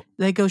spell it out?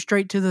 They go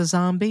straight to the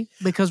zombie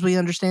because we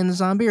understand the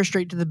zombie, or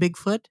straight to the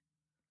Bigfoot?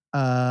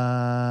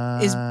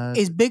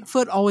 Is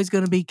Bigfoot always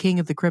going to be king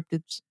of the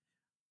cryptids?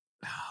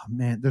 Oh,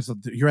 man,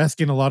 you're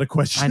asking a lot of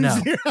questions. I know.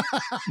 Here.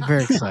 I'm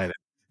very excited.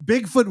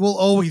 Bigfoot will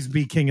always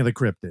be king of the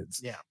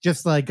cryptids. Yeah.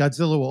 Just like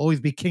Godzilla will always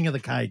be king of the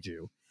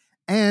kaiju.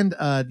 And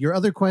your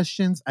other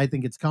questions, I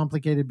think it's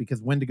complicated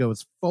because Wendigo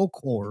is folk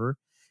horror.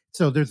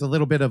 So there's a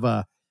little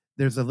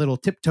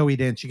tiptoey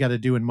dance you got to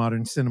do in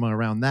modern cinema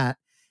around that.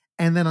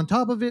 And then on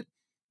top of it,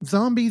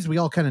 zombies, we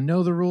all kind of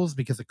know the rules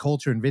because of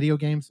culture and video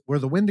games. Where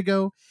the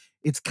Wendigo,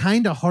 it's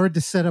kind of hard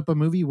to set up a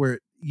movie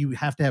where you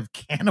have to have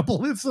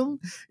cannibalism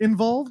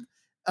involved.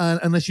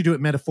 Unless you do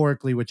it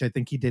metaphorically, which I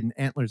think he did in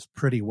Antlers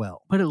pretty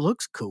well. But it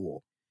looks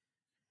cool.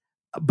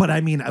 But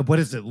I mean, what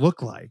does it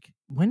look like?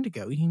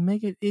 Wendigo, you can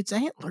make it's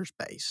antlers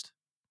based.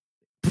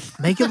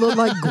 Make it look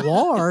like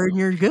Guar and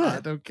you're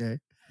good. God, okay.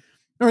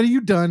 All right, are you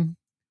done?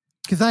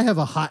 Because I have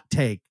a hot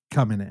take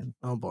coming in.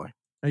 Oh boy.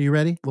 Are you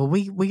ready? Well,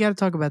 we got to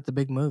talk about the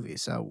big movie.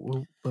 So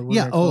we'll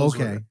Yeah. gonna Oh, close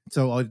with okay. it.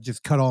 So I'll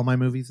just cut all my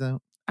movies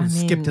out. I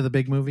Skip mean, to the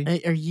big movie.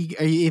 Are you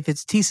if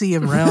it's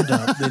TCM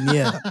Roundup, then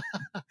yeah.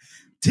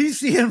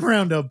 TCM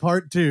Roundup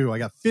Part 2. I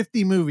got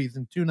 50 movies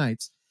in 2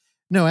 nights.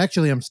 No,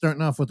 actually, I'm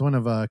starting off with one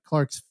of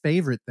Clark's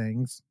favorite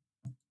things.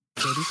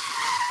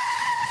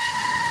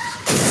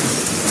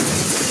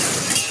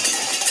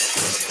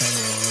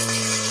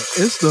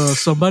 It's the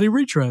somebody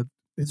retread.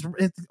 It's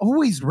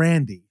always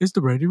Randy. It's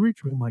the Randy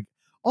retread. Oh my!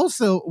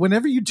 Also,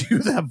 whenever you do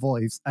that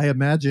voice, I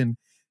imagine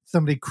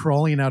somebody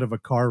crawling out of a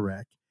car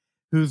wreck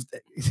who's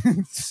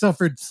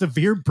suffered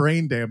severe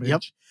brain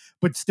damage,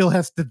 but still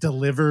has to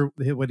deliver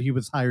what he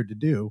was hired to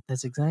do.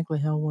 That's exactly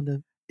how I want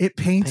to. It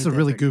paints Paint a that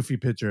really picture. goofy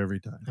picture every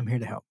time. I'm here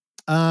to help.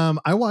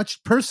 I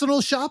watched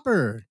Personal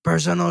Shopper.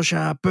 Personal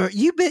shopper.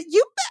 You bet.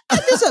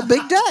 It's a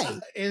big day.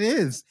 It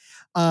is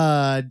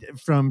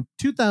from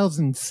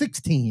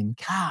 2016.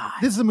 God.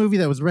 This is a movie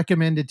that was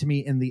recommended to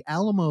me in the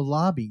Alamo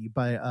lobby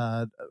by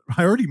I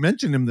already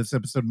mentioned him this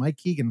episode, Mike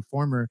Keegan,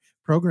 former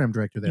program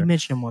director there. You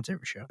mention him once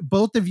every show.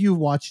 Both of you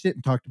watched it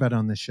and talked about it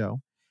on this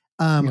show.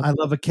 Yep. I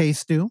love a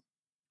K-stew.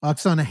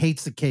 Oksana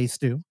hates a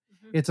K-stew.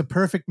 Mhm. It's a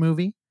perfect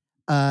movie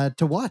to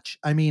watch.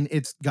 I mean,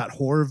 it's got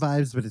horror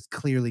vibes, but it's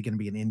clearly going to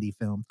be an indie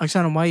film.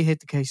 Oksana, why you hate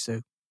the case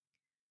too?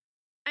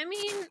 I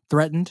mean,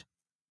 Threatened?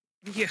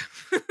 yeah.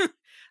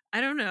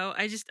 I don't know.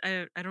 I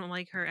don't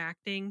like her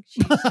acting.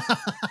 She's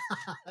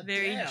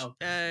very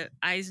Damn.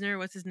 Eisner.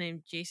 What's his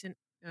name? Jason.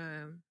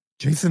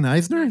 Jason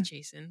Eisner? Not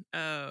Jason.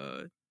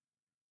 The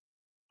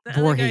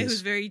other guy Voorhees.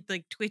 who's very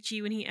like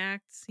twitchy when he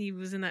acts. He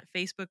was in that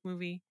Facebook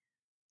movie.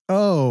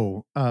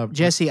 Oh,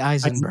 Jesse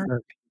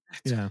Eisenberg.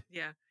 yeah.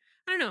 Yeah.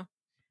 I don't know.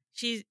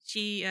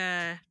 She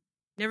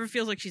never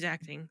feels like she's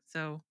acting.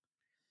 So,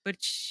 but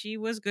she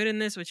was good in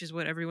this, which is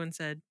what everyone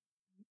said.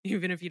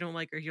 Even if you don't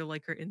like her, you'll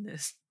like her in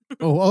this.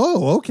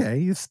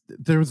 Okay.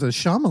 There was a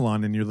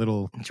Shyamalan in your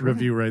little That's right.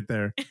 review right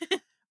there.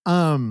 Yeah,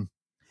 I'm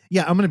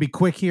gonna be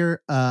quick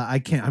here.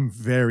 I'm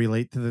very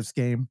late to this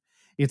game.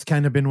 It's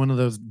kind of been one of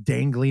those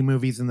dangly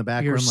movies in the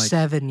back You're where I'm like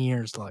 7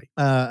 years late.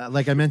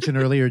 like I mentioned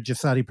earlier,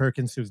 Jasadi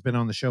Perkins, who's been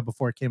on the show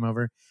before, came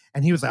over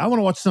and he was like, I want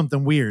to watch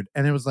something weird.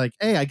 And it was like,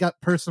 hey, I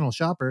got Personal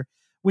Shopper,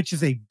 which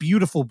is a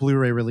beautiful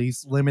Blu-ray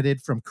release,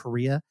 limited from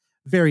Korea.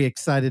 Very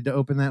excited to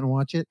open that and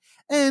watch it.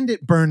 And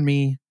it burned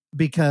me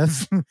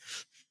because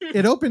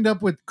it opened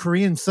up with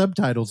Korean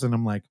subtitles. And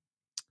I'm like,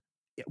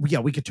 yeah,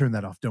 we could turn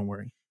that off. Don't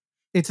worry.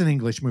 It's an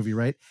English movie,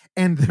 right?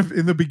 And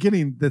in the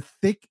beginning, the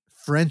thick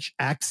French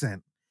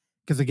accent,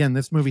 because again,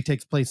 this movie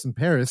takes place in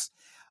Paris.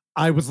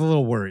 I was a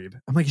little worried.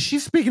 I'm like, is she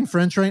speaking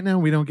French right now?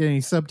 We don't get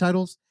any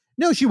subtitles.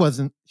 No, she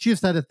wasn't. She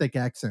just had a thick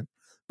accent.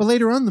 But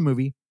later on in the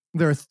movie,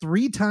 there are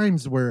 3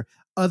 times where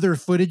other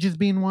footage is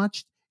being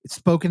watched. It's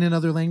spoken in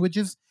other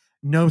languages.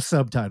 No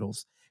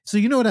subtitles. So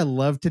you know what I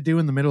love to do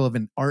in the middle of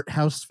an art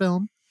house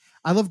film?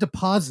 I love to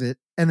pause it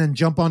and then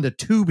jump onto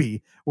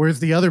Tubi, whereas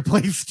the other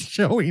place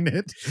showing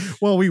it,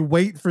 while we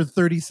wait for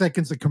 30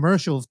 seconds of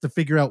commercials to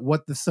figure out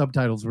what the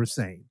subtitles were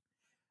saying.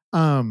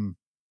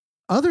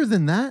 Other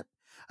than that,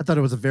 I thought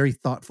it was a very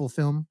thoughtful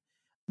film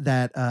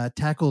that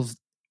tackles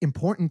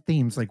important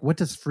themes like what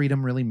does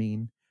freedom really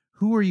mean?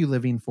 Who are you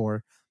living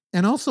for?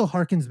 And also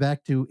harkens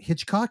back to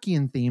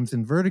Hitchcockian themes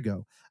in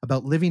Vertigo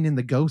about living in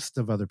the ghosts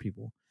of other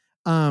people.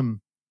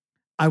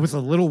 I was a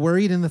little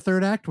worried in the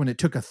third act when it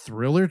took a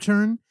thriller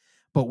turn,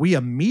 but we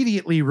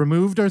immediately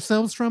removed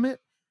ourselves from it.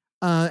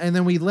 And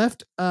then we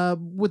left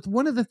with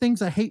one of the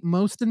things I hate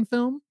most in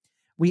film.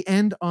 We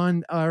end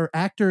on our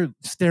actor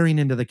staring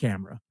into the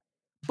camera.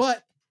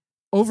 But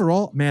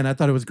overall, man, I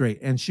thought it was great.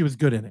 And she was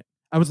good in it.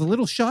 I was a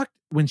little shocked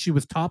when she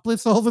was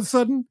topless all of a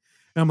sudden.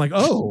 And I'm like,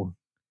 oh,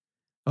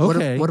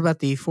 okay. What about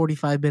the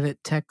 45-minute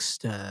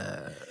text?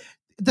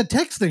 The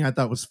text thing I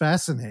thought was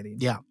fascinating.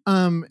 Yeah.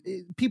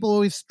 People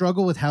always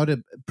struggle with how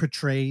to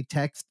portray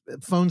text.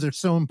 Phones are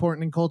so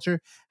important in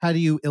culture. How do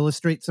you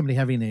illustrate somebody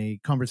having a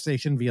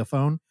conversation via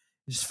phone?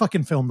 Just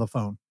fucking film the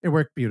phone. It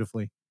worked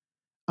beautifully.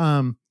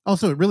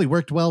 Also, it really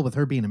worked well with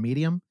her being a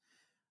medium.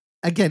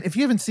 Again, if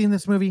you haven't seen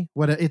this movie,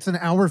 it's an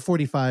hour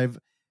 45.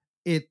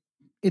 It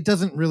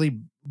doesn't really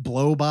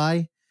blow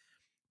by,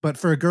 but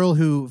for a girl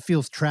who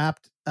feels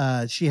trapped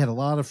she had a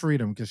lot of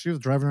freedom because she was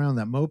driving around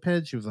that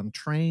moped. She was on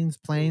trains,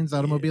 planes,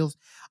 automobiles.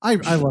 I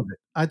loved it.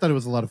 I thought it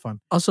was a lot of fun.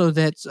 Also,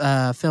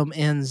 that film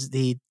ends,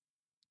 the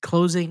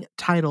closing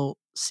title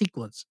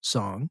sequence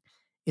song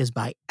is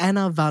by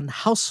Anna van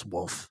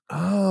Housewolf,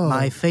 Oh,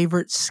 my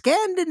favorite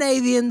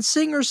Scandinavian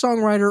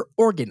singer-songwriter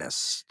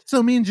organist.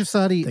 so me and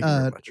Jasadi,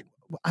 Thank you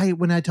very much.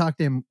 when I talked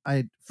to him,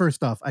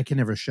 first off, I can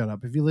never shut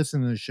up. If you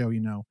listen to the show,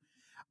 you know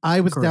I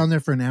was Correct. down there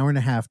for an hour and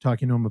a half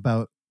talking to him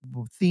about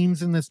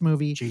themes in this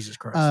movie. Jesus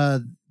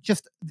Christ.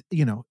 Just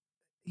you know,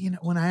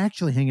 when I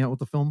actually hang out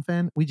with a film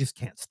fan, we just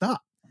can't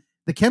stop.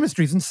 The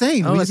chemistry's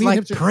insane. Oh, We- it's me and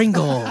like him-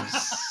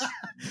 Pringles.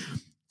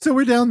 So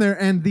we're down there,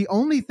 and the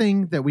only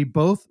thing that we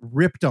both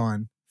ripped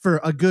on for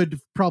a good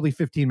probably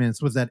 15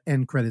 minutes was that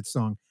end credits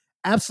song.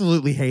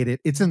 Absolutely hate it.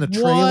 It's in the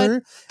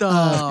trailer.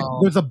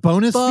 There's a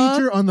bonus fuck?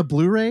 feature on the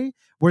Blu-ray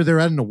where they're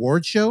at an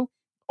award show.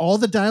 All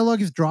the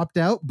dialogue is dropped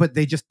out, but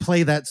they just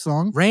play that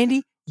song.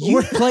 Randy,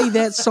 you play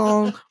that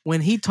song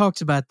when he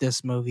talks about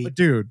this movie.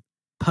 Dude,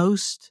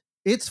 Post.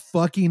 it's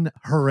fucking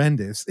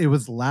horrendous. It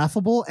was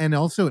laughable, and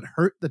also it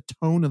hurt the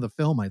tone of the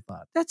film, I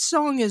thought. That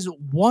song is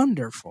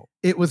wonderful.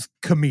 It was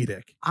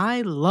comedic.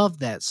 I love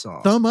that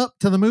song. Thumb up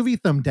to the movie,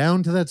 thumb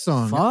down to that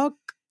song. Fuck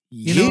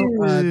You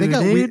know, they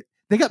got dude.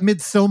 they got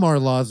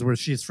Midsommar laws where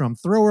she's from.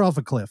 Throw her off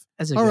a cliff.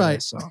 That's a All good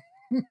right. song.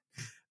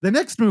 The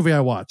next movie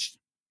I watched,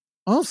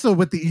 also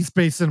with the East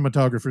Bay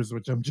cinematographers,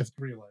 which I'm just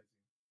realizing,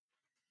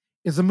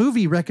 is a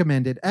movie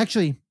recommended.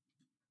 Actually,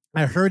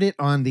 I heard it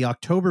on the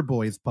October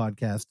Boys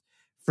podcast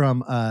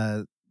from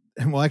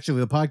well,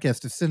 actually the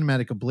podcast is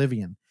Cinematic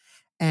Oblivion.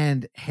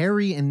 And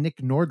Harry and Nick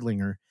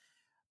Nordlinger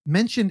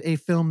mentioned a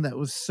film that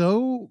was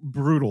so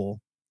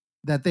brutal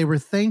that they were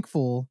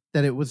thankful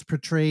that it was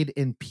portrayed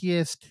in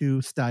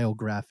PS2 style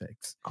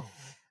graphics. Oh.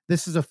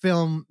 This is a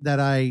film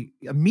that I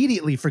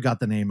immediately forgot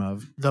the name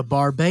of. The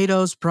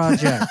Barbados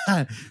Project.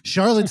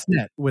 Charlotte's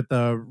Net with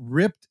the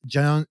ripped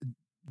John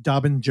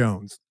Dobbin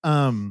Jones.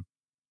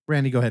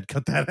 Randy, go ahead,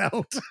 cut that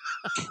out.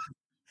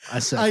 I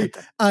said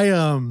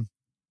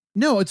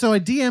No, so I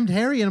DM'd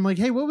Harry and I'm like,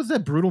 hey, what was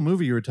that brutal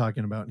movie you were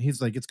talking about? And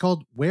he's like, it's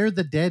called Where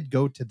the Dead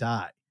Go to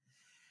Die.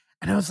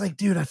 And I was like,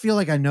 dude, I feel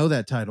like I know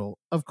that title.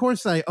 Of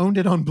course, I owned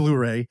it on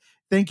Blu-ray.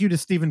 Thank you to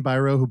Stephen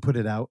Byro who put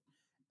it out.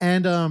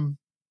 And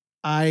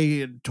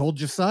I told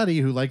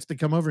Jasadi, who likes to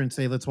come over and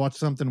say, let's watch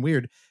something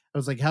weird. I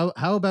was like, how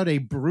about a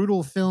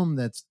brutal film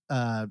that's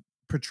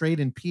portrayed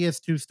in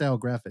PS2 style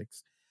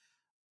graphics?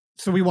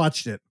 So we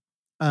watched it.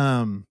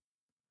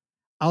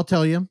 I'll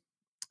tell you,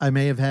 I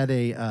may have had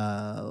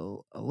a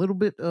little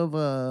bit of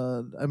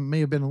I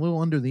may have been a little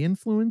under the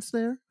influence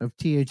there of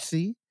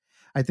THC.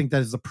 I think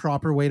that is the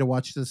proper way to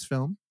watch this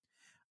film.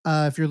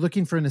 If you're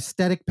looking for an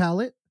aesthetic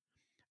palette,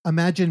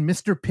 imagine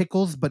Mr.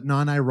 Pickles, but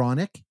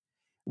non-ironic.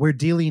 We're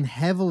dealing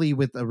heavily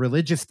with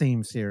religious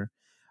themes here.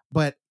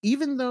 But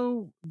even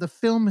though the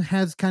film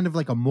has kind of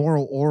like a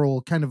moral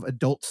oral kind of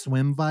Adult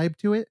Swim vibe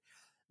to it,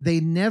 they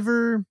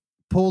never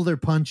pull their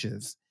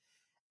punches.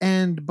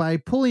 And by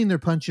pulling their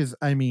punches,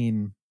 I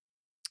mean,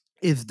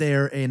 is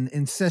there an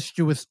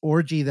incestuous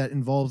orgy that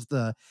involves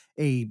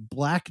a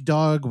black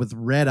dog with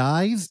red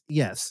eyes?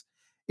 Yes.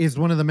 Is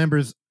one of the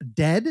members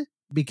dead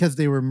because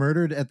they were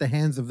murdered at the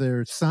hands of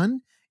their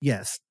son?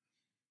 Yes.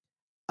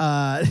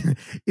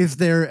 Is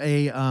there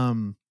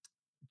a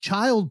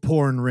child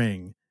porn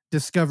ring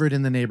discovered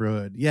in the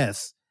neighborhood?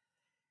 Yes.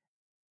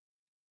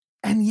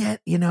 And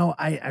yet,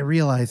 I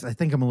realized I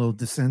think I'm a little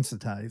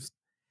desensitized.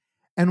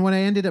 And what I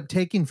ended up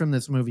taking from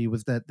this movie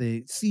was that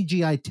the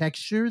CGI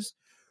textures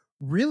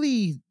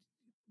really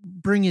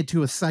bring it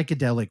to a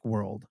psychedelic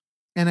world.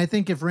 And I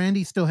think if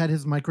Randy still had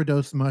his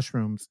microdose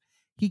mushrooms,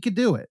 he could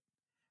do it.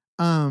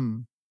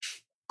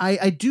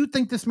 I do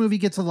think this movie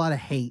gets a lot of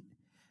hate.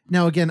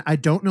 Now, again, I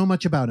don't know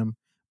much about him,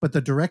 but the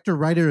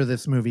director-writer of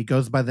this movie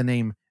goes by the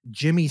name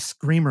Jimmy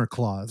Screamer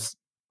Claus,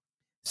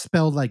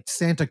 spelled like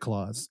Santa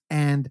Claus.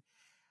 And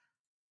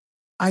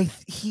I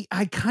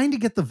kind of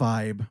get the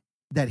vibe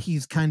that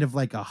he's kind of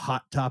like a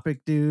Hot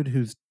Topic dude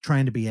who's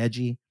trying to be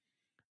edgy.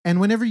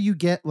 And whenever you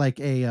get like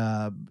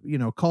a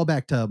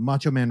callback to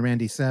Macho Man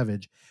Randy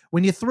Savage,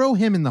 when you throw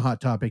him in the Hot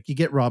Topic, you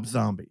get Rob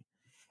Zombie.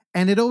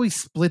 And it always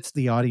splits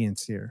the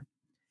audience here.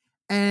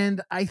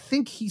 And I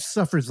think he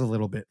suffers a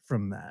little bit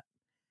from that.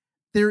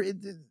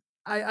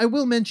 I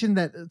will mention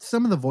that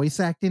some of the voice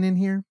acting in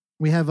here,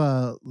 we have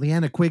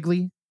Leanna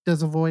Quigley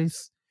does a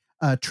voice.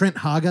 Trent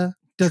Haga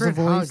does a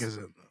voice. Haga's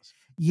in this.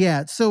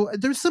 Yeah, so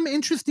there's some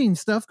interesting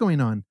stuff going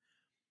on.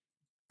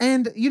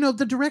 And,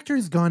 the director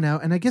has gone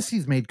out, and I guess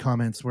he's made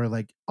comments where,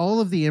 like, all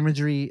of the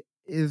imagery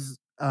is,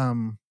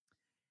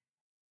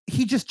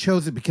 he just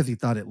chose it because he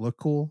thought it looked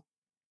cool.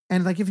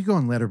 And, like, if you go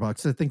on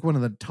Letterboxd, I think one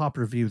of the top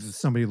reviews is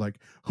somebody like,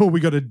 oh, we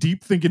got a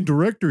deep thinking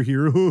director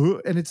here.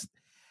 And it's,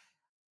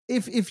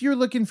 if you're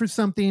looking for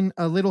something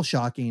a little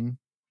shocking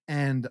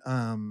and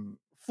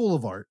full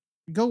of art,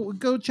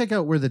 go check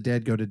out Where the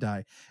Dead Go to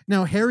Die.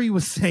 Now, Harry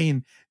was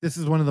saying this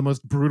is one of the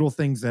most brutal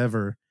things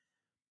ever.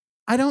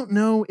 I don't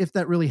know if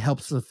that really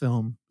helps the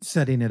film,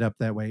 setting it up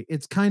that way.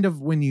 It's kind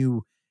of when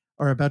you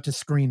are about to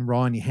screen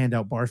Raw and you hand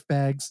out barf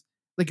bags.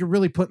 Like you're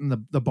really putting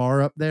the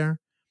bar up there.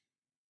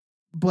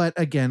 But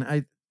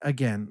again,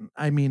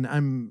 I mean,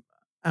 I'm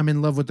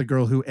in love with the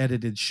girl who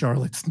edited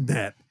Charlotte's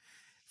Net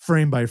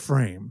frame by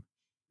frame.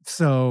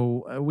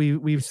 So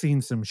we've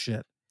seen some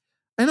shit.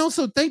 And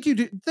also thank you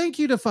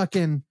to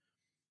fucking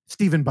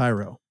Stephen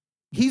Biro.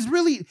 He's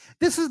really,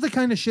 this is the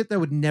kind of shit that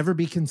would never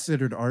be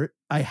considered art.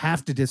 I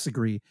have to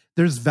disagree.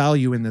 There's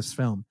value in this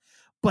film.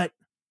 But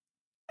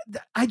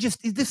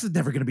this is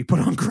never going to be put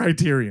on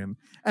Criterion.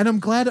 And I'm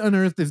glad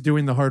Unearthed is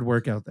doing the hard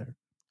work out there.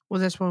 Well,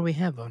 that's why we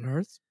have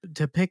Unearthed,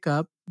 to pick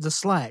up the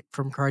slack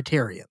from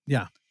Criterion.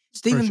 Yeah.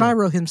 Stephen sure.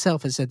 Biro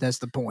himself has said that's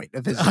the point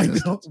of his I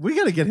existence. know. We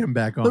got to get him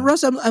back on. But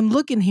Russ, I'm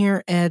looking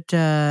here at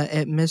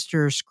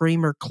Mr.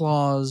 Screamer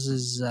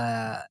Claus's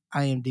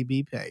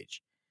IMDb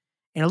page,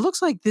 and it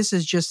looks like this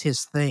is just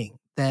his thing.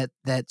 That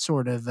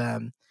sort of,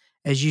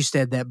 as you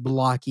said, that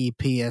blocky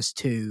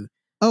PS2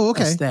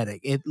 aesthetic.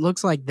 It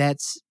looks like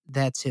that's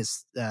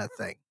his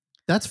thing.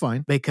 That's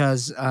fine.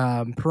 Because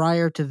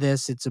prior to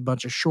this, it's a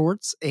bunch of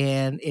shorts,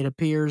 and it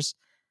appears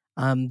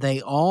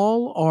they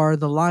all are,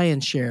 the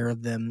lion's share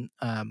of them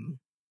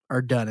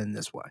are done in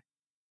this way.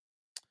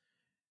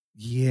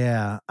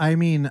 Yeah, I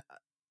mean,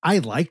 I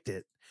liked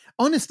it.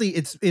 Honestly,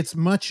 it's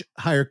much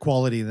higher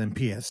quality than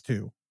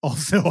PS2.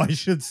 Also, I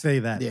should say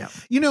that. Yeah.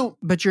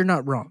 But you're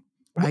not wrong.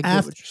 I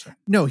get what you're saying.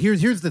 No,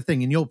 here's the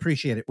thing, and you'll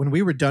appreciate it. When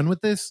we were done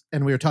with this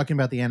and we were talking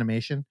about the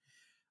animation,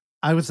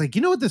 I was like,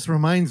 you know what this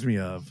reminds me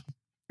of?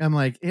 I'm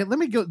like, hey, let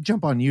me go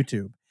jump on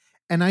YouTube.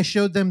 And I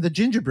showed them the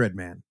Gingerbread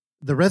Man,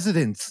 the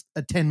Residents,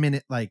 a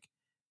 10-minute like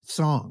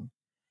song.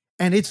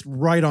 And it's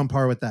right on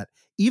par with that,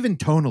 even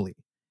tonally.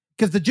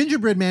 Because the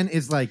Gingerbread Man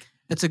is like,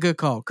 it's a good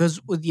call.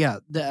 Because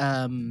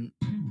the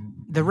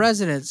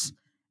Residents,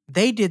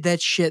 they did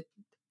that shit.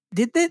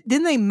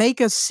 Didn't they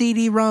make a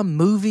CD-ROM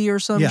movie or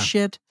some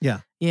shit? Yeah.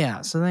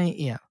 So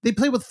they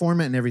play with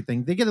format and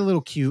everything. They get a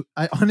little cute.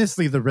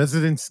 Honestly, the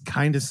Residents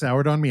kind of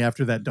soured on me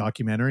after that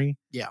documentary.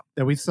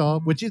 That we saw,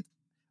 which is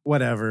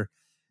whatever.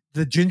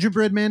 The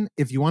Gingerbread Man,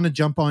 if you want to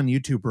jump on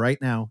YouTube right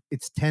now,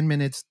 it's 10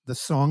 minutes. The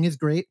song is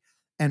great,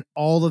 and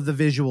all of the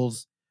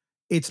visuals,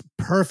 it's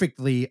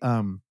perfectly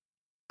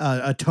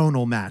a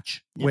tonal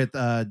match with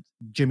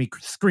Jimmy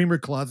Screamer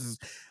Claus's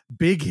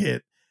big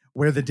hit,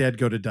 Where the Dead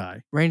Go to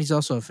Die. Randy's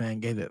also a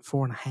fan, gave it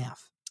 4.5.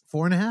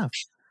 4.5.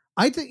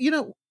 I think,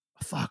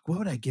 fuck, what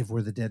would I give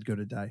Where the Dead Go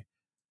to Die?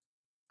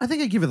 I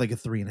think I give it like a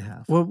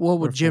 3.5. What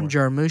would Jim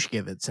Jarmusch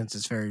give it, since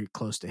it's very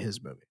close to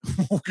his movie?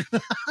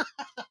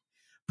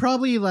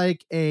 Probably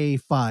like a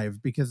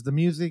 5, because the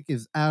music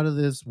is out of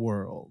this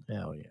world.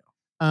 Hell yeah.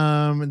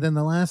 And then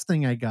the last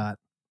thing I got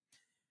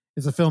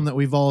is a film that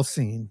we've all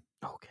seen.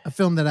 Okay. A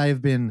film that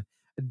I've been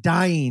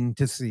dying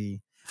to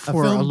see.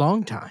 For a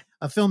long time.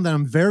 A film that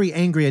I'm very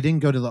angry I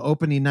didn't go to the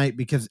opening night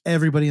because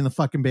everybody in the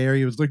fucking Bay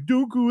Area was like,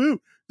 don't go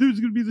out. There's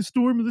going to be the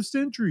storm of the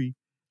century.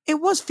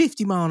 It was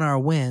 50-mile-an-hour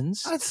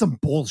winds. That's some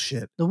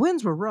bullshit. The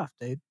winds were rough,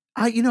 dude.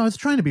 I was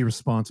trying to be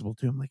responsible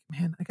too. I'm like,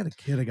 man, I got a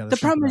kid. The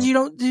problem is you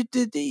don't,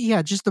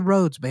 just the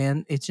roads,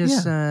 man. It's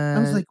just, I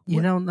was like,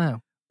 you don't know.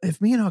 If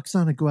me and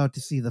Oksana go out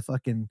to see the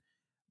fucking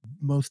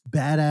most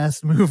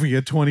badass movie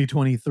of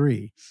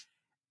 2023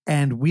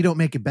 and we don't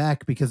make it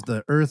back because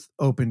the earth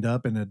opened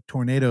up and a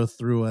tornado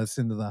threw us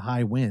into the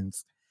high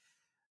winds,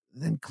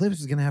 then Cliff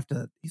is going to have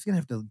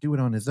to do it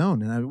on his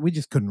own. And we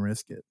just couldn't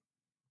risk it.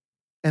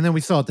 And then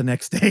we saw it the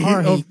next day.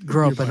 Or he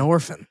grew up an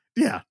orphan.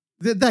 Yeah,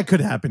 that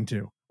could happen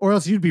too. Or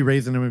else you'd be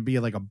raising him and be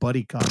like a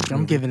buddy cop.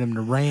 I'm giving him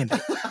to Randy.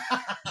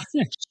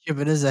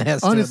 Shipping his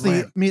ass.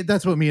 Honestly,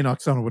 that's what me and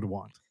Oksana would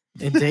want.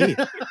 Indeed.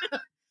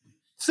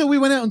 So we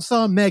went out and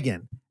saw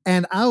M3gan.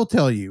 And I'll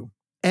tell you,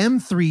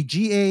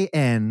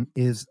 M3gan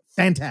is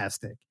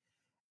fantastic.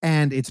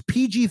 And it's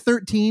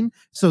PG-13.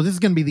 So this is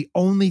going to be the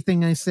only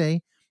thing I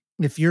say.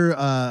 If you're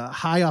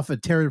high off of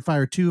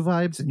Terrifier 2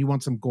 vibes and you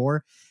want some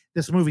gore,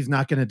 this movie's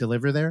not going to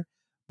deliver there.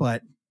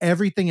 But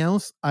everything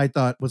else I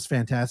thought was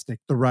fantastic.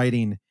 The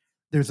writing,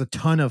 there's a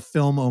ton of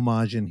film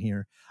homage in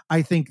here.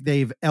 I think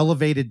they've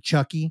elevated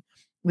Chucky.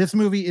 This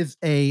movie is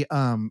a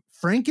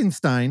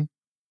Frankenstein,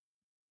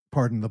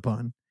 pardon the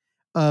pun,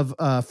 of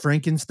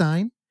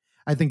Frankenstein.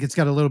 I think it's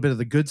got a little bit of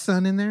The Good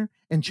Son in there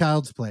and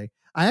Child's Play.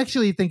 I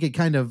actually think it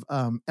kind of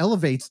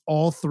elevates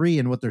all three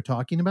in what they're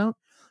talking about,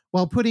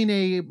 while putting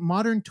a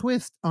modern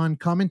twist on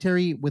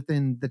commentary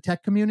within the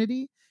tech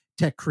community,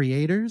 tech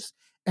creators,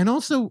 and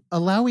also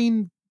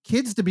allowing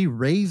kids to be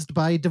raised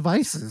by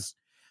devices.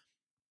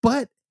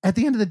 But at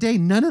the end of the day,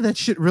 none of that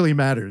shit really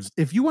matters.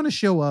 If you want to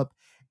show up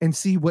and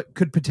see what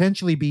could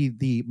potentially be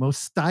the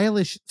most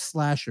stylish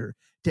slasher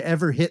to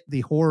ever hit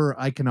the horror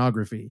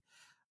iconography,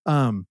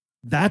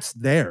 that's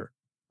there.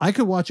 I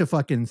could watch a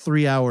fucking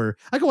 3-hour,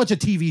 I could watch a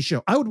TV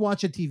show. I would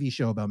watch a TV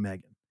show about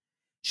M3gan.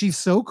 She's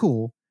so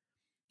cool.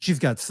 She's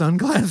got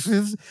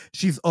sunglasses.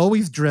 She's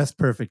always dressed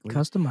perfectly.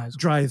 Customized.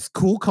 Drives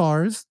cool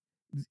cars.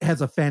 Has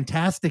a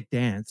fantastic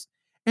dance.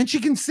 And she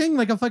can sing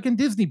like a fucking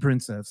Disney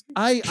princess.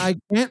 I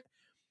can't.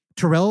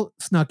 Terrell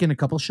snuck in a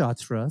couple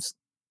shots for us.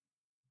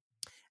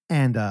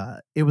 And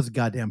it was a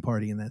goddamn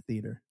party in that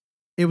theater.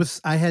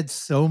 I had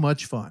so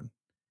much fun.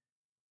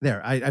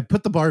 There, I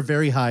put the bar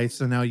very high,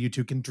 so now you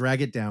two can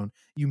drag it down.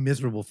 You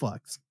miserable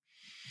fucks.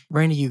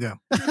 Randy, you go.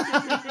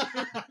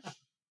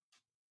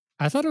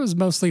 I thought it was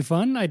mostly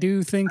fun. I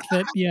do think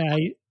that,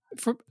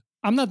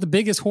 I'm not the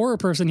biggest horror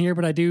person here,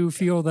 but I do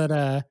feel that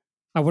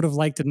I would have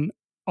liked an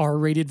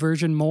R-rated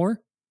version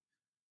more.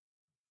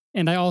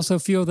 And I also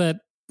feel that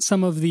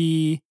some of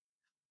the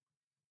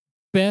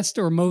best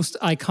or most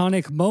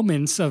iconic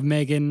moments of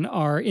M3gan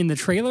are in the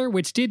trailer,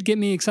 which did get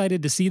me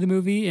excited to see the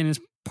movie and is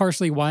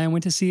partially why I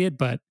went to see it,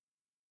 but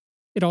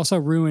it also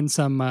ruined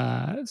some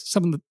of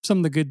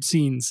the good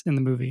scenes in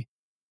the movie.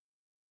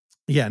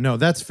 Yeah, no,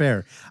 that's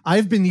fair.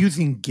 I've been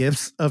using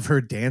GIFs of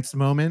her dance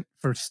moment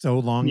for so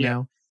long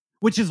now,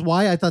 which is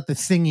why I thought the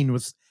singing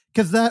was,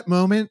 because that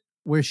moment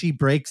where she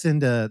breaks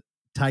into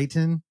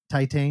Titan.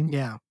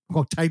 Yeah.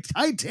 Oh,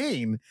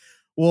 Titan.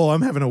 Whoa,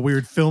 I'm having a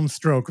weird film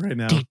stroke right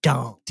now.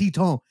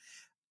 Titan.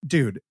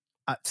 Dude,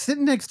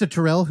 sitting next to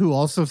Terrell, who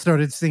also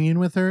started singing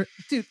with her.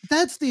 Dude,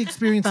 that's the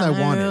experience I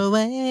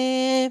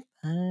wanted.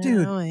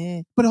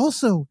 Dude, but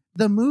also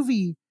the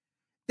movie,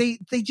 they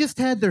just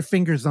had their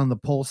fingers on the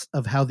pulse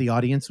of how the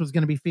audience was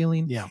going to be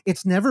feeling. Yeah.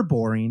 It's never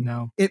boring.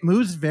 No. It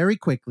moves very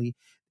quickly.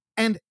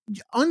 And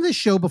on this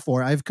show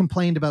before, I've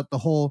complained about the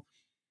whole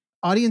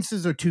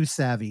audiences are too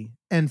savvy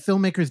and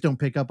filmmakers don't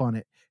pick up on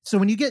it. So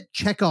when you get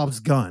Chekhov's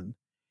gun,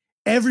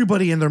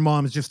 everybody and their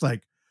mom is just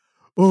like,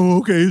 oh,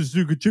 okay, it's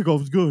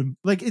Chekhov's gun.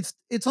 Like it's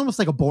almost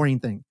like a boring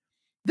thing.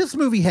 This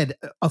movie had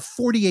a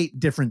 48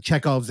 different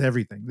Chekhov's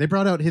everything. They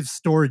brought out his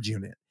storage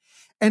unit.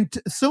 And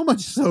so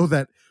much so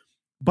that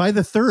by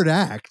the third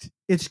act,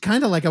 it's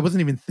kind of like I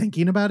wasn't even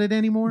thinking about it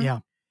anymore. Yeah.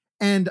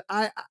 And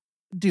I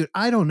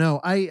don't know.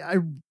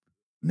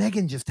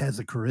 M3gan just has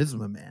a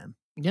charisma, man.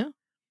 Yeah.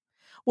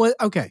 Well,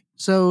 okay.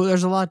 So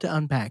there's a lot to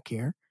unpack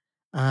here.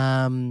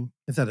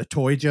 Is that a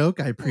toy joke?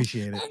 I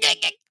appreciate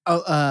it.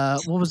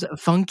 What was it?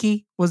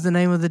 Funky was the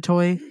name of the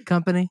toy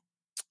company.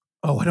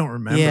 Oh, I don't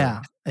remember.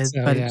 Yeah.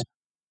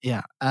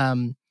 Yeah.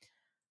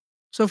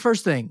 So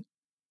first thing,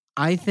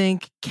 I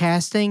think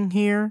casting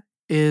here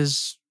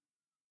is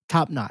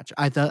top notch.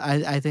 I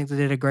think they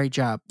did a great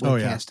job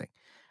with casting.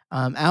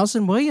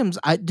 Allison Williams,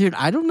 I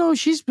don't know if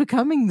she's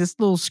becoming this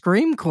little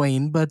scream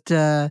queen, but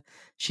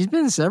she's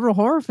been in several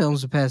horror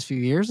films the past few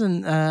years,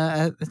 and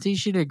I think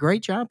she did a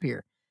great job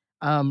here.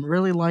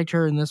 Really liked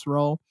her in this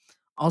role.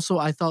 Also,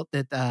 I thought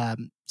that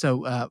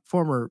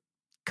former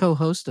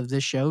co-host of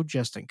this show,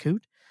 Justin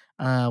Coote,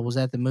 was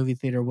at the movie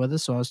theater with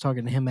us, so I was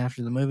talking to him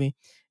after the movie,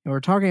 and we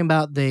are talking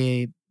about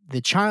the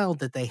child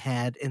that they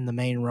had in the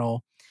main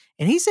role.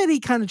 And he said he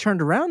kind of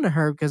turned around to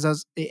her because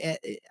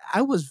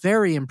I was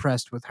very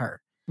impressed with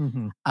her.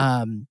 Mm-hmm.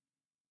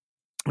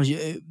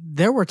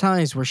 There were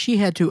times where she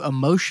had to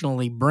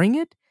emotionally bring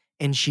it,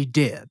 and she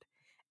did.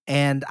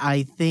 And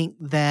I think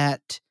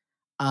that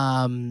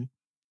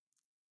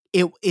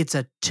it's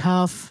a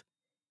tough,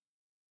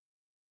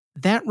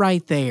 that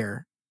right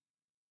there.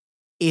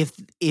 If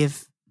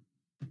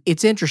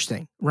it's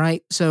interesting,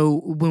 right?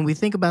 So when we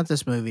think about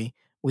this movie,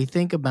 we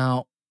think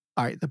about,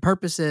 all right, the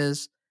purpose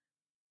is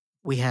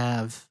we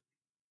have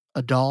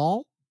a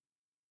doll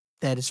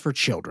that is for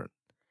children,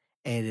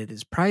 and it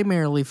is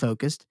primarily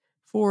focused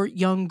for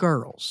young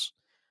girls.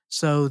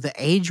 So the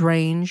age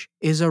range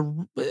is a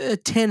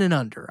 10 and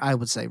under, I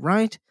would say,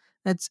 right?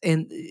 That's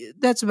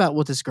about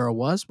what this girl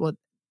was. What,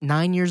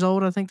 9 years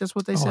old? I think that's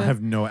what they said.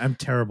 I'm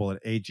terrible at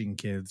aging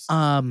kids.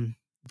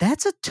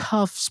 That's a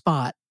tough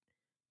spot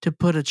to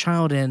put a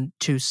child in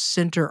to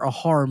center a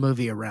horror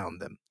movie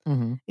around them.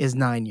 Mm-hmm. Is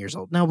 9 years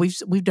old. Now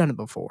we've done it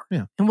before,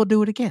 yeah, and we'll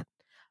do it again.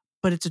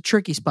 But it's a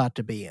tricky spot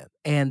to be in,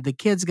 and the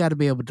kid's got to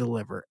be able to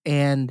deliver.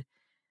 And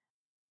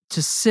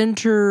to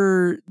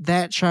center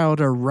that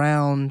child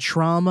around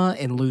trauma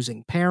and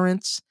losing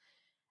parents,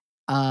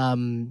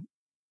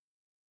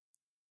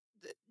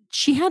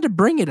 she had to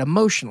bring it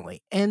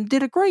emotionally and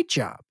did a great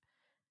job.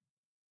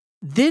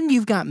 Then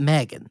you've got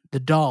M3gan, the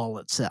doll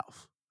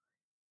itself.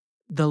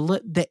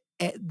 The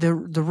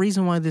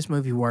reason why this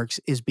movie works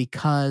is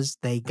because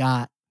they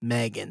got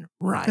M3gan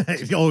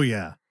right. Oh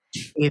yeah.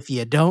 If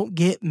you don't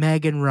get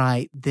M3gan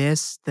right,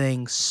 this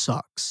thing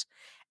sucks.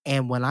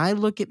 And when I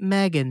look at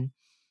M3gan,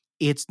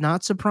 it's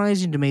not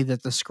surprising to me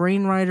that the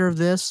screenwriter of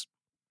this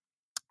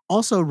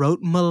also wrote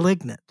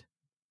Malignant.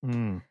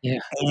 Yeah.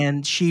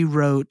 And she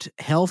wrote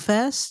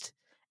Hellfest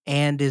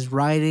and is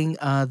writing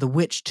The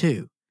Witch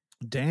 2.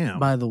 Damn.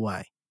 By the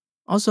way.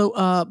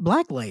 Also,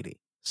 Black Lady.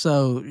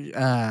 So,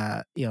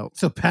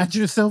 So pat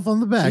yourself on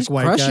the back,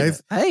 white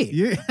guys.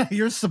 Hey.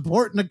 You're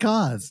supporting a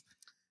cause.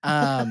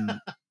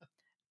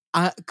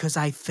 Because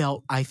I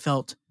felt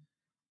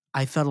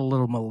a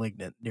little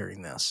malignant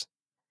during this.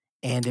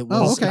 And it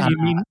was... Oh, okay.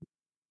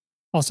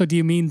 Do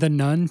you mean The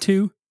Nun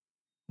too?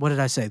 What did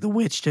I say? The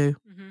Witch too?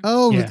 Mm-hmm.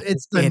 Oh, yeah.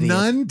 It's The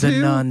Nun too? The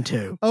Nun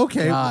too.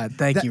 Okay. God,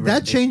 thank you,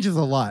 That changes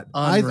a lot.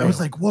 I was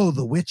like, whoa,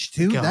 The Witch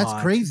too? God, that's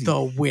crazy.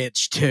 The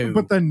Witch too.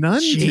 But The Nun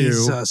too?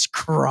 Jesus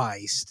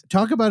Christ.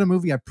 Talk about a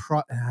movie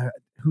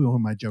who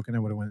am I joking? I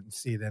would have went and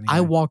see it anyway.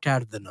 I walked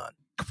out of The Nun.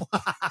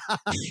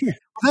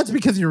 That's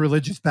because of your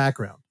religious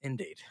background.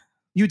 Indeed.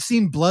 You'd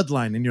seen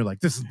Bloodline, and you're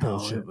like, this is No,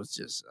 bullshit. it was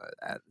just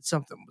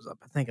something was up.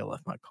 I think I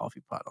left my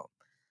coffee pot on.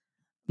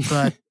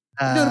 But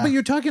No, but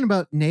you're talking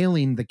about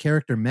nailing the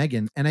character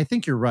Megan, and I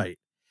think you're right.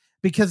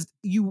 Because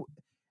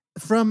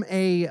from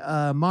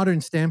a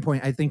modern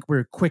standpoint, I think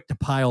we're quick to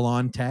pile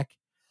on tech.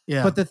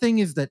 yeah, But the thing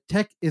is that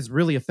tech is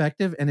really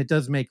effective, and it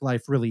does make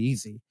life really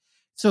easy.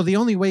 So the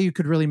only way you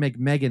could really make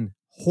Megan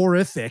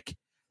horrific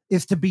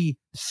is to be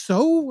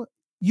so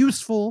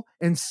useful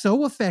and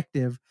so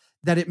effective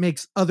that it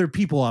makes other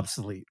people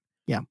obsolete.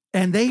 Yeah.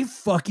 And they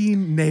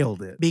fucking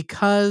nailed it.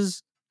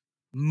 because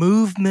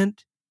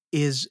movement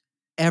is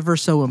ever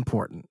so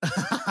important.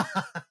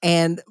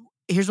 And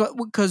here's what,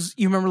 because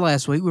you remember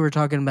last week we were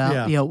talking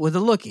about, Yeah. with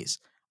the lookies.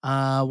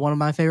 One of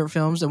my favorite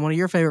films and one of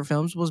your favorite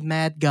films was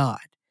Mad God.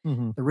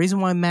 Mhm. The reason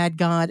why Mad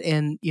God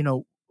and,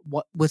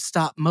 what with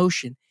stop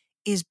motion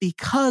is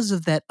because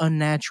of that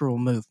unnatural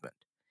movement.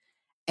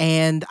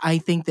 And I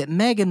think that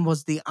Megan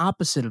was the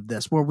opposite of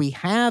this, where we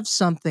have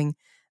something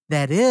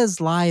that is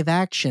live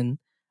action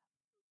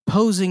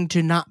posing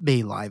to not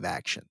be live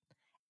action.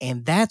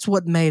 And that's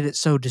what made it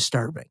so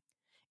disturbing,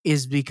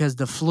 is because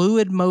the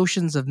fluid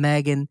motions of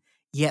Megan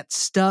yet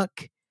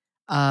stuck,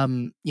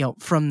 from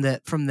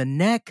the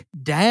neck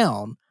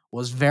down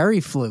was very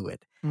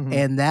fluid. Mhm.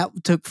 And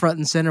that took front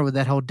and center with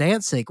that whole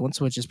dance sequence,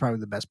 which is probably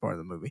the best part of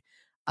the movie.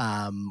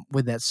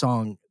 With that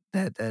song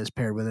that is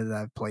paired with it that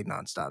I've played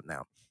nonstop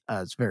now.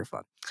 It's very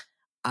fun.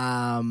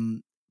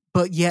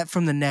 But yet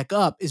from the neck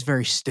up is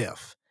very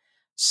stiff.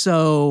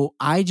 So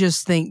I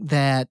just think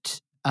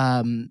that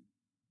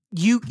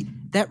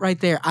that right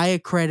there, I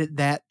accredit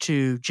that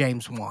to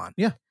James Wan.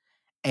 Yeah.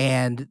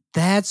 And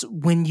that's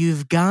when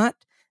you've got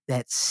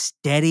that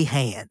steady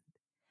hand.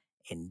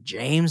 And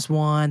James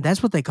Wan,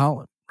 that's what they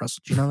call him.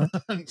 Russell, do you know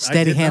that? I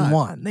Steady did hand not.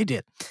 Wan. They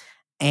did.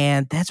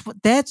 And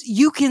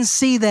you can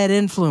see that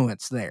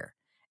influence there.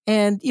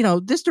 And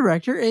this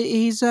director,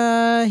 he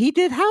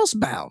did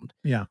Housebound,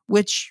 Yeah.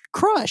 which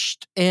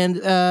crushed and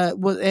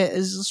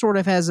sort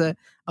of has a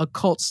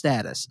cult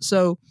status.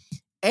 So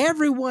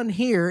everyone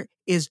here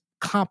is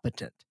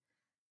competent.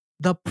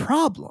 The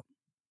problem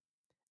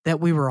that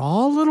we were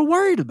all a little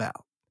worried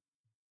about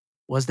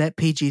was that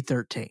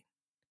PG-13.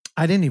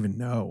 I didn't even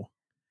know.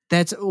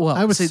 That's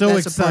I was so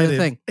that's a part of excited. the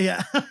thing.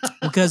 Yeah.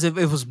 Because if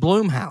it was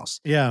Blumhouse,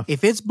 Yeah.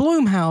 if it's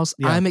Blumhouse,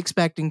 Yeah. I'm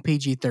expecting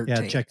PG-13.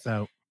 Yeah. Checks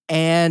out.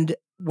 And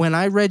when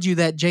I read you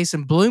that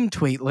Jason Blum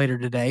tweet later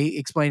today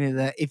explaining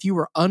that if you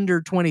were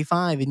under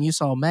 25 and you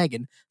saw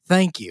Megan,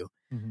 thank you.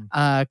 Mhm.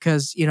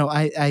 Because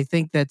I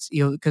think that's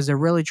because they're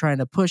really trying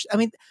to push. I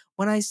mean,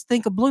 when I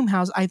think of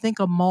Blumhouse, I think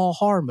of mall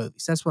horror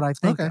movies. That's what I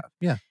think Okay. of.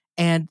 Yeah.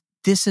 And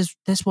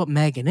that's what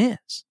Megan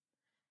is.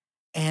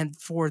 And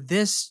for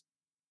this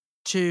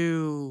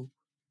to,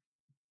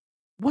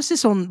 what's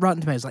this on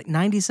Rotten Tomatoes? Like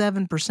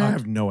 97%. I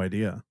have no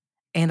idea.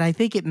 And I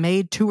think it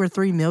made 2 or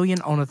 3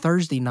 million on a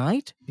Thursday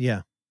night.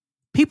 Yeah.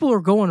 People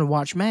are going to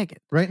watch Megan.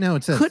 Right now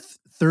it's at Could-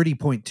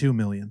 30.2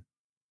 million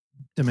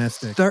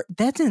domestic.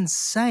 That's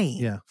insane.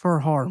 Yeah. For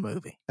a horror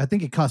movie. I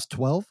think it cost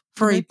 12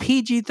 For to a make.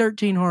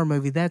 PG-13 horror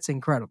movie, that's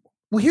incredible.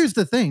 Well, here's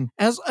the thing.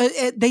 As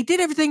they did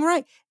everything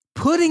right.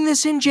 Putting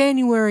this in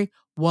January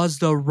was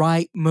the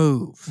right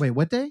move. Wait,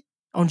 what day?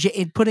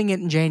 Putting it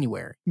in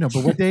January. No,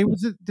 but what day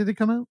was it? Did it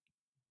come out?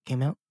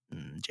 Came out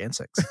Jan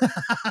 6.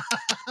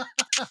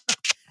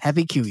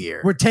 Happy Q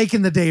year. We're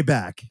taking the day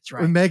back. That's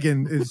right. When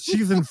Megan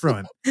she's in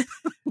front.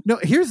 No,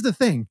 here's the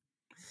thing.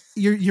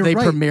 You're They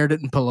right. premiered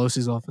it in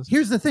Pelosi's office.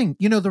 Here's the thing.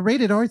 The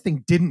rated R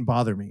thing didn't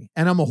bother me,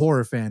 and I'm a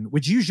horror fan,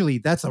 which usually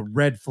that's a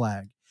red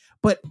flag.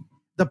 But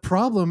the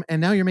problem,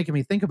 and now you're making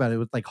me think about it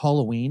with like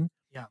Halloween.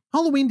 Yeah.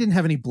 Halloween didn't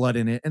have any blood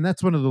in it, and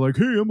that's one of the like,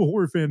 hey, I'm a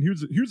horror fan.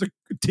 Here's a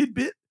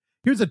tidbit.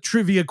 Here's a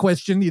trivia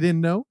question you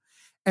didn't know.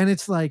 And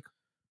it's like,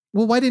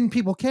 well, why didn't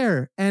people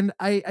care? And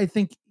I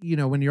think,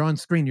 when you're on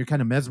screen, you're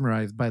kind of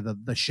mesmerized by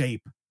the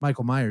shape,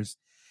 Michael Myers.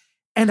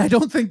 And I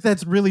don't think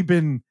that's really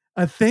been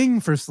a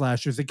thing for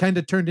slashers. It kind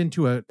of turned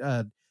into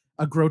a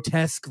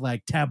grotesque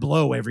like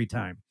tableau every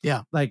time.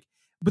 Yeah. Like,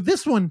 but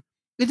this one,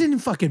 it didn't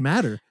fucking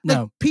matter.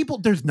 No. Like,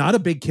 there's not a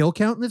big kill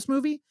count in this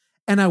movie.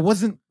 And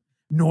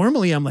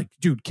normally I'm like,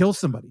 dude, kill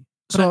somebody.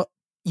 So,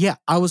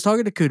 I was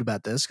talking to Coot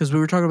about this because we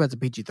were talking about the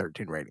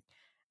PG-13 rating.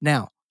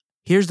 Now,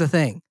 here's the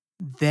thing.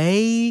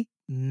 They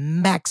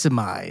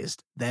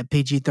maximized that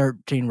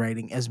PG-13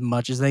 rating as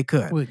much as they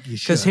could. Well, you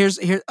Because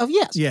should.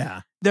 yes.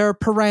 Yeah. There are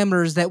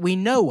parameters that we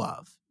know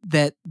of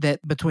that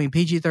between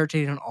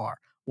PG-13 and R.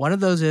 One of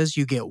those is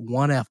you get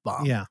one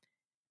F-bomb. Yeah.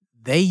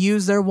 They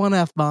use their one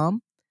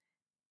F-bomb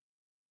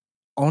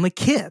on a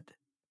kid.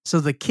 So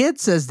the kid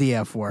says the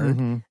F word,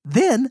 Mhm.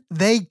 then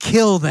they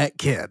kill that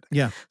kid.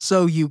 Yeah.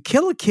 So you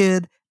kill a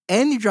kid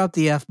and you drop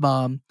the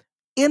F-bomb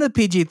in a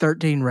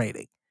PG-13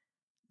 rating.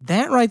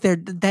 That right there,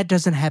 that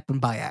doesn't happen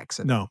by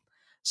accident. No.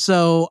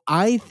 So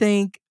I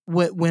think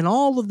when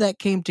all of that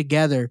came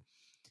together,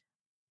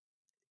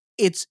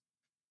 it's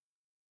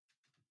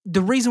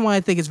the reason why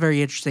I think it's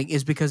very interesting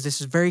is because this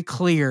is very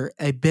clear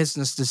a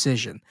business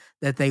decision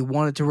that they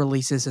wanted to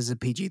release this as a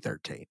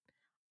PG-13.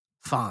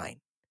 Fine.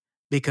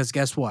 Because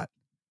guess what?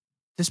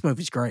 this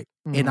movie's great.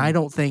 And I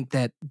don't think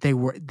that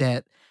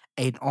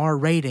an R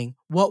rating,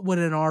 what would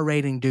an R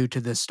rating do to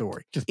this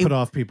story? Just put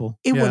off people.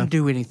 It Yeah. wouldn't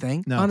do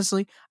anything. No.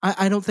 Honestly,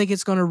 I don't think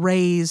it's going to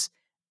raise,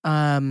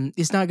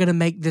 it's not going to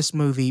make this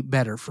movie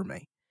better for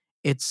me.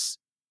 It's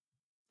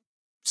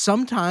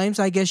sometimes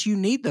I guess you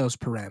need those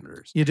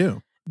parameters You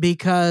do.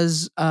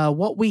 because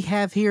what we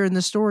have here in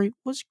the story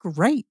was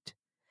great.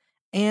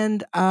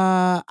 And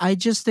I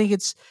just think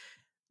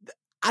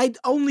I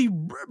only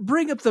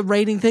bring up the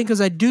rating thing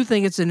because I do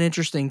think it's an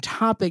interesting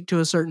topic to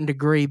a certain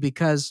degree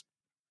because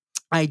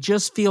I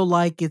just feel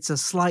like it's a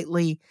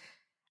slightly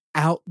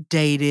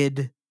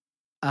outdated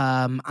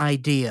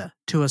idea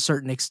to a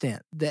certain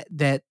extent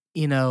that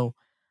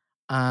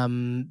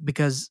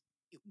because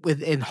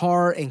in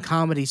horror and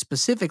comedy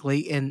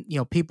specifically, and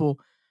people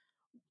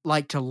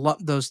like to lump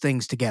those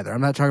things together.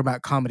 I'm not talking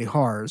about comedy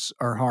horrors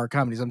or horror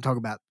comedies. I'm talking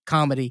about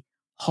comedy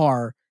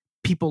horror.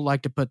 People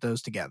like to put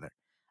those together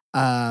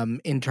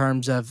in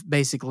terms of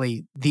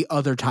basically the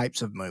other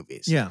types of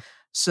movies. Yeah.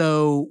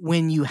 So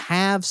when you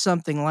have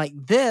something like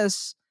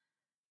this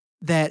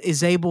that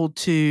is able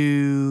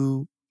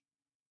to,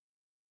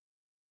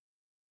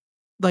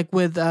 like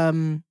with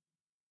The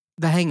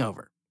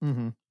Hangover,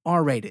 Mm-hmm.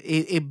 R-rated,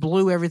 it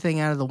blew everything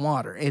out of the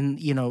water. And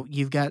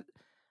you've got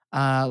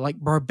like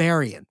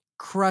Barbarian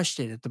crushed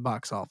it at the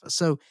box office.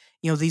 So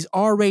these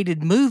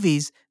R-rated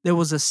movies, there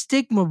was a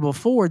stigma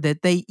before that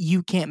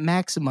you can't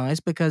maximize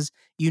because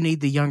you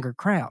need the younger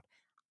crowd.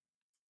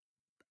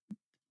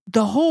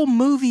 The whole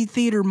movie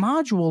theater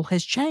module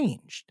has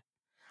changed.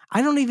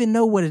 I don't even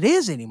know what it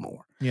is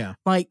anymore. Yeah.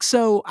 Like,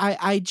 so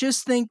I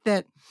just think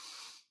that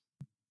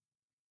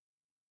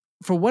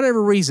for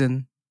whatever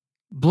reason,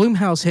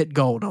 Blumhouse hit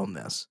gold on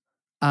this.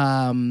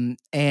 And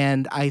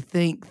I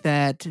think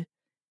that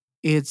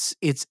it's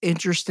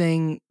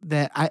interesting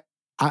that I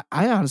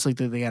honestly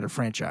think they got a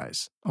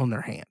franchise on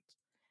their hands.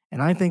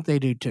 And I think they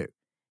do too.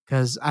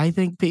 Because I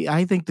think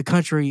the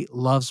country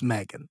loves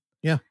Megan.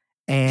 Yeah.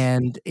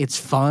 And it's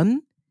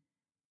fun.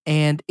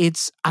 And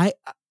I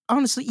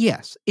honestly,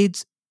 yes,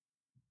 it's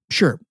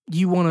sure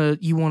you want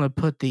to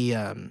put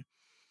the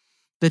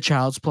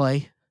Child's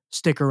Play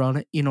sticker on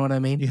it. You know what I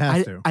mean? You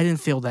have to. I didn't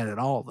feel that at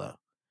all though.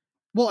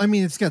 Well, I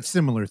mean, it's got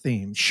similar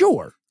themes.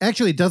 Sure.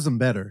 Actually, it does them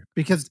better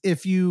because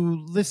if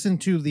you listen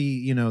to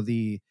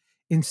the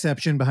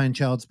inception behind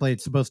Child's Play,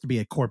 it's supposed to be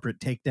a corporate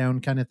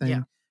takedown kind of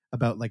thing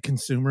about like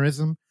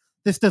consumerism.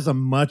 This does a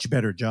much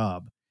better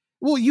job.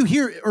 Well, you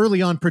hear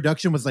early on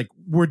production was like,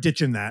 we're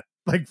ditching that.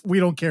 Like, we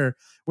don't care.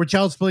 Where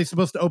Child's Play is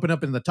supposed to open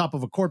up in the top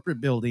of a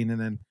corporate building, and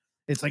then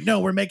it's like, no,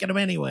 we're making them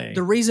anyway.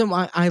 The reason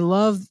why I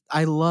love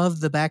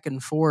the back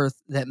and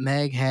forth that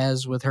Meg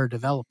has with her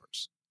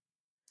developers.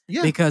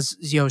 Yeah. Because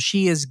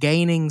she is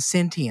gaining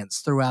sentience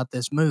throughout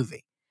this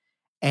movie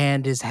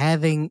and is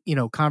having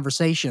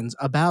conversations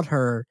about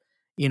her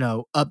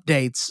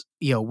updates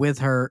with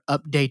her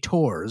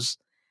updators,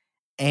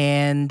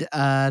 and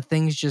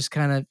things just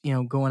kind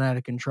of going out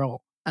of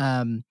control.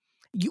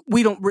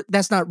 We don't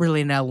that's not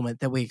really an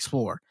element that we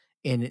explore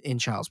in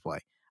Child's Play.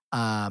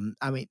 I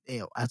mean,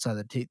 outside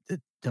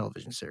the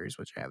television series,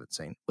 which I haven't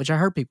seen, which I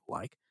heard people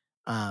like.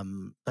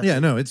 But Yeah,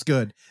 no, it's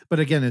good. But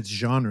again, it's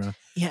genre.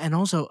 yeah, and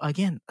also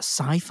again, a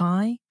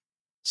sci-fi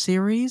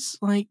series,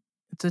 like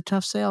it's a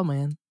tough sale,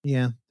 man.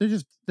 Yeah,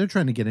 they're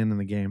trying to get in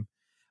the game.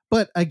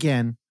 But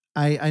again,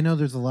 I know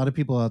there's a lot of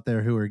people out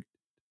there who are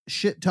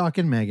shit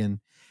talking Megan,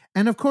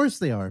 and of course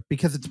they are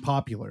because it's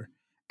popular.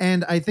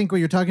 And I think what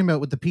you're talking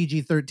about with the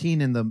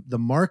PG-13 and the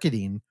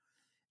marketing,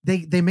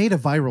 they made a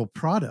viral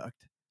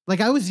product.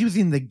 Like I was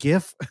using the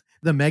GIF,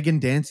 the Megan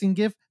dancing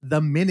GIF,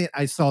 the minute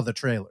I saw the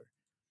trailer.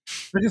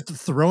 We're just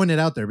throwing it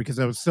out there because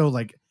I was so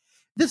like,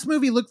 this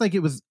movie looked like it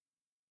was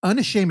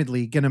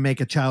unashamedly going to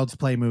make a Child's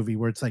Play movie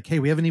where it's like, hey,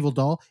 we have an evil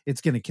doll.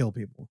 It's going to kill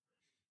people.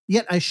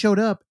 Yet I showed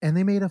up and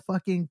they made a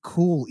fucking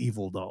cool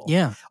evil doll.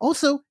 Yeah.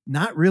 Also,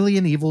 not really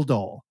an evil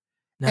doll.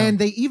 No. And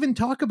they even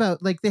talk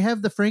about, like, they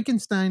have the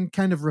Frankenstein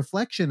kind of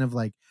reflection of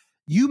like,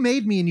 you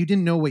made me and you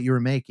didn't know what you were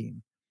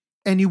making.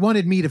 And you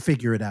wanted me to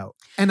figure it out.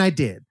 And I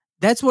did.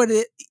 That's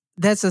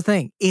the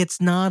thing. It's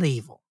not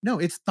evil. No,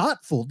 it's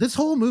thoughtful. This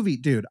whole movie,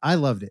 dude, I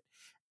loved it.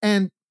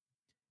 And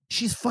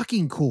she's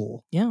fucking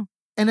cool. Yeah.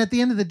 And at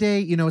the end of the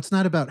day, it's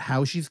not about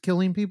how she's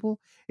killing people.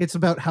 It's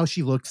about how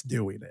she looks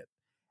doing it.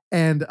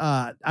 And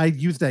I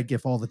use that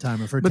gif all the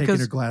time of her taking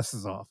her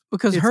glasses off.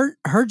 Because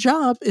her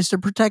job is to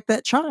protect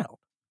that child.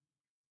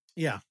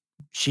 Yeah.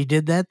 She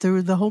did that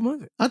through the whole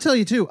movie. I'll tell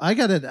you too, I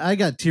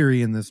got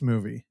teary in this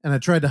movie. And I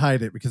tried to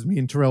hide it because me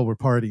and Terrell were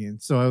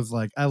partying. So I was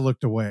like, I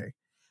looked away.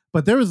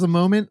 But there was a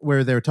moment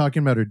where they were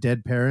talking about her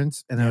dead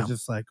parents. And I was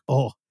just like,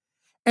 oh.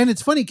 And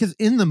it's funny because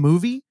in the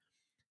movie,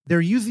 they're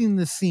using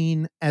the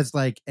scene as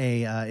like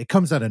it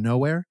comes out of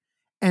nowhere.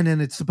 And then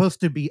it's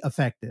supposed to be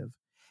effective.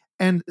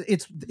 And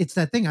it's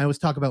that thing I always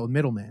talk about with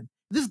Middleman.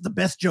 This is the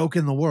best joke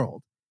in the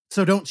world.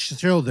 So don't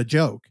show the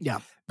joke. Yeah.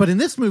 But in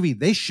this movie,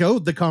 they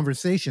showed the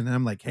conversation. And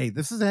I'm like, hey,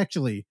 this is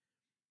actually,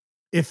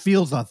 it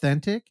feels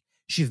authentic.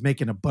 She's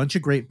making a bunch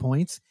of great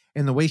points.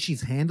 And the way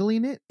she's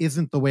handling it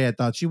isn't the way I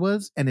thought she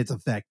was. And it's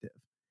effective.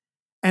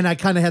 And I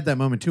kind of had that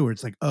moment too, where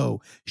it's like,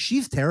 oh,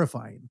 she's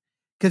terrifying.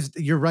 Because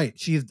you're right.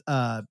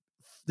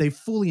 They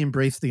fully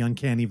embrace the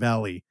uncanny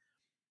valley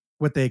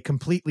with a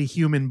completely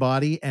human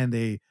body and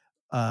a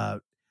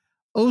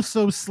oh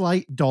so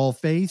slight doll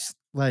face.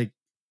 Like,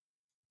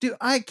 dude,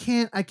 I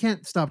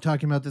can't stop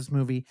talking about this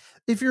movie.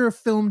 If you're a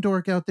film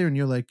dork out there and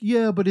you're like,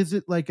 yeah, but is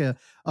it like a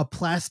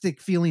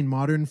plastic feeling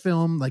modern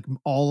film like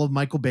all of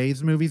Michael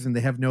Bay's movies and they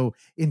have no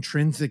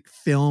intrinsic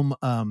film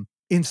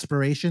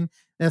inspiration?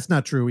 That's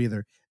not true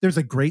either. There's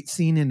a great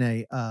scene in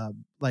a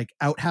like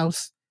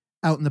outhouse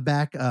out in the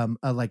back,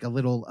 like a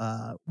little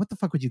what the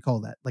fuck would you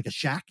call that? Like a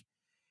shack?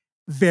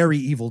 Very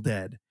Evil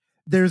Dead.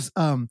 There's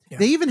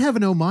they even have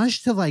an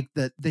homage to like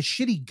the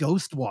shitty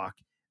ghost walk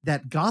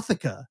that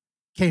Gothica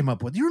came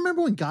up with. You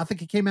remember when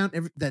Gothica came out?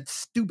 That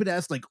stupid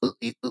ass like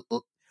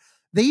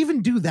they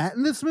even do that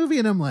in this movie,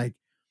 and I'm like,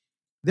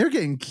 they're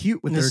getting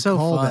cute with their It's so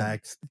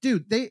callbacks,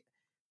 dude.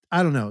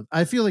 I don't know.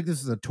 I feel like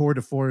this is a tour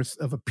de force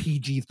of a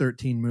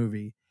PG-13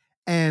 movie,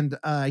 and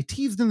I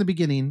teased in the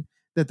beginning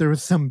that there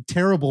was some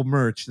terrible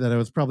merch that I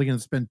was probably going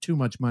to spend too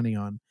much money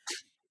on.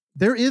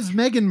 There is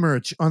M3gan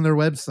merch on their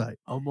website.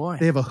 Oh boy.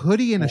 They have a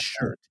hoodie and a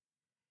shirt.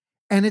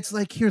 And it's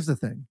like, here's the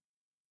thing.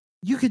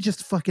 You could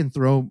just fucking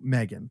throw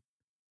M3gan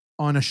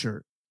on a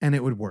shirt and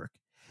it would work.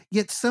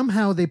 Yet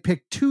somehow they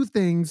pick two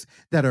things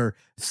that are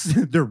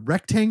they're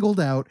rectangled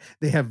out.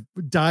 They have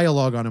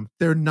dialogue on them.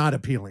 They're not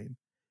appealing.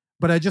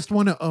 But I just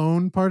want to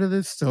own part of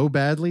this so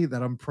badly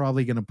that I'm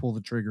probably going to pull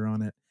the trigger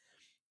on it.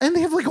 And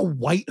they have like a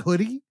white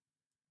hoodie.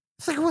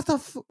 It's like, what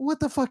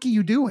the fuck are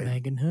you doing?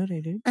 M3gan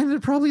hoodie, dude. And they're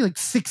probably like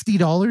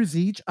 $60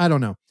 each. I don't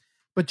know.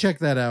 But check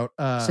that out.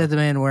 Said the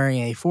man wearing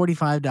a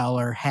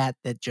 $45 hat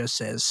that just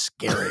says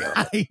scary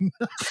on it.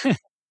 I know.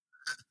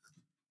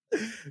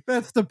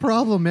 That's the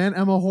problem, man.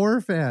 I'm a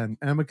horror fan.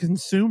 I'm a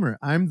consumer.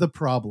 I'm the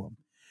problem.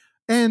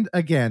 And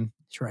again,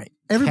 That's right.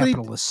 Everybody-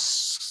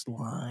 Capitalist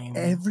slime.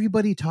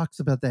 everybody talks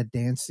about that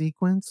dance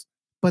sequence,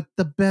 but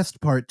the best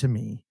part to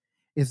me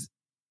is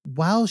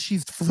while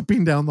she's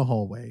flipping down the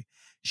hallway,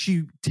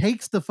 she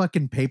takes the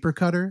fucking paper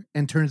cutter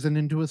and turns it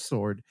into a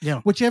sword,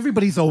 Yeah. which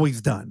everybody's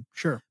always done.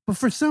 Sure. But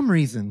for some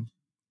reason,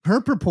 her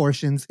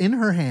proportions in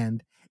her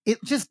hand,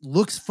 it just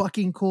looks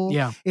fucking cool.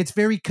 Yeah. It's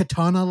very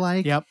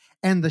katana-like. Yep.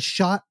 And the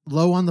shot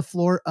low on the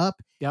floor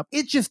up. Yep.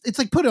 It's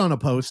like put it on a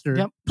poster.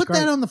 Yep, it's Put great.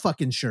 that on the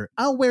fucking shirt.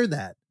 I'll wear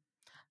that.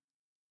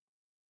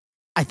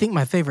 I think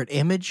my favorite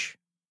image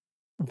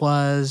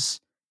was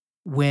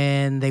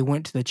when they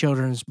went to the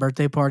children's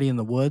birthday party in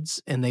the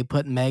woods and they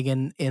put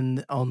M3gan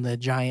in on the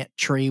giant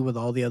tree with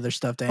all the other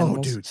stuffed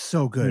animals. Oh, dude,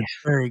 so good.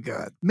 Very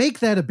good. Make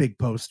that a big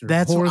poster.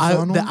 That's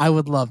horizontal. I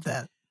would love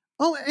that.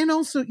 Oh, and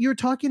also you're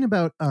talking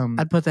about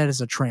I'd put that as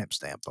a tramp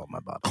stamp on my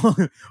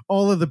body.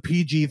 all of the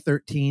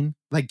PG-13,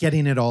 like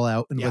getting it all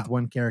out and Yeah. with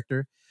one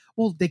character.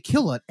 Well, they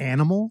kill an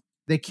animal,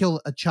 they kill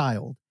a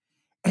child,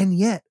 and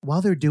yet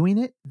while they're doing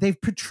it, they've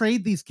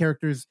portrayed these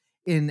characters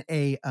in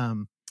a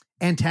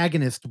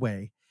antagonist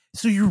way.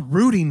 So you're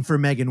rooting for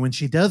M3gan when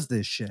she does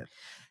this shit.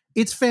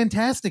 It's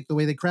fantastic the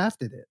way they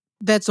crafted it.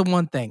 That's the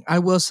one thing I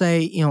will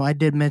say. I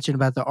did mention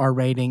about the R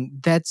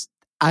rating.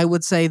 I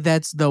would say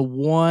that's the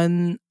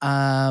one.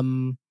 That's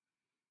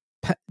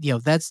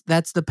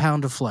the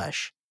pound of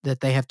flesh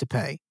that they have to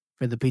pay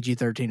for the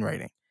PG-13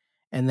 rating,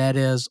 and that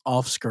is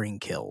off-screen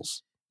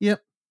kills.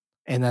 Yep.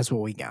 And that's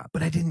what we got.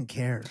 But I didn't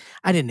care.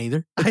 I didn't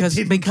either I because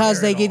didn't care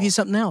they at give you all.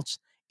 something else.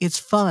 It's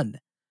fun.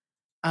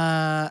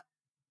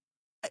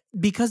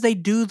 Because they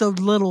do the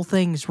little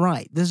things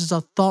right. This is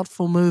a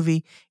thoughtful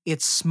movie.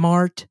 It's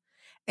smart,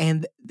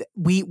 and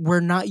we're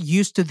not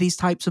used to these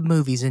types of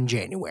movies in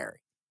January.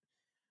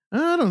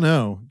 I don't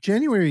know.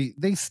 January,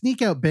 they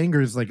sneak out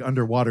bangers like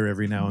Underwater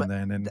every now and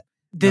then, and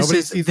This Nobody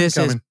is sees it this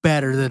is coming.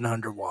 better than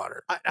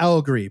Underwater. I'll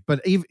agree. But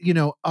even,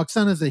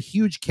 Oksana's a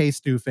huge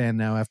K-Stu fan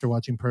now after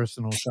watching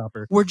Personal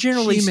Shopper. We're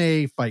generally She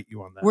may fight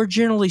you on that. we're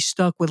generally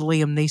stuck with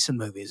Liam Neeson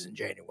movies in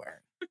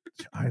January.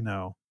 I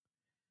know.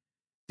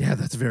 Yeah,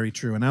 that's very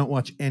true. And I don't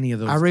watch any of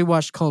those. I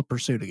rewatched Cold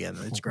Pursuit again.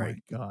 It's Oh great.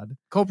 my God.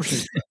 Cold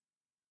Pursuit.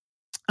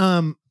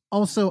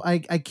 Also, I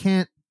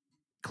can't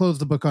close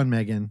the book on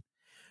M3gan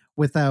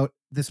without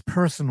this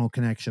personal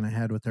connection I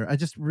had with her. I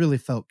just really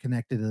felt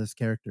connected to this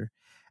character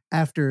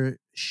after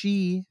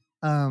she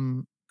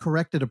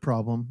corrected a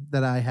problem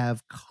that I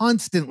have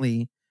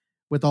constantly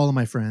with all of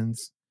my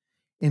friends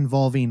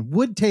involving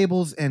wood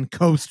tables and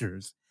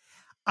coasters.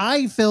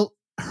 I felt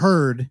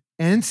heard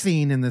and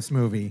seen in this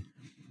movie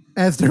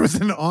as there was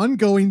an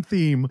ongoing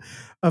theme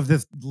of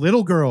this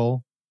little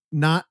girl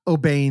not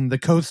obeying the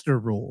coaster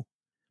rule.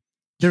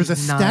 There's a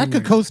She's stack 9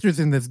 of coasters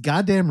in this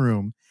goddamn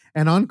room,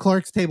 and on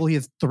Clark's table he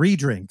has 3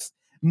 drinks.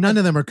 None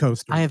of them are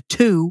coasters. I have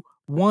 2.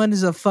 One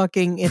is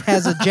it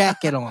has a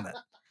jacket on it.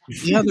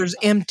 The other's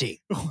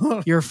empty.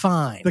 You're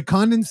fine. The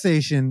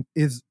condensation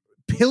is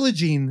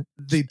pillaging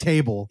the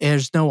table.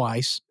 There's no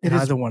ice in It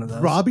is either one of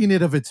those. robbing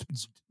it of its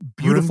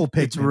beautiful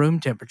It's pigment. room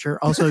temperature.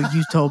 Also,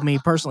 you told me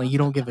personally you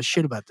don't give a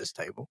shit about this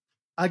table.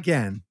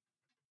 Again,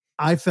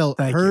 I felt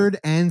Thank you. heard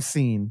and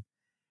seen.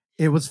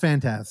 It was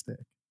fantastic.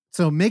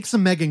 So make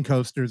some M3gan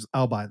coasters.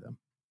 I'll buy them.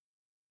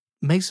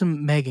 Make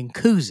some Megan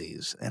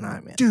koozies, and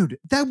I'm in. Dude,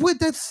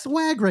 that's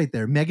swag right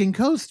there. Megan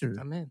coasters.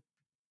 I'm in.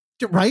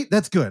 Right?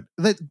 That's good.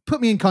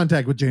 Put me in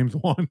contact with James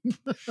Wan.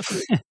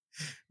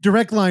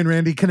 Direct line,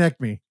 Randy.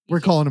 Connect me. We're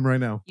calling him right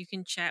now. You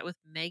can chat with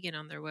Megan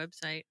on their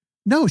website.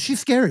 No,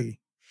 she's scary.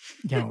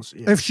 Yeah,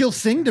 If she'll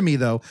sing to me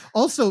though.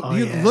 Also,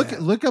 yeah.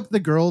 look up the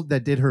girl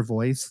that did her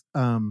voice.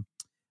 What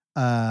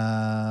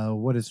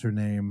is her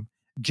name?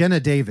 Jenna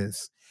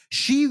Davis.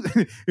 She,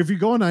 if you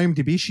go on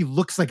IMDb, she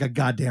looks like a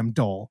goddamn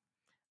doll.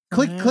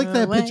 Click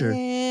that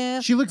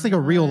picture. She looks like a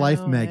real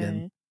life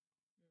Megan.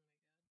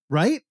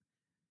 Right?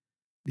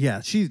 Yeah,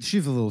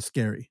 she's a little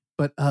scary,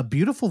 but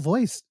beautiful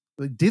voice.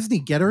 Disney,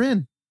 get her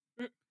in.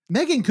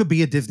 Megan could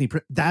be a Disney.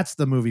 That's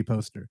the movie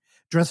poster.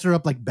 Dress her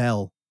up like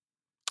Belle.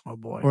 Oh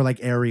boy. Or like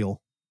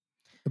Ariel.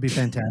 It'd be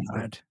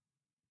fantastic.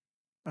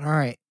 All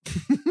right.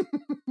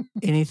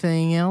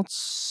 Anything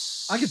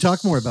else? I could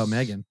talk more about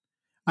Megan.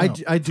 No,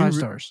 I do 5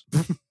 stars.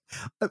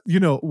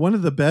 One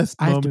of the best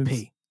I have moments. to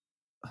pee.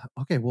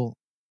 Okay, well,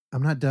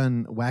 I'm not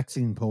done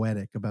waxing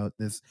poetic about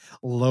this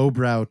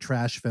lowbrow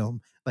trash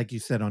film, like you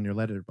said on your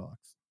letterbox.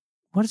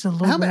 What is a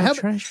low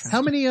trash film?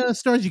 How many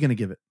stars are you going to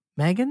give it?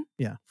 Megan?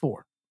 Yeah.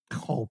 4.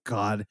 Oh,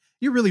 God.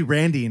 You're really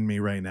randying me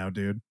right now,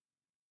 dude.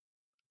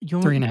 You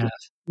want, 3.5.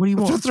 What do you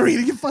want?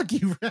 3. Fuck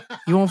you.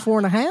 You want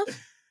 4.5?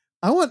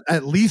 I want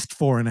at least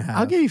 4.5.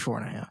 I'll give you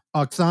 4.5.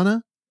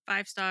 Oksana?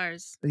 5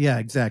 stars. Yeah,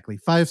 exactly.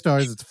 5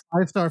 stars. It's a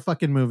 5-star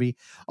fucking movie.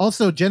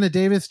 Also, Jenna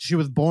Davis, she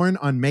was born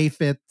on May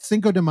 5th,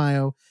 Cinco de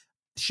Mayo.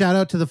 Shout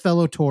out to the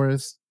fellow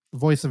Taurus,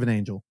 voice of an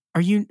angel.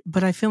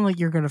 But I feel like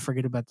you're going to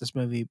forget about this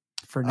movie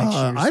for next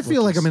year. I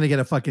feel like I'm going to get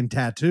a fucking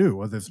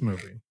tattoo of this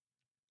movie.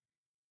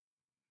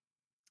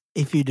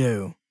 If you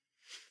do,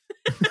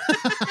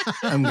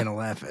 I'm going to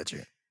laugh at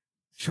you.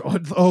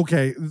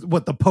 Okay.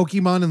 What, the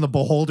Pokemon and the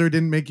Beholder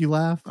didn't make you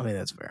laugh? I mean,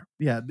 that's fair.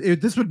 Yeah,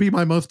 this would be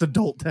my most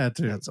adult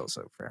tattoo. That's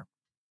also fair.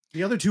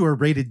 The other 2 are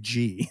rated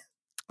G.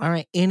 All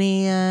right.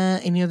 Any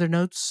other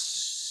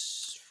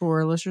notes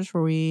for our listeners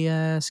before we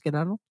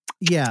skedaddle?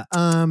 Yeah.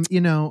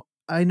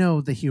 I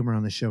know the humor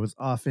on the show is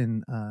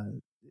often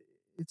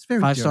it's very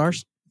 5 jokey.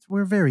 stars.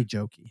 We're very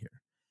jokey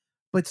here.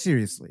 But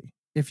seriously,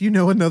 if you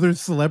know another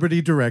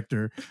celebrity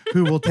director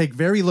who will take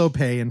very low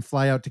pay and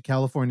fly out to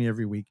California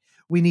every week,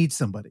 we need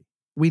somebody.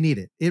 We need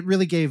it. It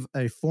really gave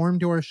a form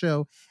to our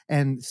show.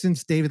 And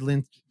since David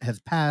Lynch has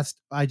passed,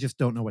 I just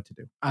don't know what to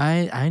do.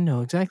 I know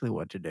exactly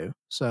what to do.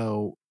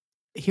 So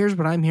here's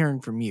what I'm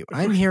hearing from you.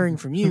 I'm hearing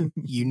from you.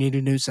 You need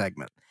a new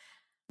segment.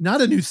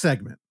 Not a new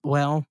segment.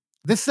 Well,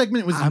 this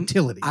segment was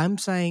utility. I'm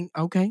saying,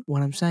 okay,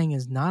 what I'm saying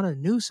is not a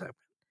new segment.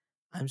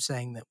 I'm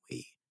saying that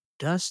we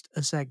dust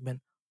a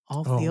segment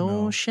off the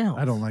old shelf.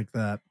 I don't like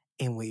that.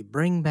 And we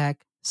bring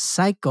back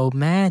Psycho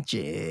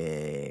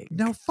Magic.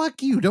 No,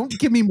 fuck you. Don't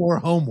give me more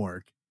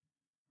homework.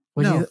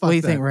 What do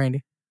you think,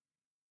 Randy?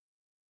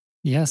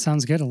 Yeah,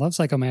 sounds good. I love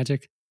Psycho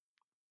Magic.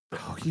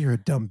 Oh, you're a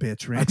dumb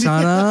bitch, Randy.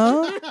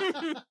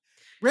 Oksana?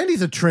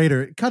 Randy's a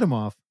traitor. Cut him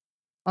off.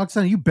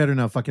 Oksana, you better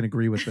not fucking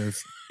agree with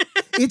this.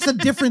 It's a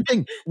different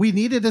thing. We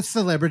needed a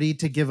celebrity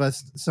to give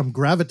us some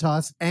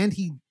gravitas, and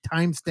he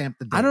timestamped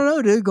the day. I don't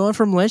know, dude. Going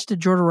from Lynch to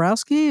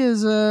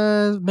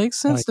Jodorowsky makes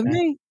sense to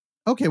me.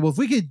 Okay, well, if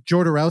we get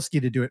Jodorowsky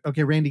to do it,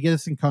 okay, Randy, get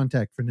us in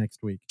contact for next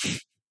week.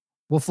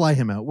 We'll fly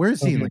him out. Where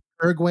is he? Like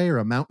Uruguay or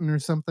a mountain or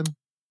something?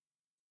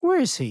 Where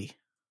is he?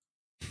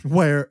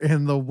 Where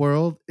in the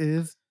world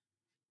is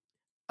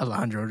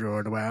Alejandro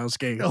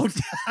Jodorowsky? Oh,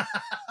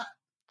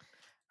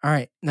 all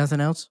right. Nothing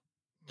else?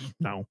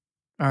 No.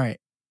 All right.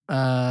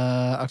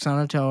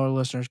 Oksana, tell our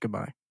listeners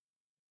goodbye.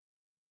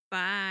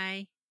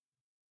 Bye.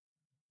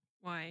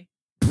 Why?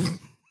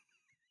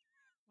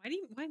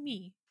 Why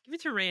me? Give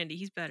it to Randy.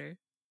 He's better.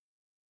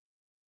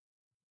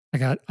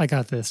 I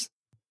got this.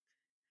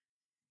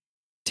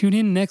 Tune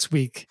in next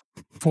week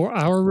for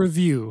our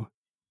review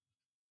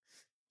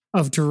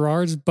of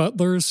Gerard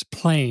Butler's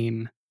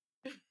Plane.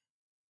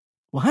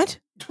 What?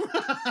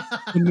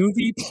 The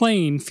movie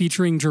Plane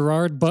featuring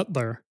Gerard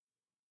Butler.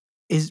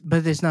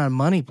 But it's not a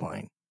money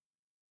plane.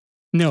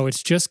 No,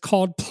 it's just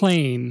called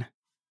Plane.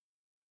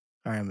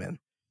 All right, I'm in.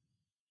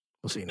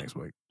 We'll see you next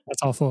week.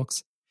 That's all,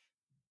 folks.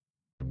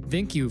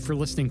 Thank you for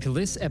listening to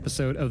this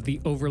episode of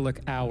The Overlook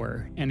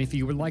Hour. And if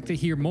you would like to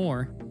hear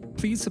more,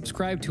 please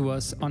subscribe to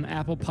us on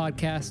Apple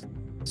Podcasts,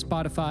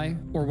 Spotify,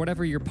 or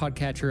whatever your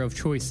podcatcher of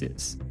choice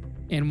is.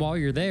 And while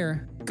you're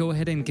there, go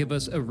ahead and give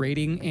us a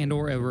rating and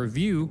or a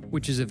review,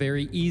 which is a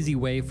very easy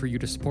way for you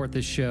to support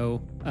this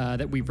show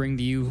that we bring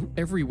to you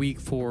every week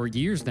for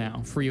years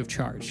now, free of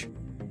charge.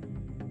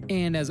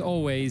 And as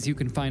always, you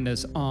can find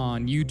us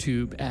on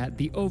YouTube at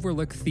The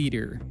Overlook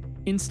Theater,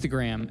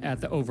 Instagram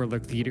at The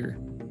Overlook Theater,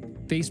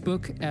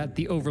 Facebook at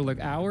The Overlook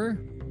Hour,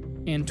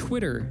 and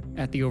Twitter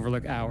at The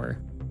Overlook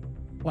Hour.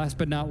 Last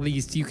but not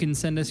least, you can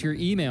send us your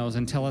emails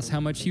and tell us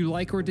how much you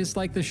like or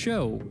dislike the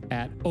show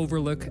at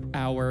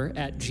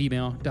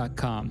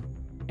overlookhour@gmail.com.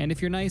 And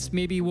if you're nice,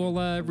 maybe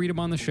we'll read them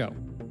on the show.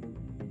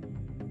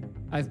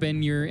 I've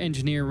been your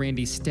engineer,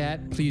 Randy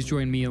Stat. Please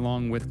join me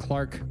along with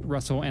Clark,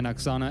 Russell, and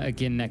Oksana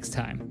again next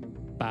time.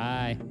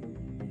 Bye.